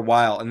rise for a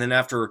while, and then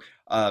after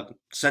a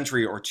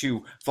century or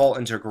two fall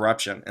into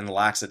corruption and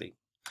laxity.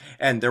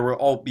 And there will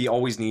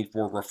always need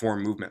for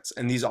reform movements,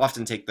 and these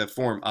often take the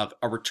form of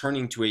a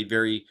returning to a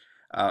very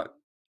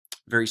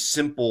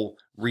simple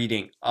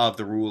reading of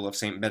the rule of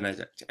Saint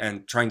Benedict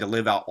and trying to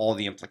live out all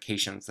the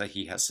implications that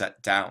he has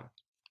set down.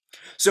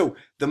 So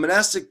the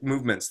monastic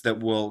movements that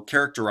will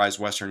characterize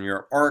Western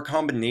Europe are a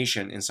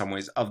combination in some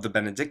ways of the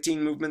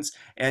Benedictine movements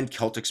and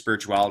Celtic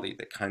spirituality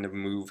that kind of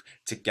move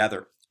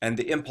together. And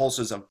the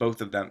impulses of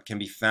both of them can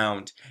be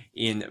found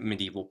in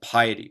medieval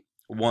piety.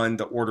 One,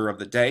 the order of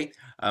the day,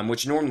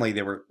 which normally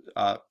they were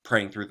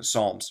praying through the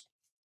Psalms.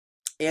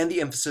 And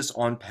the emphasis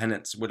on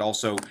penance would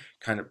also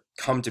kind of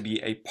come to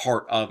be a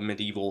part of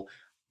medieval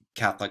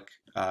Catholic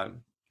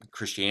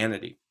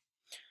Christianity.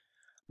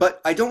 But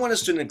I don't want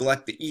us to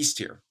neglect the East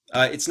here.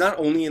 It's not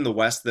only in the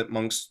West that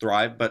monks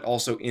thrive, but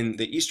also in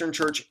the Eastern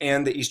Church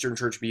and the Eastern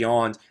Church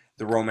beyond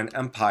the Roman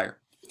Empire.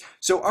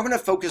 So I'm going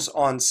to focus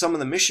on some of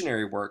the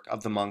missionary work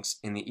of the monks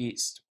in the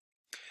East.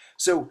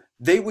 So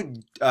they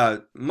would,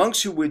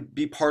 monks who would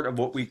be part of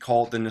what we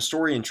call the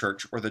Nestorian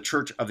Church or the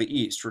Church of the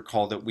East,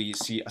 recall that we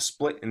see a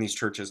split in these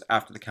churches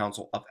after the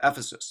Council of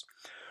Ephesus,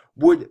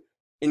 would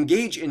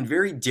engage in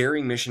very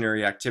daring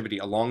missionary activity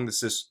along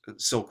the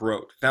Silk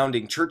Road,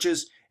 founding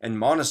churches and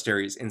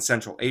monasteries in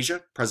Central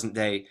Asia,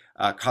 present-day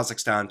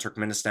Kazakhstan,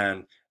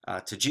 Turkmenistan,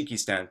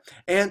 Tajikistan,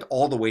 and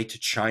all the way to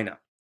China.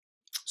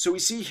 So we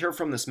see here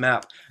from this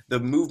map the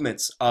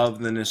movements of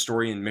the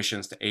Nestorian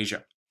missions to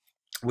Asia,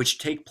 which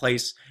take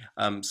place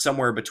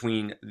somewhere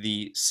between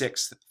the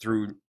 6th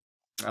through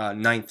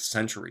 9th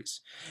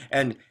centuries.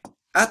 And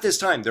at this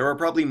time, there are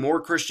probably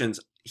more Christians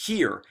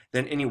here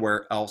than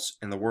anywhere else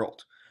in the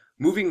world.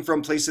 Moving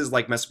from places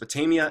like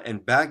Mesopotamia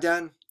and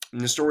Baghdad,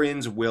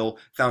 Nestorians will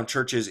found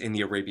churches in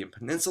the Arabian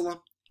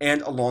Peninsula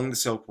and along the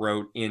Silk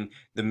Road in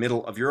the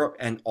middle of Europe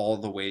and all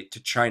the way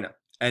to China.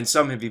 And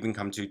some have even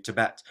come to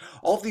Tibet.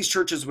 All of these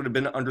churches would have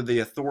been under the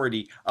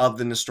authority of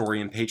the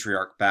Nestorian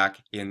Patriarch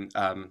back in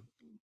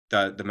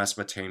the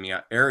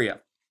Mesopotamia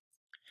area.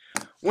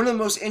 One of the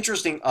most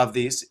interesting of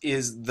these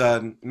is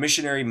the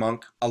missionary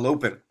monk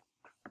Alopen,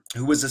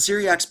 who was a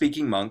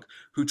Syriac-speaking monk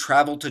who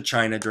traveled to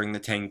China during the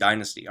Tang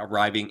Dynasty,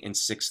 arriving in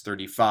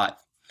 635.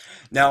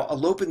 Now,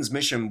 Alopen's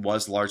mission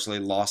was largely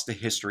lost to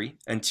history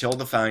until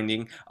the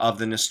finding of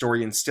the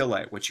Nestorian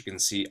stele, which you can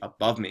see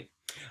above me,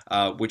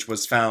 which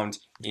was found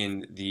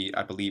in the,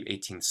 I believe,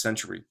 18th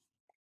century.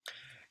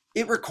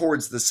 It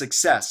records the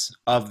success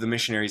of the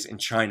missionaries in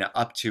China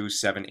up to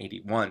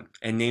 781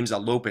 and names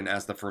Alopen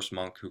as the first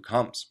monk who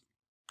comes.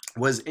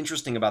 What is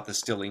interesting about this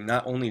stele,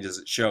 not only does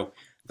it show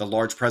the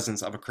large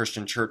presence of a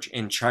Christian church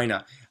in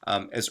China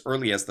as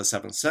early as the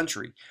 7th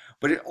century,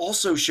 but it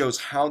also shows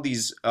how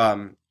these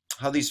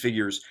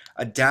figures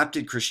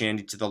adapted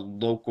Christianity to the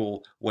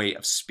local way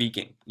of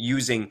speaking,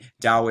 using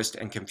Taoist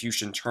and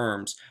Confucian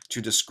terms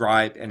to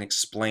describe and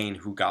explain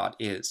who God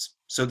is.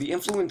 So the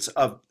influence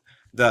of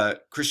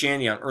the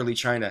Christianity on early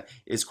China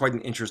is quite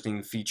an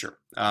interesting feature.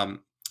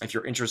 If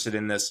you're interested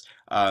in this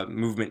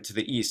movement to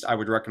the East, I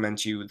would recommend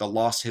to you The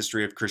Lost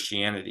History of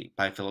Christianity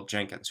by Philip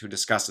Jenkins, who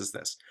discusses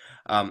this,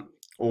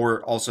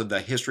 or also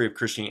The History of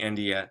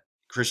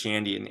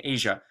Christianity in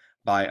Asia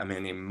by a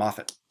man named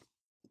Moffat.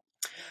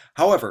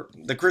 However,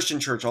 the Christian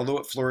church, although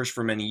it flourished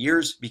for many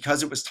years,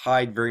 because it was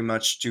tied very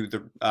much to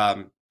the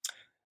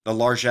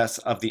largesse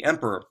of the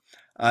emperor,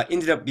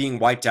 ended up being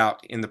wiped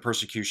out in the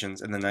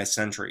persecutions in the 9th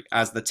century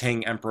as the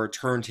Tang emperor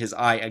turned his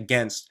eye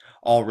against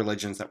all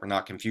religions that were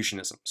not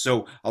Confucianism.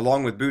 So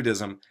along with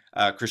Buddhism,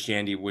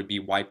 Christianity would be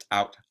wiped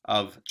out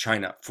of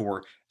China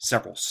for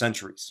several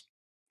centuries.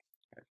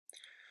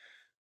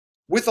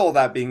 With all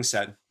that being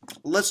said,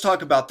 let's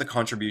talk about the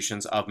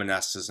contributions of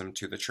monasticism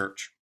to the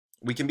church.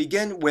 We can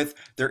begin with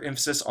their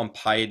emphasis on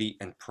piety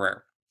and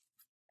prayer.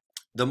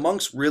 The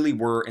monks really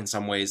were, in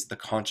some ways, the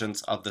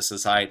conscience of the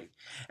society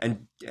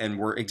and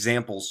were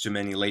examples to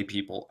many lay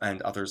people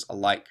and others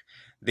alike.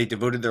 They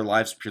devoted their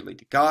lives purely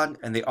to God,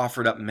 and they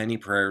offered up many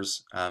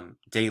prayers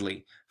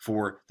daily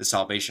for the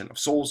salvation of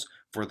souls,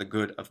 for the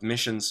good of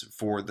missions,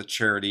 for the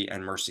charity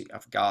and mercy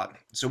of God.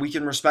 So we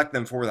can respect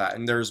them for that,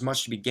 and there is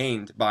much to be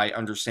gained by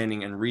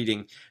understanding and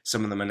reading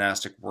some of the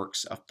monastic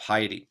works of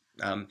piety.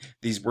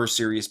 These were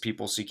serious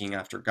people seeking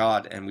after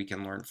God, and we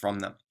can learn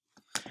from them.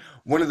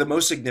 One of the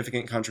most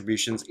significant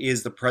contributions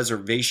is the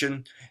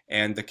preservation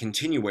and the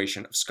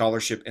continuation of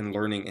scholarship and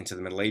learning into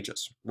the Middle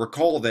Ages.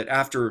 Recall that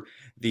after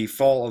the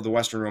fall of the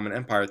Western Roman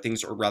Empire,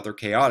 things are rather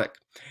chaotic,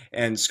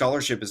 and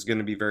scholarship is going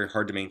to be very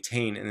hard to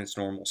maintain in its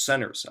normal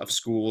centers of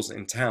schools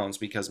and towns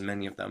because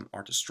many of them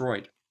are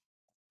destroyed.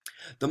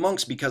 The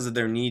monks, because of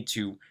their need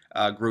to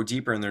grow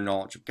deeper in their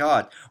knowledge of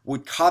God,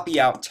 would copy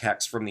out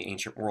texts from the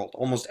ancient world.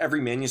 Almost every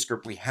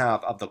manuscript we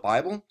have of the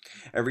Bible,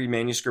 every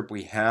manuscript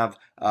we have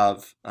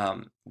of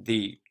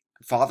the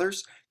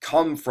Fathers,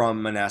 come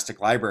from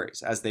monastic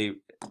libraries, as they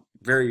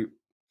very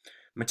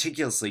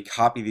meticulously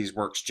copy these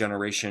works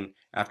generation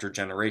after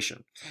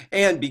generation,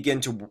 and begin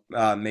to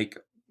make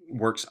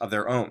works of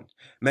their own.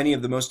 Many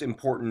of the most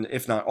important,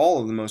 if not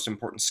all of the most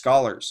important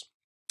scholars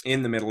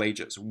in the Middle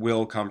Ages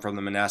will come from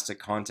the monastic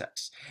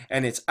context.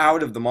 And it's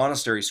out of the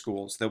monastery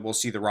schools that we'll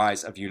see the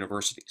rise of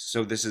universities.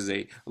 So this is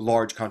a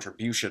large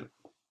contribution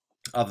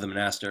of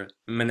the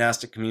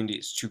monastic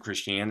communities to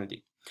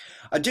Christianity.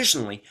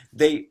 Additionally,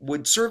 they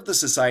would serve the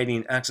society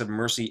in acts of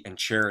mercy and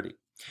charity.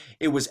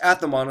 It was at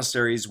the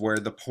monasteries where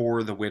the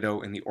poor, the widow,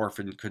 and the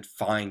orphan could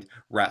find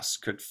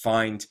rest, could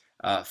find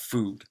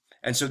food.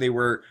 And so they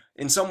were,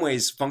 in some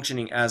ways,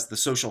 functioning as the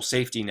social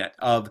safety net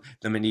of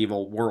the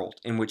medieval world,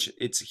 in which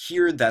it's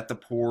here that the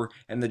poor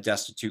and the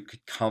destitute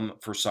could come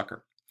for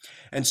succor.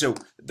 And so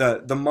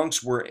the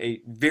monks were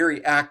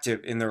very active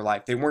in their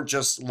life. They weren't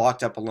just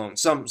locked up alone.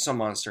 Some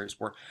monasteries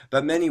were,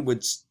 but many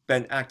would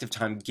spend active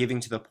time giving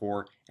to the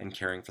poor and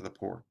caring for the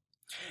poor.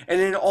 And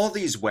in all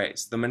these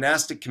ways, the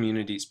monastic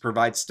communities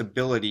provide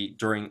stability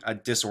during a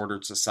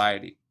disordered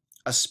society,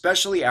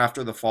 especially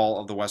after the fall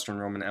of the Western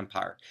Roman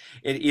Empire.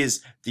 It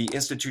is the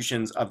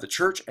institutions of the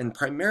church and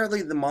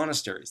primarily the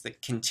monasteries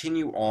that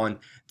continue on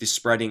the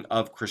spreading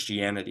of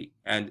Christianity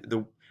and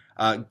the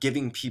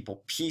giving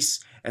people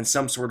peace and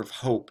some sort of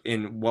hope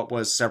in what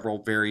was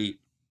several very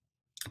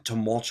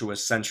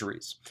tumultuous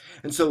centuries.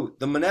 And so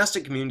the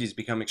monastic communities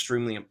become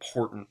extremely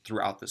important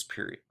throughout this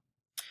period.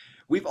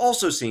 We've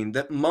also seen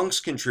that monks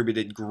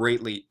contributed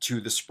greatly to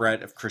the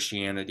spread of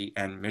Christianity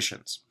and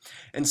missions.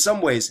 In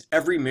some ways,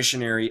 every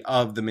missionary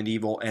of the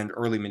medieval and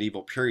early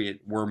medieval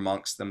period were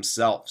monks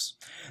themselves.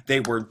 They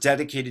were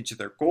dedicated to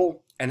their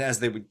goal, and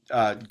as they would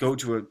go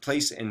to a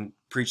place and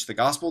preach the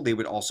gospel, they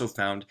would also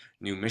found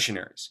new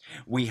missionaries.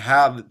 We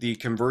have the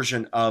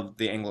conversion of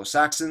the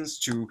Anglo-Saxons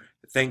to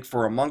thank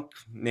for a monk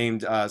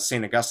named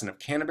St. Augustine of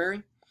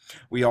Canterbury.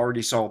 We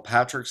already saw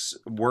Patrick's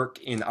work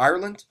in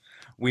Ireland.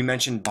 We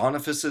mentioned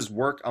Boniface's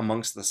work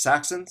amongst the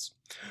Saxons.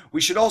 We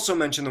should also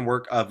mention the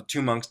work of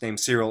two monks named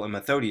Cyril and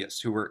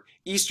Methodius, who were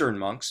Eastern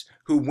monks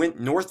who went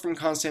north from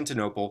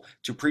Constantinople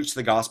to preach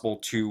the gospel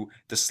to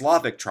the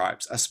Slavic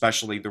tribes,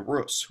 especially the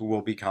Rus, who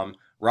will become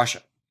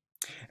Russia.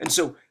 And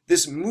so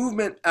this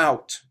movement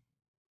out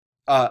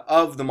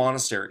of the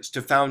monasteries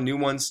to found new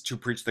ones to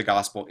preach the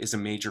gospel is a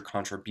major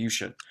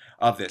contribution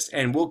of this,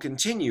 and will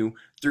continue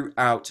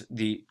throughout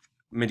the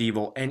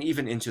medieval and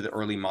even into the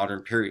early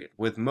modern period,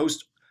 with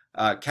most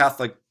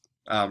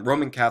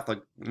Roman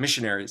Catholic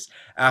missionaries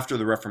after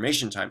the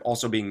Reformation time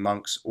also being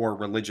monks or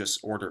religious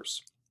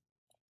orders.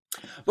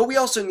 But we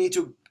also need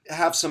to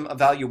have some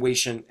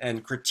evaluation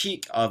and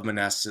critique of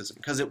monasticism,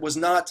 because it was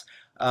not,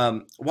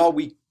 while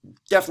we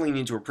definitely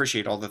need to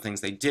appreciate all the things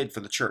they did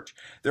for the church,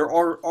 there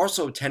are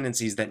also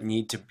tendencies that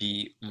need to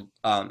be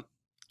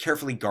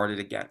carefully guarded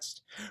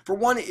against. For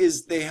one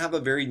is they have a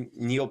very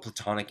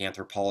Neoplatonic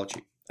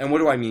anthropology. And what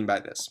do I mean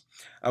by this?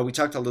 We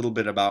talked a little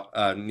bit about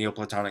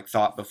Neoplatonic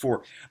thought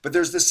before, but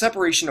there's this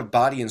separation of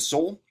body and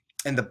soul,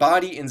 and the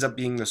body ends up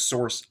being the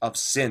source of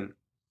sin.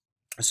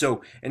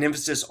 So an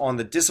emphasis on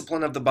the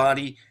discipline of the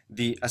body,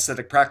 the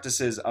ascetic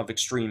practices of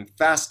extreme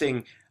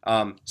fasting,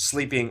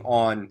 sleeping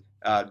on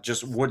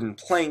just wooden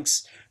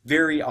planks,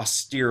 very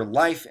austere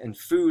life and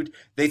food,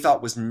 they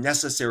thought was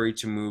necessary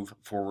to move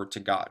forward to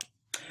God.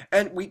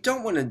 And we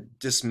don't want to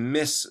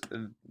dismiss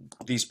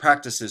these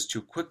practices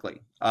too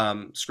quickly.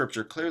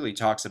 Scripture clearly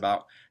talks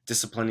about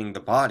disciplining the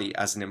body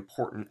as an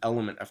important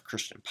element of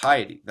Christian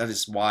piety. That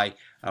is why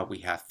we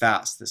have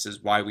fast. This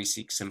is why we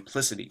seek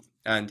simplicity.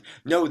 And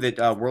know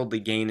that worldly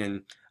gain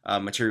and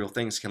material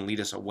things can lead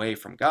us away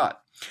from God.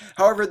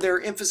 However,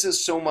 their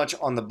emphasis so much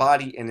on the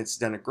body and its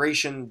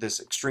denigration, this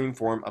extreme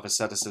form of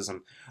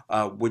asceticism,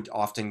 would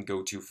often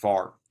go too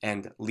far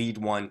and lead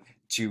one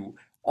to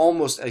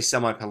almost a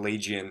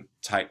semi-Pelagian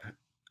type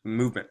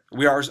movement.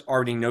 We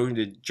already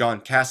noted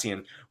John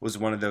Cassian was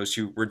one of those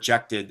who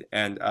rejected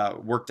and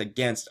worked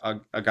against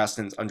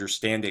Augustine's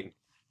understanding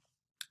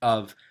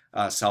of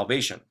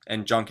salvation.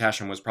 And John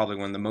Cassian was probably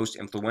one of the most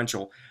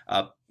influential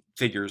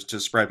figures to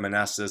spread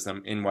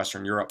monasticism in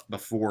Western Europe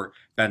before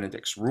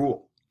Benedict's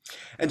rule.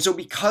 And so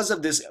because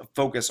of this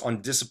focus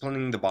on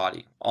disciplining the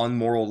body, on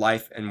moral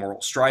life and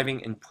moral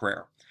striving and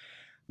prayer,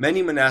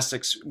 many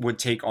monastics would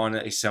take on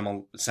a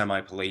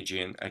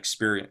semi-Pelagian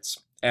experience.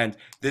 And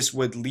this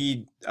would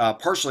lead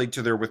partially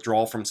to their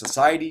withdrawal from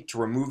society, to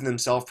remove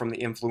themselves from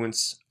the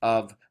influence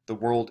of the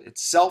world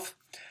itself.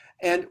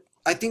 And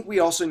I think we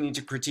also need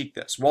to critique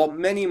this. While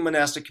many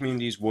monastic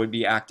communities would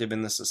be active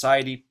in the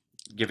society,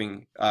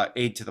 giving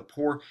aid to the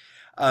poor,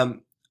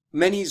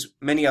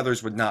 many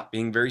others would not,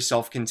 being very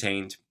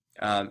self-contained,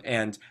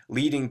 and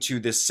leading to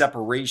this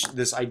separation,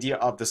 this idea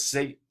of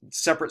the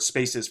separate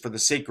spaces for the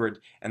sacred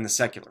and the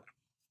secular,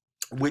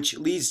 which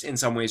leads in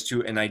some ways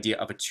to an idea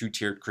of a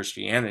two-tiered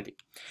Christianity,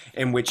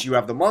 in which you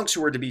have the monks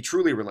who are to be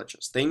truly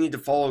religious. They need to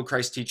follow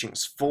Christ's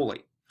teachings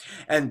fully.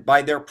 And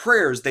by their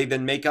prayers, they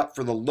then make up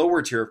for the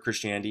lower tier of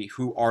Christianity,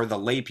 who are the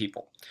lay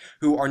people,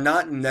 who are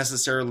not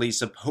necessarily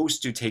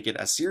supposed to take it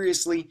as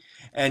seriously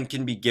and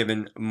can be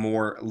given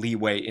more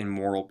leeway in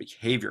moral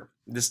behavior.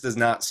 This does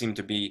not seem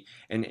to be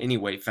in any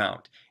way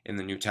found in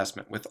the New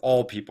Testament, with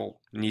all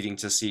people needing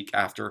to seek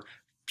after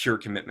pure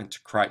commitment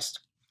to Christ.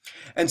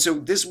 And so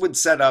this would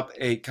set up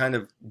a kind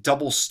of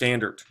double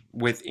standard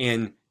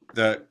within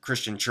the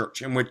Christian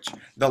church, in which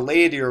the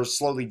laity are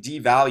slowly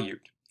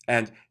devalued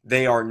and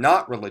they are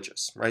not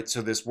religious, right?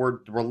 So this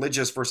word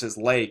religious versus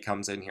lay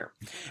comes in here.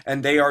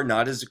 And they are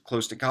not as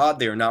close to God.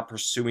 They are not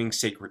pursuing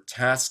sacred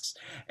tasks,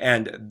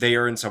 and they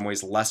are in some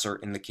ways lesser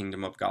in the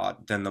kingdom of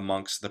God than the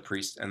monks, the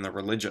priests, and the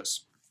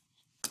religious.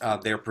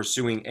 They are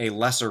pursuing a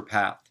lesser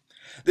path.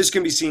 This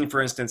can be seen,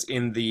 for instance,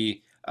 in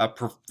the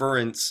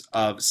preference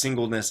of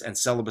singleness and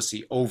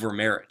celibacy over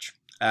marriage,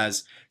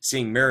 as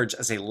seeing marriage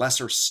as a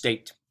lesser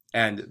state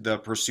and the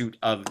pursuit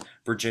of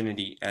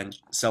virginity and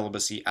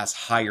celibacy as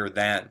higher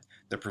than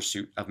the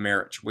pursuit of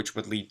marriage, which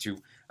would lead to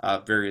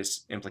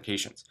various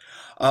implications.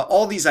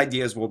 All these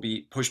ideas will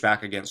be pushed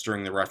back against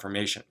during the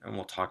Reformation, and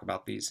we'll talk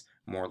about these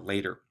more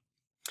later.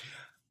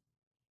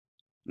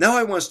 Now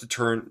I want us to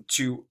turn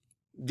to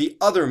the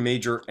other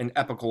major and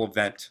epical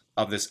event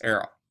of this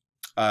era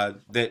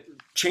that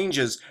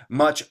changes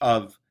much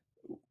of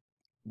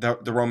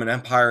the Roman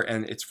Empire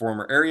and its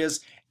former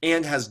areas,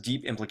 and has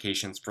deep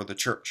implications for the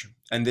church.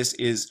 And this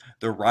is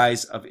the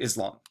rise of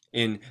Islam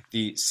in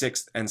the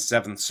 6th and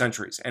 7th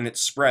centuries, and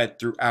its spread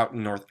throughout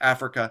North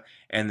Africa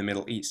and the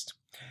Middle East.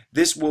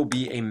 This will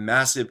be a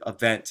massive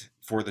event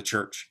for the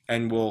church,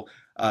 and will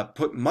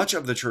put much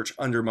of the church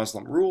under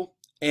Muslim rule,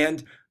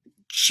 and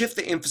shift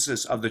the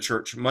emphasis of the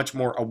church much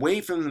more away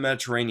from the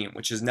Mediterranean,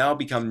 which has now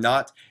become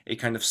not a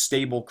kind of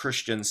stable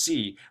Christian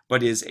sea,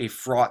 but is a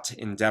fraught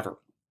endeavor.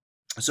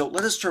 So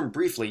let us turn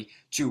briefly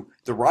to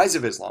the rise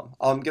of Islam.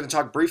 I'm going to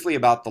talk briefly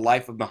about the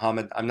life of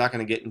Muhammad. I'm not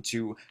going to get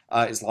into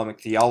Islamic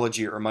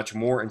theology or much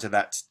more into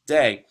that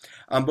today,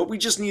 but we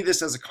just need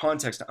this as a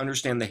context to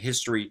understand the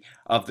history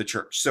of the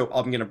church. So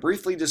I'm going to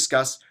briefly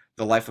discuss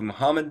the life of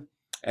Muhammad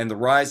and the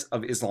rise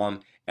of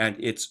Islam and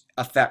its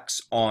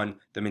effects on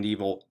the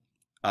medieval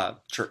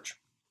church.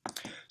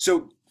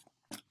 So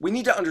we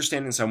need to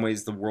understand in some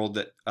ways the world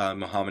that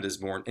Muhammad is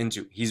born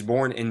into. He's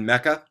born in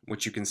Mecca,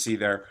 which you can see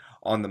there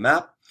on the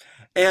map.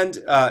 And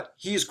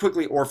he is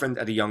quickly orphaned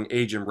at a young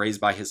age and raised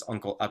by his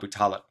uncle Abu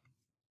Talib.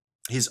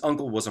 His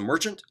uncle was a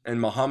merchant,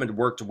 and Muhammad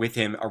worked with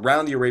him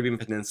around the Arabian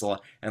Peninsula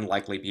and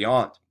likely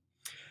beyond.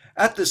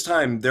 At this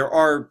time, the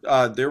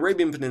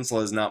Arabian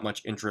Peninsula is not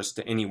much interest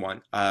to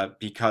anyone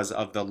because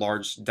of the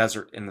large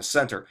desert in the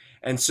center.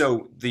 And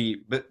so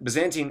the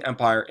Byzantine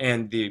Empire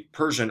and the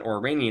Persian or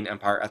Iranian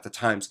Empire at the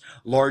times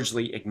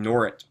largely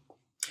ignore it.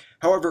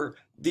 However,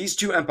 these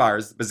two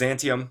empires,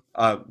 Byzantium,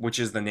 which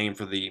is the name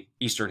for the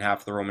eastern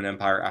half of the Roman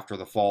Empire after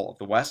the fall of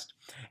the West,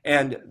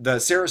 and the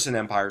Saracen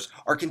empires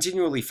are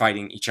continually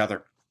fighting each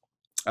other.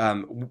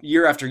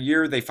 Year after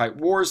year, they fight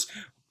wars.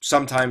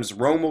 Sometimes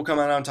Rome will come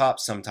out on top,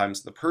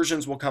 sometimes the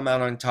Persians will come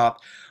out on top.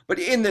 But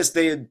in this,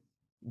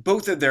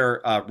 both of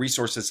their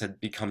resources had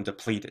become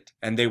depleted,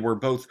 and they were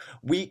both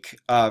weak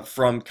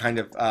from kind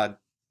of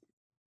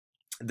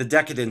the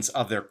decadence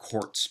of their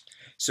courts.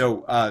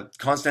 So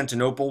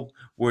Constantinople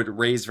would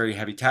raise very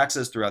heavy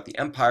taxes throughout the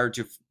empire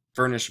to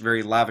furnish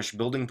very lavish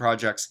building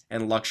projects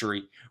and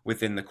luxury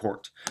within the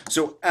court.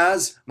 So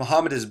as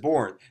Muhammad is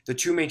born, the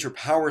two major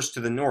powers to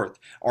the north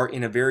are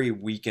in a very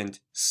weakened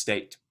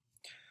state.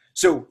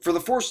 So for the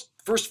first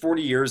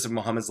 40 years of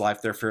Muhammad's life,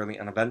 they're fairly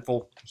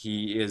uneventful.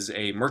 He is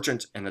a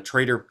merchant and a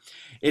trader.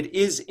 It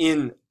is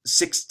in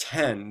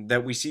 610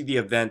 that we see the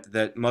event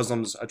that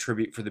Muslims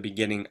attribute for the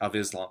beginning of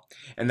Islam,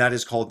 and that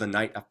is called the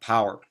Night of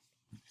Power.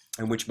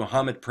 in which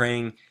Muhammad,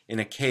 praying in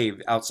a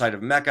cave outside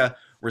of Mecca,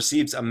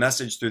 receives a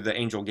message through the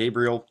angel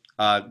Gabriel,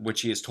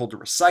 which he is told to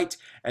recite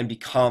and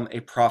become a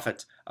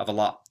prophet of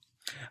Allah.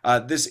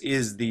 This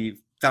is the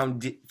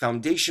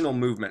foundational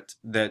movement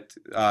that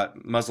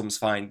Muslims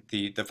find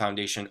the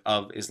foundation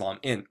of Islam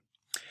in.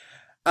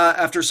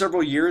 After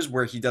several years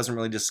where he doesn't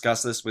really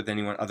discuss this with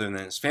anyone other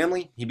than his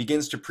family, he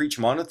begins to preach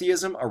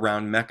monotheism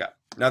around Mecca.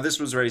 Now, this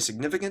was very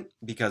significant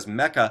because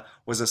Mecca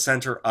was a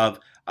center of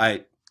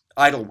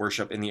idol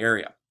worship in the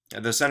area.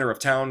 The center of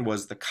town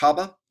was the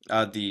Kaaba,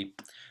 the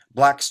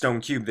black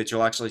stone cube that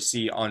you'll actually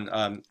see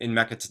on in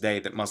Mecca today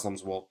that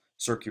Muslims will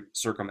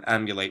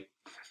circumambulate.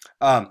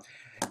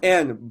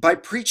 And by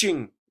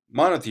preaching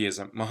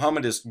monotheism,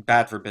 Muhammad is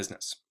bad for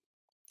business.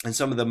 And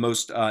some of the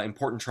most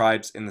important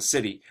tribes in the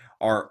city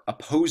are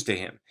opposed to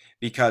him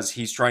because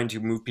he's trying to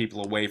move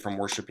people away from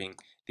worshiping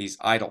these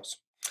idols.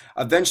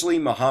 Eventually,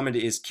 Muhammad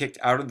is kicked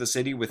out of the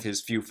city with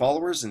his few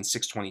followers in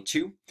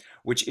 622,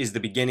 which is the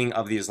beginning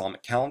of the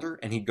Islamic calendar,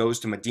 and he goes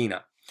to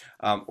Medina,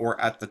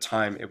 or at the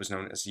time it was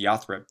known as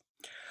Yathrib.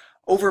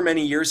 Over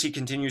many years, he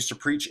continues to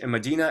preach in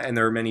Medina, and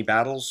there are many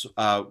battles,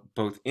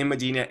 both in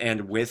Medina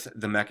and with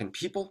the Meccan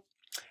people.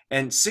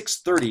 And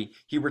 630,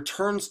 he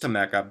returns to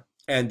Mecca,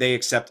 and they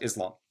accept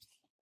Islam.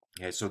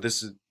 Okay, so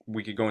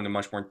we could go into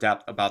much more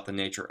depth about the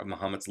nature of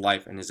Muhammad's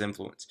life and his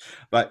influence.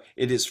 But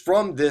it is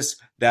from this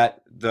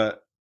that the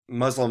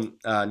Muslim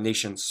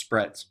nation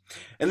spreads.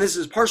 And this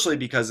is partially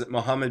because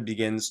Muhammad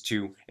begins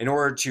to, in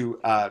order to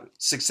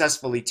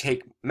successfully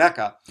take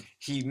Mecca,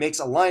 he makes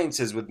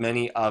alliances with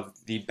many of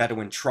the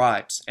Bedouin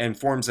tribes and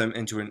forms them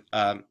into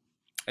an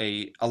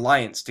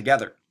alliance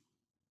together.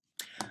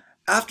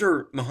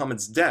 After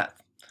Muhammad's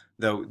death,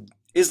 though,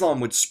 Islam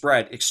would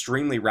spread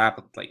extremely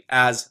rapidly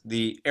as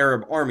the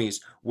Arab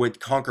armies would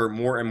conquer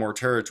more and more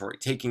territory,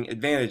 taking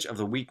advantage of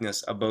the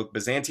weakness of both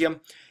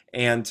Byzantium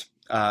and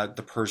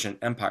the Persian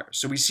Empire.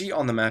 So we see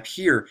on the map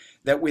here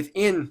that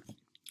within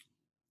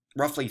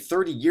roughly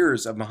 30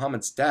 years of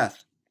Muhammad's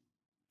death,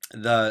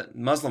 the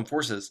Muslim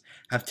forces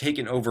have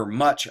taken over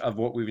much of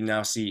what we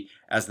now see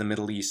as the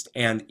Middle East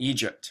and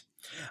Egypt.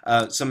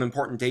 Some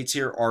important dates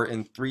here are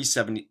in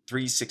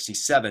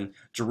 367,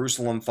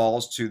 Jerusalem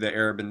falls to the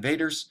Arab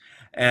invaders,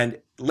 and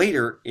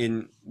later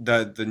in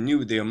the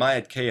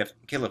Umayyad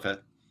Caliphate,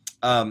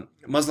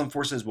 Muslim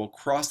forces will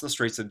cross the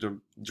Straits of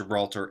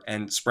Gibraltar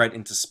and spread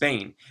into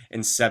Spain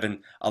in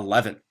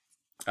 711.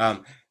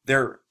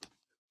 Their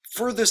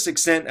furthest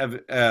extent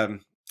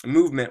of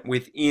movement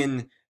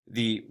within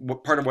the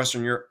part of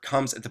Western Europe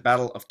comes at the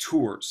Battle of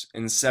Tours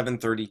in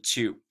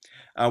 732,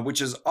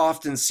 which is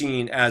often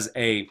seen as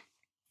a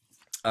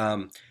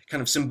kind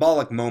of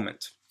symbolic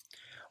moment.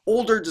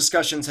 Older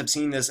discussions have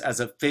seen this as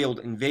a failed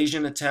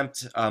invasion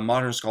attempt.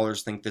 Modern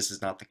scholars think this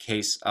is not the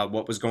case.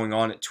 What was going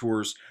on at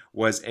Tours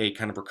was a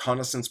kind of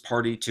reconnaissance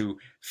party to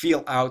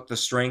feel out the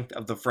strength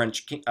of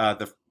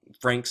the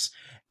Franks,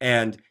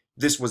 and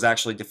this was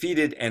actually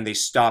defeated, and they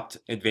stopped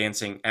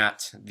advancing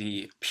at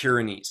the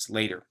Pyrenees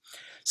later.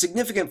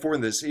 Significant for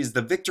this is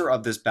the victor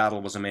of this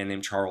battle was a man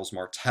named Charles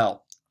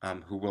Martel,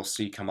 who we'll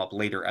see come up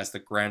later as the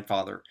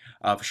grandfather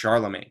of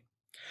Charlemagne.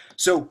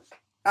 So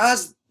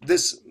as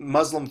this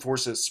Muslim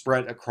forces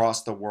spread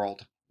across the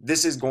world,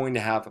 this is going to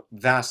have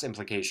vast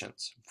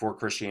implications for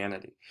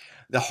Christianity.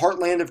 The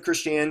heartland of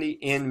Christianity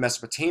in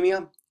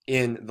Mesopotamia,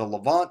 in the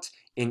Levant,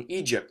 in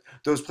Egypt,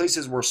 those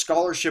places where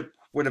scholarship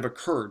would have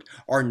occurred,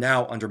 are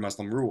now under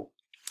Muslim rule.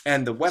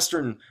 And the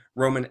western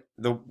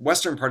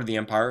part of the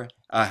empire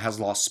has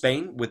lost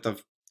Spain with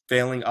the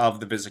failing of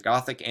the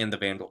Visigothic and the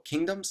Vandal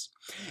kingdoms.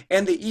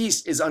 And the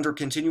east is under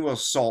continual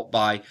assault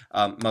by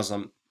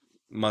Muslim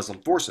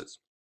forces.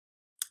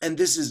 And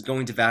this is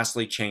going to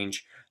vastly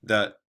change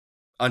the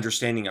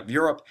understanding of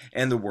Europe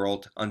and the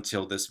world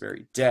until this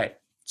very day.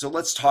 So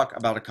let's talk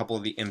about a couple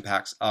of the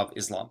impacts of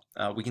Islam.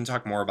 We can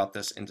talk more about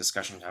this in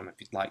discussion time if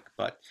you'd like,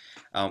 but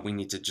we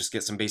need to just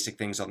get some basic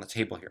things on the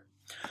table here.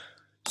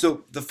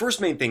 So the first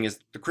main thing is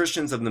the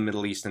Christians of the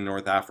Middle East and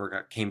North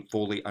Africa came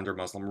fully under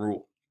Muslim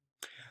rule.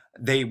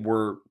 They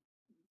were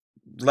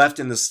left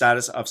in the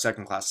status of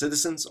second-class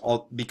citizens.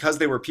 Because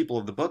they were people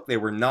of the book, they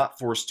were not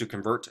forced to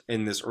convert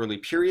in this early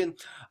period,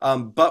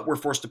 but were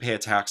forced to pay a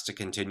tax to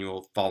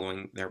continue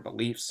following their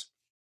beliefs.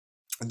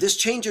 This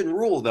change in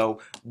rule, though,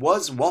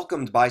 was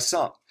welcomed by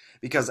some,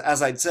 because,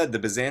 as I'd said, the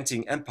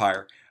Byzantine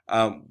Empire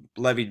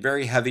levied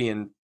very heavy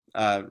and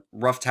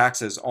rough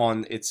taxes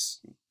on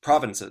its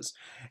provinces,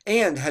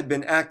 and had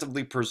been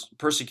actively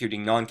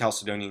persecuting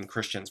non-Chalcedonian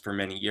Christians for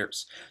many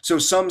years. So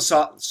some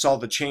saw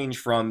the change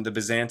from the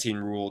Byzantine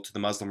rule to the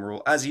Muslim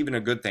rule as even a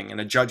good thing and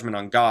a judgment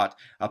on God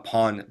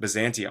upon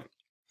Byzantium.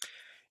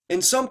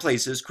 In some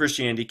places,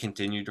 Christianity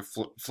continued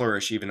to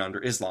flourish even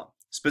under Islam.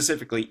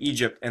 Specifically,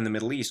 Egypt and the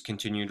Middle East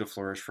continued to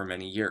flourish for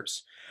many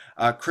years.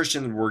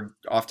 Christians were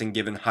often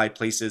given high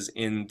places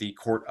in the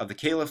court of the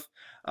caliph,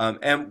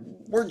 and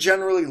were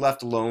generally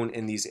left alone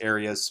in these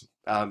areas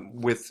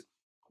with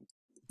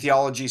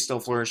theology still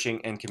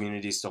flourishing and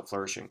communities still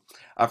flourishing.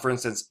 For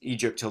instance,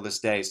 Egypt till this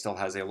day still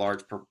has a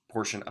large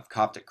proportion of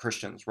Coptic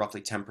Christians,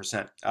 roughly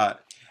 10%.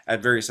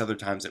 At various other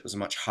times it was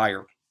much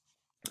higher.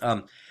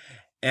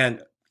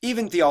 And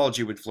even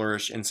theology would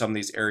flourish in some of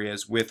these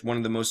areas, with one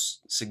of the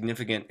most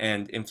significant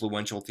and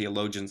influential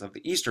theologians of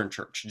the Eastern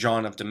Church,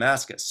 John of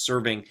Damascus,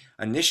 serving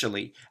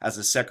initially as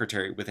a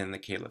secretary within the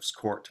caliph's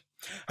court.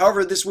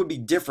 However, this would be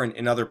different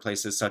in other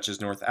places such as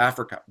North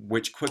Africa,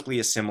 which quickly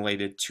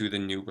assimilated to the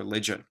new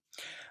religion.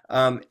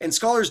 And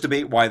scholars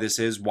debate why this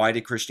is. Why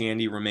did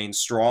Christianity remain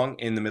strong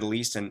in the Middle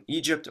East and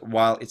Egypt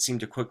while it seemed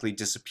to quickly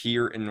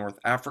disappear in North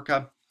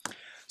Africa?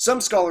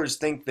 Some scholars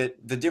think that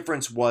the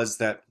difference was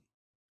that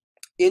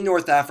in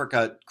North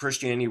Africa,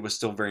 Christianity was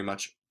still very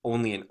much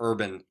only an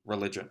urban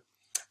religion,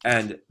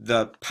 and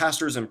the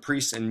pastors and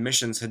priests and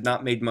missions had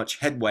not made much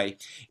headway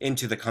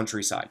into the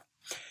countryside.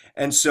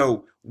 And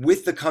so,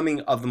 with the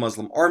coming of the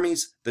Muslim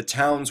armies, the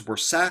towns were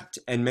sacked,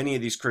 and many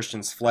of these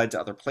Christians fled to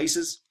other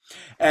places.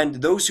 And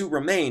those who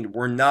remained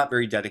were not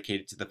very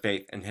dedicated to the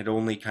faith and had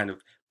only kind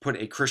of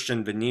put a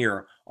Christian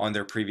veneer on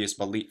their previous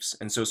beliefs.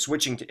 And so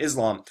switching to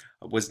Islam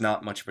was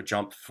not much of a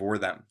jump for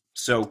them.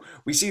 So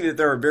we see that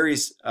there are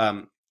various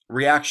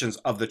reactions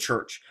of the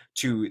church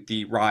to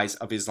the rise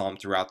of Islam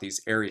throughout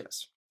these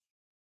areas.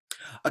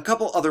 A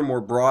couple other more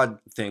broad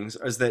things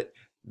is that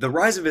the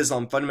rise of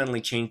Islam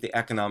fundamentally changed the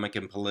economic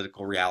and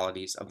political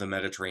realities of the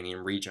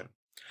Mediterranean region.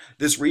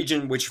 This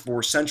region, which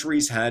for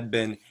centuries had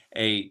been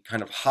a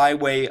kind of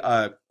highway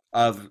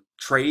of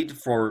trade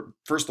for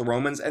first the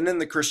Romans and then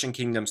the Christian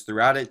kingdoms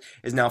throughout it,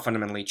 is now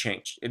fundamentally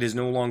changed. It is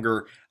no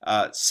longer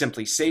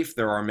simply safe.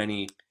 There are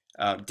many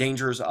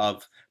dangers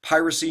of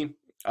piracy,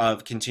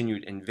 of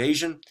continued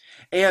invasion,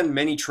 and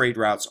many trade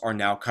routes are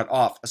now cut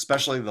off,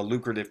 especially the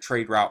lucrative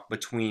trade route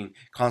between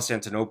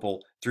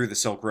Constantinople through the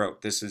Silk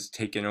Road. This is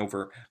taken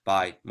over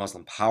by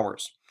Muslim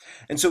powers.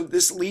 And so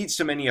this leads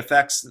to many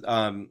effects.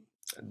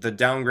 The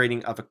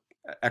downgrading of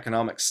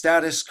economic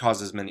status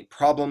causes many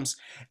problems,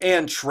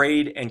 and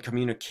trade and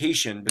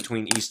communication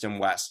between East and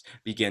West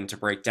begin to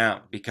break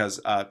down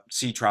because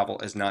sea travel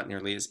is not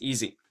nearly as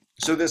easy.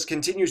 So this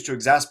continues to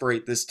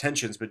exacerbate these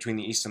tensions between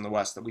the East and the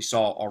West that we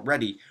saw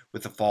already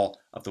with the fall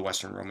of the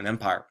Western Roman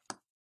Empire.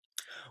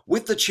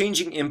 With the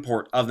changing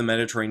import of the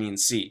Mediterranean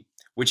Sea,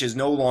 which is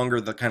no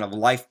longer the kind of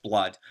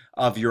lifeblood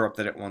of Europe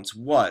that it once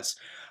was,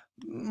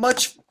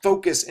 much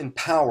focus and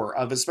power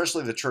of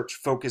especially the church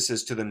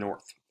focuses to the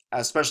north,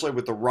 especially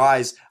with the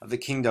rise of the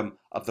kingdom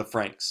of the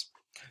Franks.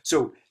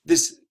 So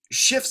this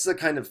shifts the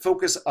kind of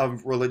focus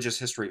of religious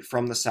history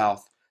from the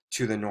south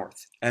to the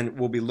north, and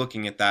we'll be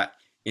looking at that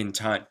in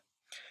time.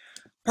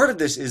 Part of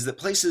this is that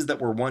places that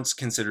were once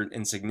considered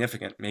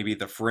insignificant, maybe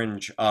the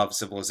fringe of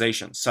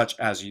civilization, such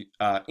as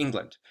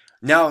England,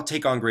 now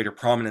take on greater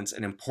prominence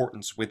and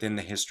importance within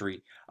the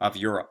history of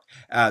Europe,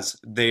 as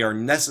they are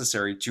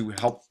necessary to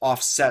help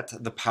offset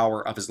the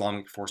power of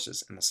Islamic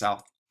forces in the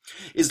south.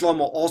 Islam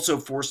will also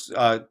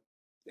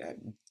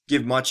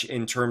give much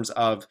in terms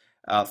of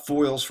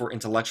foils for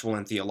intellectual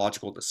and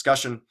theological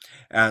discussion,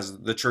 as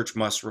the church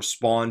must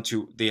respond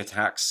to the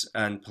attacks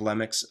and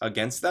polemics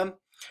against them.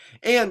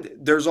 And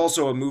there's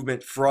also a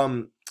movement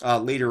from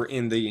later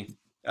in the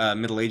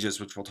Middle Ages,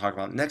 which we'll talk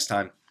about next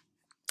time,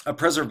 a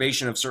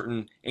preservation of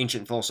certain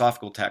ancient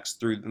philosophical texts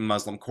through the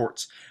Muslim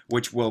courts,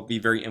 which will be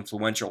very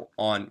influential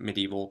on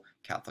medieval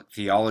Catholic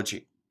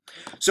theology.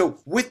 So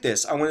with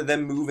this, I want to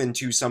then move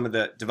into some of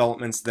the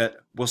developments that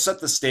will set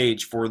the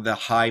stage for the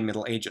High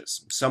Middle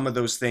Ages. Some of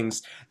those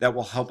things that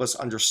will help us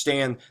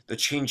understand the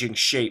changing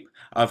shape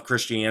of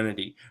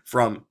Christianity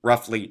from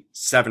roughly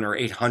 700 or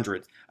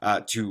 800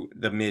 to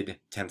the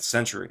mid-10th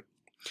century.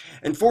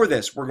 And for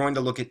this, we're going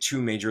to look at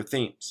two major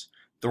themes: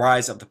 the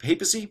rise of the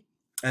papacy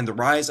and the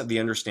rise of the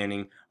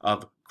understanding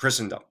of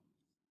Christendom.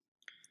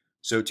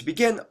 So to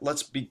begin,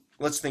 let's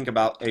think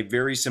about a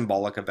very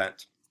symbolic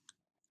event.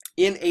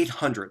 In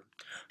 800,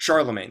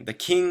 Charlemagne, the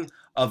king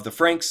of the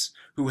Franks,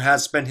 who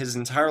has spent his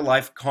entire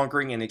life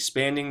conquering and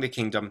expanding the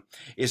kingdom,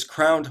 is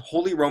crowned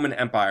Holy Roman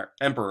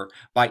Emperor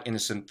by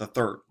Innocent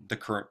III, the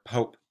current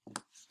pope.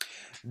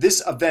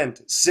 This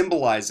event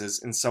symbolizes,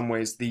 in some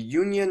ways, the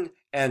union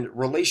and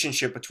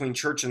relationship between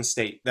church and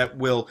state that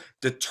will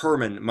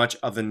determine much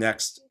of the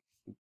next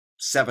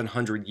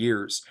 700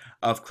 years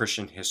of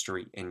Christian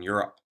history in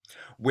Europe,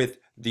 with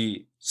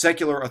the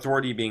secular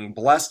authority being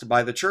blessed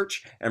by the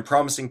church and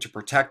promising to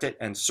protect it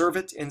and serve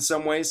it in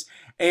some ways,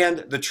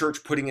 and the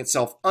church putting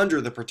itself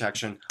under the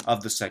protection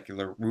of the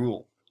secular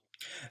rule.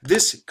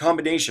 This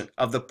combination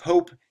of the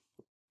Pope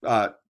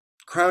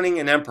crowning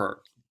an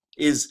emperor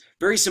is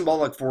very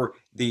symbolic for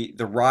the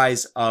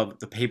rise of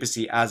the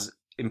papacy, as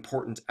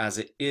important as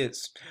it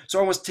is. So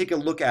I want to take a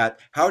look at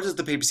how does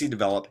the papacy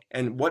develop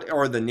and what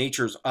are the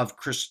natures of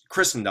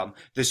Christendom,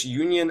 this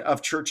union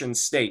of church and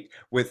state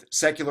with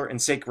secular and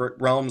sacred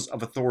realms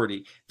of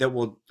authority that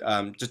will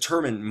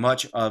determine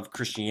much of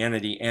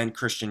Christianity and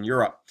Christian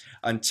Europe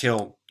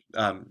until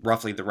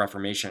roughly the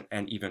Reformation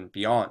and even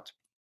beyond.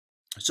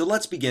 So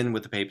let's begin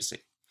with the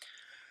papacy.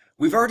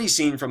 We've already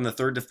seen from the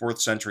 3rd to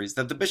 4th centuries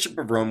that the Bishop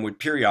of Rome would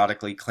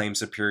periodically claim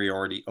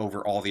superiority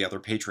over all the other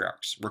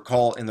patriarchs.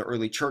 Recall, in the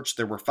early church,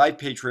 there were 5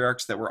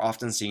 patriarchs that were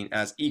often seen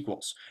as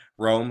equals: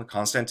 Rome,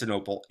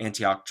 Constantinople,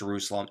 Antioch,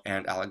 Jerusalem,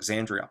 and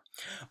Alexandria.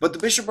 But the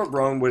Bishop of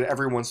Rome would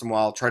every once in a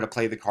while try to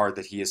play the card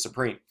that he is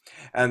supreme.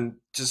 And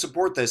to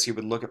support this, he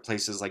would look at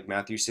places like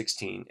Matthew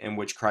 16, in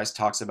which Christ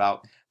talks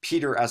about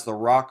Peter as the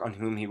rock on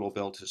whom he will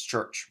build his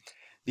church.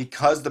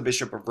 Because the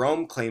Bishop of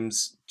Rome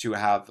claims to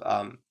have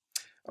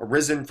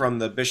arisen from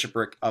the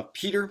bishopric of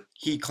Peter,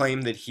 he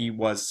claimed that he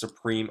was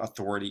supreme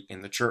authority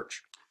in the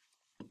church.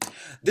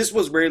 This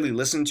was rarely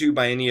listened to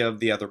by any of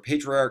the other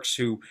patriarchs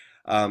who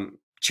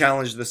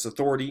challenged this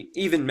authority.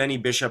 Even many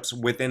bishops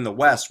within the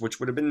West, which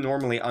would have been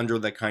normally under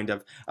the kind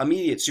of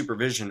immediate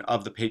supervision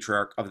of the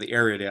patriarch of the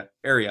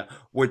area,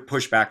 would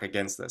push back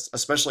against this.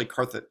 Especially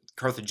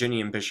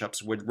Carthaginian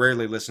bishops would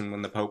rarely listen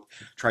when the Pope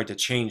tried to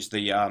change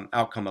the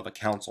outcome of a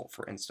council,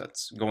 for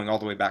instance, going all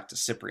the way back to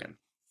Cyprian.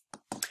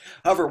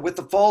 However, with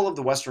the fall of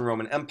the Western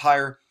Roman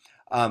Empire,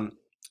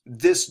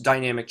 this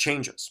dynamic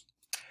changes.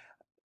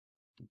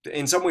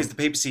 In some ways, the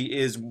papacy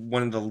is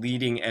one of the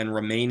leading and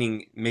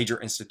remaining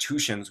major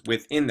institutions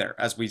within there,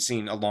 as we've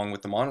seen along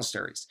with the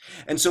monasteries.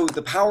 And so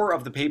the power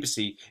of the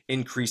papacy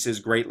increases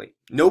greatly.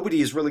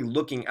 Nobody is really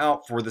looking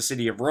out for the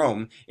city of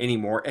Rome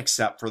anymore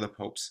except for the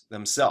popes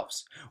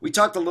themselves. We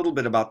talked a little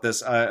bit about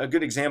this. A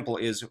good example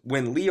is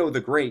when Leo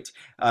the Great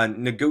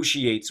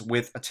negotiates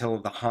with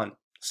Attila the Hun,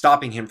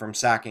 stopping him from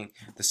sacking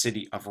the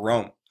city of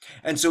Rome.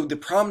 And so the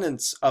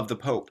prominence of the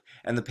Pope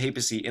and the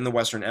papacy in the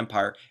Western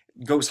Empire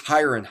goes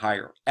higher and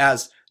higher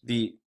as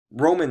the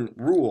Roman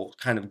rule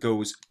kind of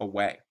goes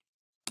away.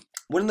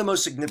 One of the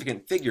most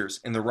significant figures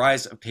in the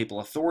rise of papal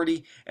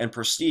authority and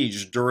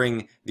prestige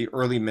during the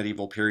early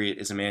medieval period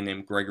is a man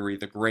named Gregory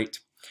the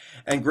Great.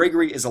 And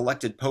Gregory is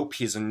elected Pope.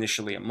 He is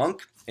initially a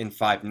monk in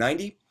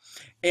 590,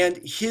 and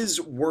his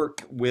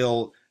work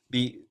will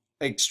be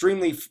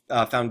extremely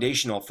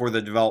foundational for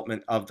the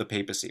development of the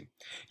papacy.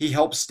 He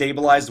helped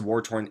stabilize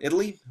war-torn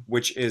Italy,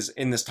 which is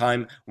in this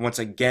time once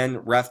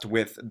again wreathed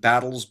with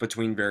battles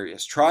between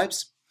various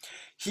tribes.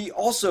 He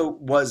also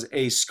was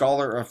a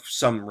scholar of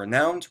some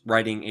renown,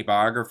 writing a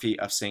biography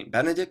of Saint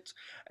Benedict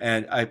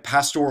and a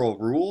pastoral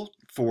rule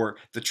for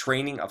the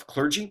training of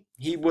clergy.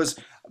 He was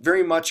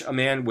very much a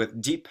man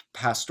with deep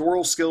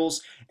pastoral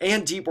skills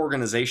and deep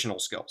organizational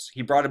skills.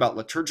 He brought about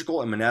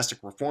liturgical and monastic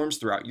reforms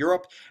throughout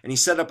Europe, and he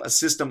set up a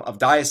system of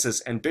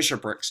dioceses and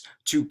bishoprics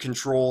to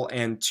control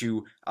and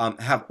to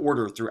have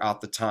order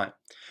throughout the time.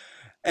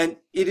 And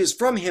it is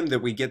from him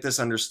that we get this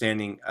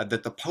understanding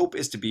that the Pope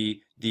is to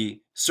be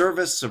the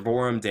servus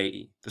servorum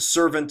Dei, the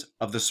servant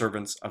of the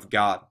servants of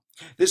God.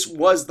 This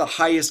was the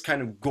highest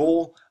kind of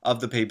goal of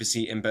the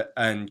papacy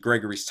in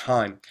Gregory's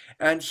time,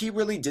 and he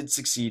really did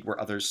succeed where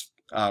others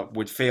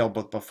would fail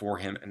both before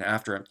him and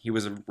after him. He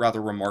was a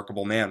rather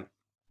remarkable man.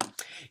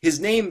 His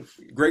name,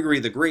 Gregory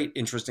the Great,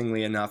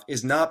 interestingly enough,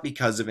 is not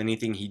because of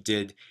anything he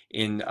did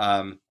in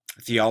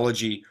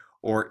theology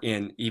or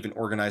in even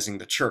organizing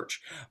the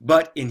church,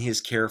 but in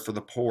his care for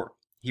the poor.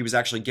 He was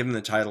actually given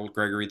the title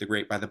Gregory the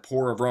Great by the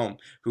poor of Rome,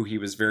 who he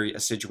was very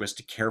assiduous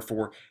to care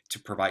for, to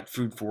provide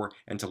food for,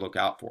 and to look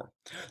out for.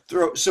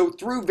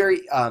 Through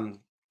very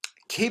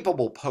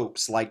capable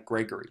popes like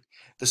Gregory,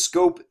 the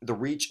scope, the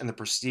reach, and the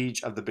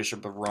prestige of the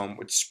Bishop of Rome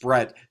would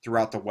spread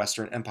throughout the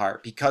Western Empire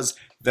because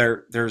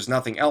there's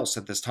nothing else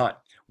at this time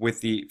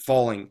with the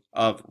falling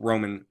of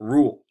Roman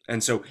rule.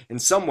 And so in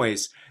some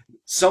ways,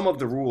 some of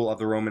the rule of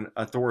the Roman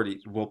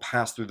authority will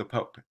pass through the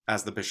Pope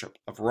as the Bishop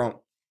of Rome.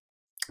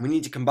 We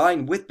need to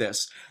combine with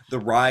this the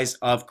rise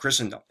of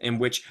Christendom, in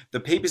which the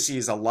papacy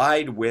is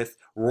allied with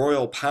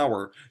royal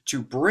power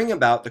to bring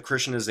about the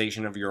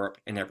Christianization of Europe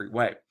in every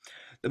way.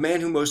 The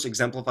man who most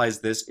exemplifies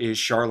this is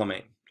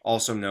Charlemagne,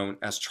 also known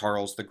as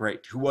Charles the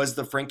Great, who was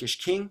the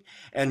Frankish king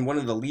and one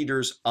of the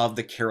leaders of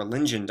the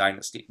Carolingian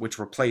dynasty, which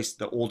replaced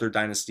the older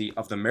dynasty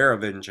of the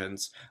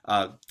Merovingians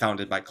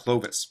founded by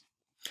Clovis.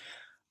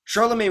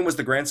 Charlemagne was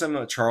the grandson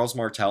of Charles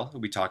Martel, who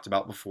we talked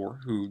about before,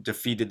 who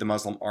defeated the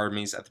Muslim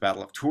armies at the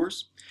Battle of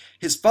Tours.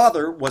 His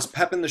father was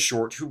Pepin the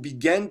Short, who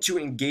began to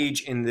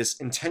engage in this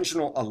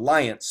intentional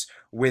alliance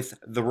with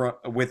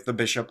the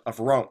Bishop of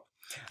Rome.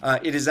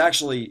 It is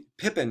actually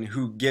Pippin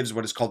who gives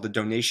what is called the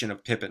donation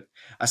of Pippin,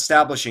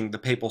 establishing the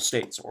papal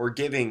states, or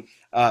giving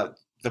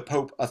the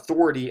Pope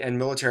authority and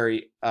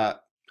military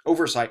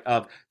oversight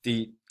of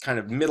the kind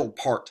of middle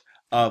part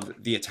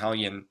of the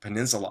Italian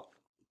peninsula,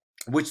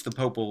 which the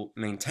Pope will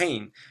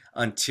maintain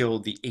until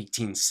the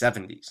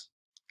 1870s.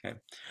 Okay.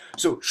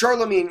 So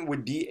Charlemagne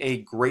would be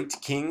a great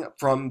king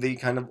from the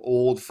kind of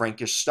old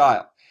Frankish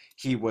style.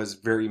 He was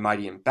very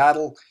mighty in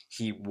battle,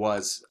 he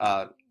was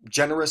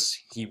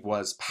generous, he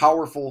was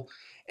powerful,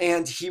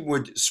 and he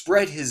would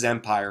spread his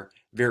empire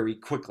very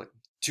quickly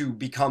to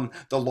become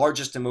the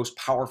largest and most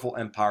powerful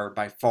empire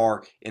by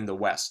far in the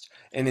West,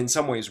 and in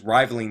some ways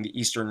rivaling the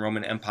Eastern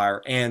Roman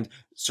Empire and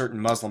certain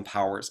Muslim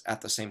powers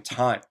at the same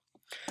time.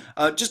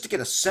 Just to get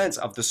a sense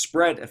of the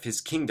spread of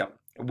his kingdom,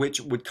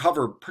 which would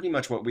cover pretty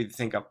much what we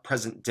think of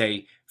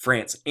present-day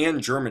France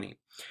and Germany.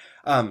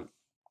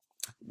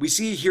 We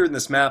see here in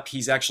this map,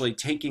 he's actually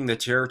taking the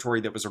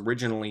territory that was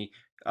originally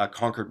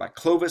conquered by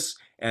Clovis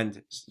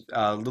and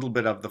a little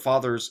bit of the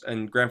fathers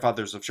and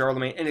grandfathers of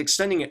Charlemagne, and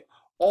extending it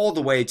all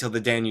the way to the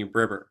Danube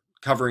River,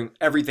 covering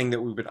everything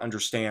that we would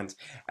understand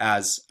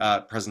as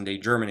present-day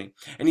Germany.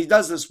 And he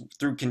does this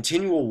through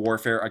continual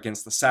warfare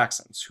against the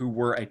Saxons, who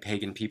were a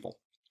pagan people.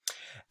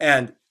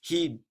 And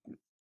he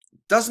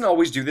doesn't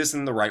always do this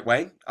in the right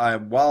way.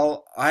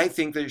 While I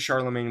think that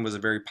Charlemagne was a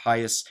very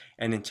pious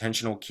and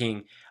intentional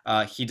king,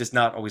 he does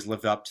not always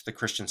live up to the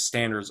Christian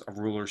standards of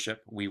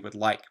rulership we would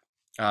like.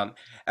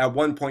 At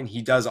one point,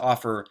 he does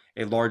offer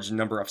a large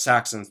number of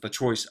Saxons the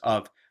choice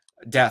of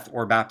death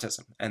or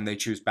baptism, and they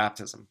choose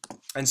baptism.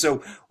 And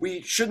so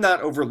we should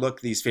not overlook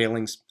these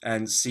failings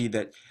and see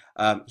that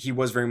he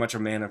was very much a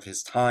man of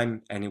his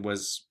time, and he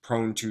was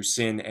prone to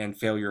sin and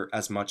failure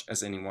as much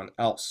as anyone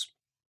else.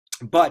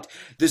 But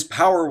this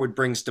power would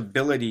bring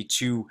stability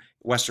to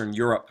Western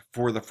Europe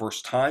for the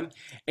first time,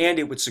 and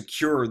it would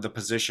secure the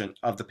position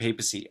of the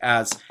papacy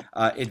as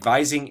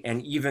advising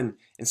and even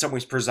in some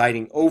ways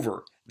presiding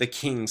over the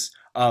kings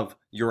of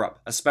Europe,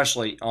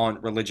 especially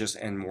on religious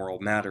and moral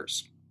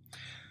matters.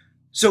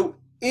 So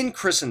in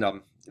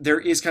Christendom, there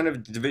is kind of a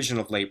division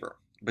of labor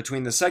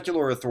between the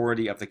secular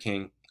authority of the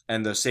king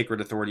and the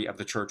sacred authority of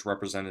the church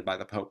represented by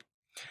the Pope.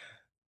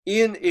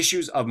 In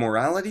issues of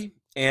morality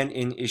and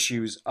in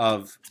issues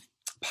of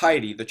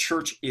piety, the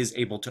church is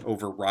able to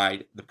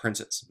override the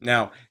princes.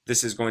 Now,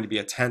 this is going to be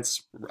a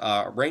tense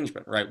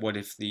arrangement, right? What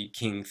if the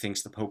king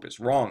thinks the Pope is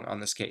wrong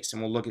on this case?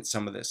 And we'll look at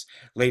some of this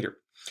later.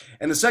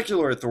 And the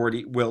secular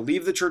authority will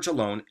leave the church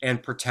alone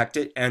and protect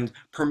it and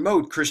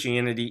promote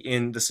Christianity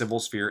in the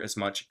civil sphere as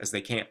much as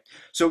they can.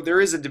 So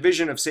there is a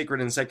division of sacred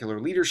and secular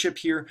leadership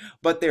here,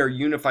 but they are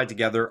unified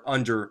together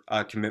under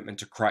commitment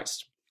to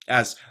Christ,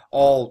 as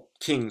all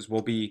kings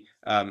will be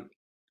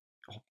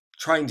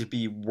trying to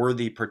be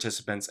worthy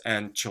participants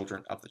and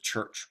children of the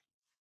church.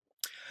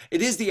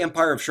 It is the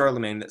empire of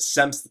Charlemagne that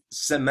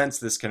cements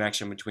this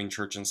connection between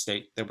church and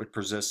state that would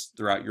persist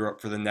throughout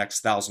Europe for the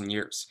next 1,000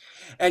 years.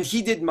 And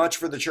he did much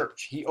for the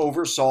church. He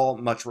oversaw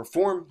much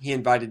reform. He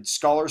invited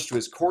scholars to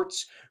his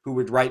courts who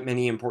would write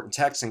many important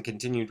texts and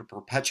continue to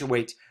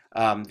perpetuate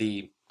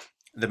the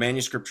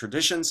manuscript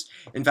traditions.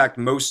 In fact,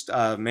 most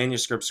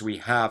manuscripts we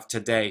have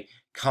today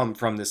come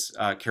from this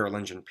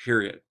Carolingian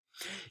period.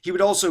 He would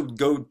also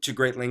go to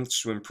great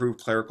lengths to improve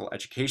clerical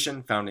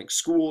education, founding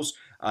schools,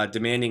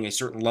 demanding a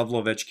certain level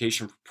of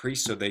education for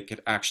priests so they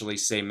could actually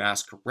say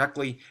Mass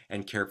correctly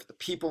and care for the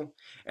people.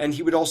 And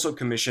he would also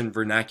commission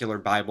vernacular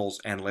Bibles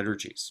and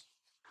liturgies.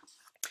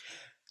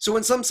 So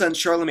in some sense,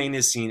 Charlemagne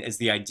is seen as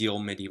the ideal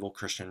medieval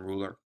Christian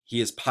ruler.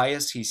 He is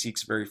pious. He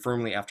seeks very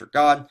firmly after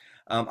God.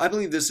 I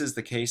believe this is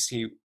the case.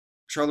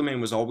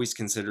 Charlemagne was always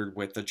considered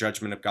with the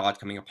judgment of God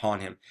coming upon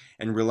him,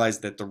 and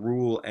realized that the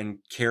rule and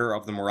care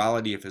of the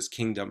morality of his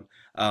kingdom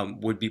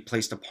would be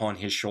placed upon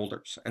his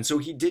shoulders. And so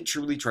he did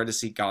truly try to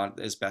seek God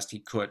as best he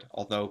could,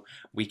 although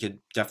we could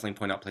definitely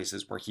point out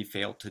places where he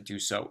failed to do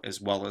so as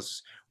well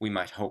as we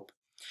might hope.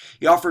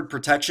 He offered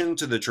protection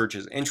to the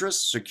church's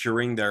interests,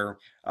 securing their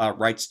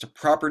rights to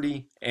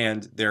property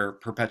and their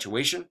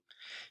perpetuation.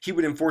 He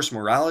would enforce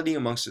morality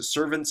amongst his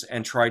servants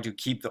and try to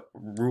keep the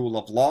rule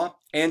of law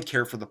and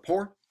care for the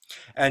poor.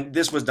 And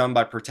this was done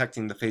by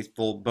protecting the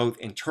faithful both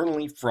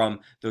internally from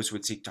those who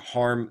would seek to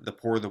harm the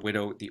poor, the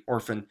widow, the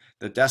orphan,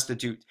 the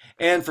destitute,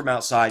 and from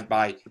outside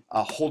by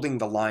holding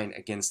the line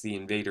against the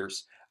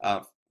invaders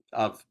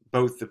of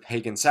both the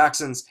pagan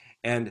Saxons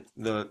and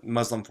the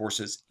Muslim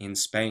forces in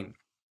Spain.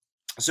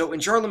 So in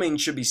Charlemagne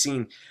should be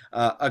seen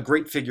a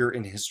great figure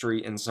in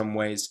history in some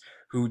ways,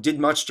 who did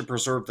much to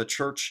preserve the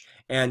church,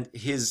 and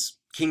his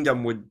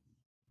kingdom would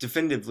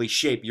definitively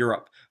shape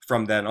Europe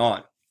from then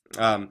on.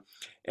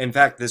 In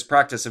fact, this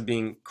practice of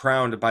being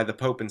crowned by the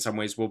Pope in some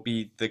ways will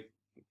be the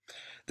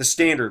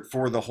standard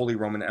for the Holy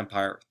Roman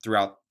Empire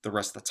throughout the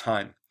rest of the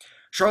time.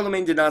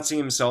 Charlemagne did not see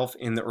himself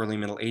in the early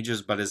Middle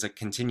Ages, but as a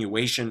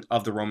continuation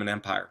of the Roman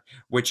Empire,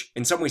 which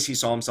in some ways he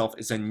saw himself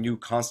as a new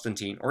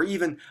Constantine, or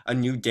even a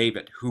new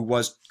David, who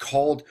was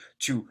called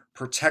to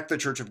protect the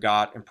Church of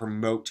God and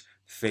promote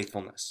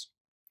faithfulness.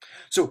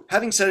 So,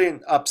 having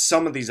set up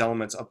some of these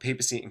elements of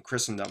papacy and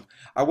Christendom,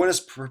 I want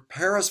to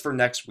prepare us for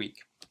next week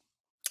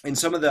and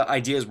some of the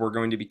ideas we're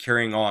going to be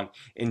carrying on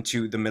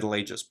into the Middle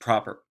Ages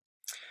proper.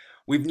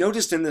 We've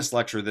noticed in this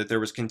lecture that there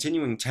was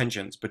continuing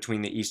tensions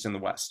between the East and the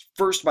West,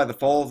 first by the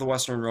fall of the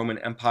Western Roman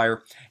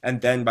Empire,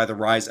 and then by the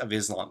rise of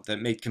Islam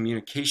that made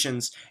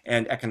communications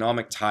and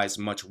economic ties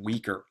much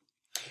weaker.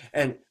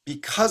 And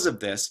because of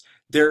this,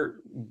 there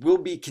will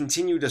be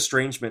continued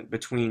estrangement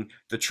between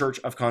the Church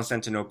of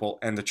Constantinople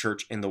and the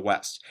Church in the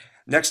West.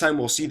 Next time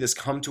we'll see this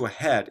come to a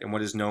head in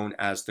what is known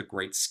as the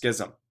Great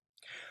Schism.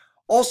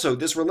 Also,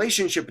 this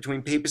relationship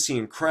between papacy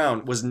and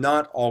crown was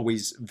not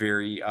always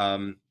very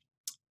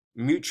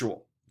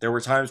mutual. There were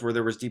times where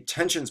there was deep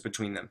tensions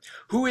between them.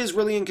 Who is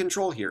really in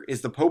control here?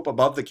 Is the Pope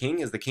above the king?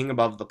 Is the king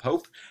above the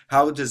Pope?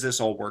 How does this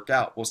all work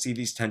out? We'll see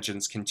these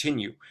tensions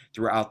continue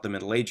throughout the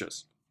Middle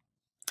Ages.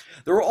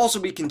 There will also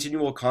be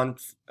continual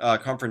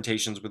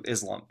confrontations with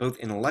Islam, both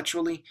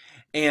intellectually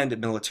and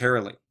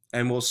militarily,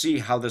 and we'll see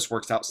how this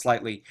works out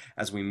slightly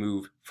as we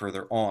move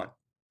further on.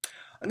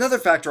 Another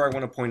factor I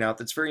want to point out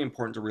that's very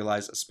important to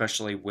realize,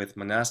 especially with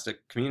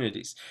monastic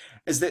communities,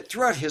 is that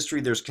throughout history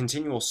there's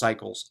continual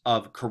cycles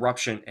of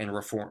corruption and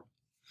reform.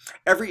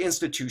 Every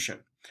institution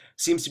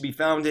seems to be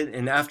founded,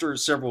 and after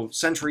several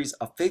centuries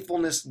of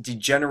faithfulness,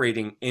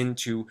 degenerating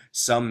into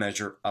some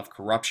measure of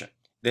corruption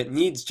that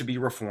needs to be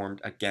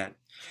reformed again.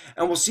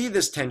 And we'll see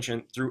this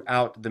tension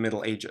throughout the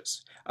Middle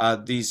Ages.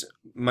 These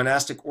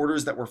monastic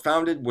orders that were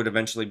founded would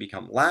eventually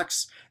become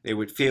lax, they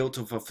would fail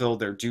to fulfill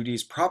their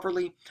duties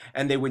properly,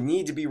 and they would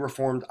need to be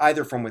reformed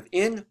either from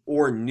within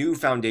or new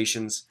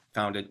foundations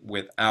founded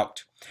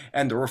without.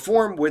 And the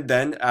reform would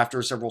then,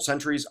 after several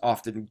centuries,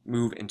 often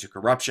move into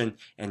corruption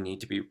and need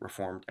to be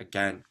reformed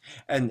again.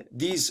 And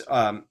these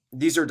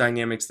are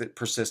dynamics that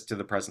persist to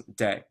the present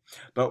day.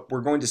 But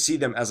we're going to see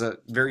them as a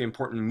very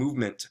important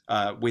movement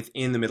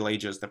within the Middle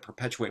Ages that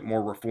perpetuate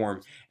more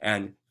reform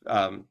and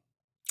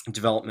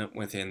development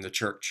within the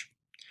church.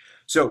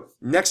 So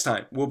next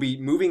time, we'll be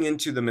moving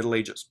into the Middle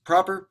Ages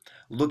proper,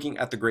 looking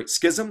at the Great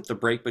Schism, the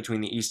break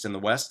between the East and the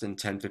West in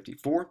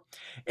 1054,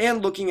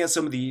 and looking at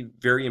some of the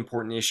very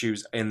important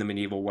issues in the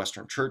medieval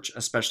Western Church,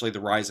 especially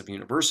the rise of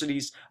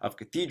universities, of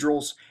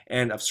cathedrals,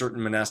 and of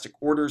certain monastic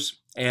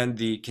orders, and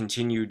the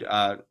continued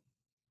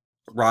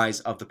rise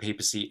of the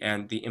papacy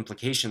and the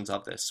implications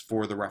of this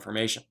for the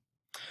Reformation.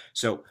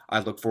 So I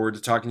look forward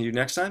to talking to you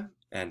next time,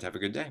 and have a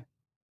good day.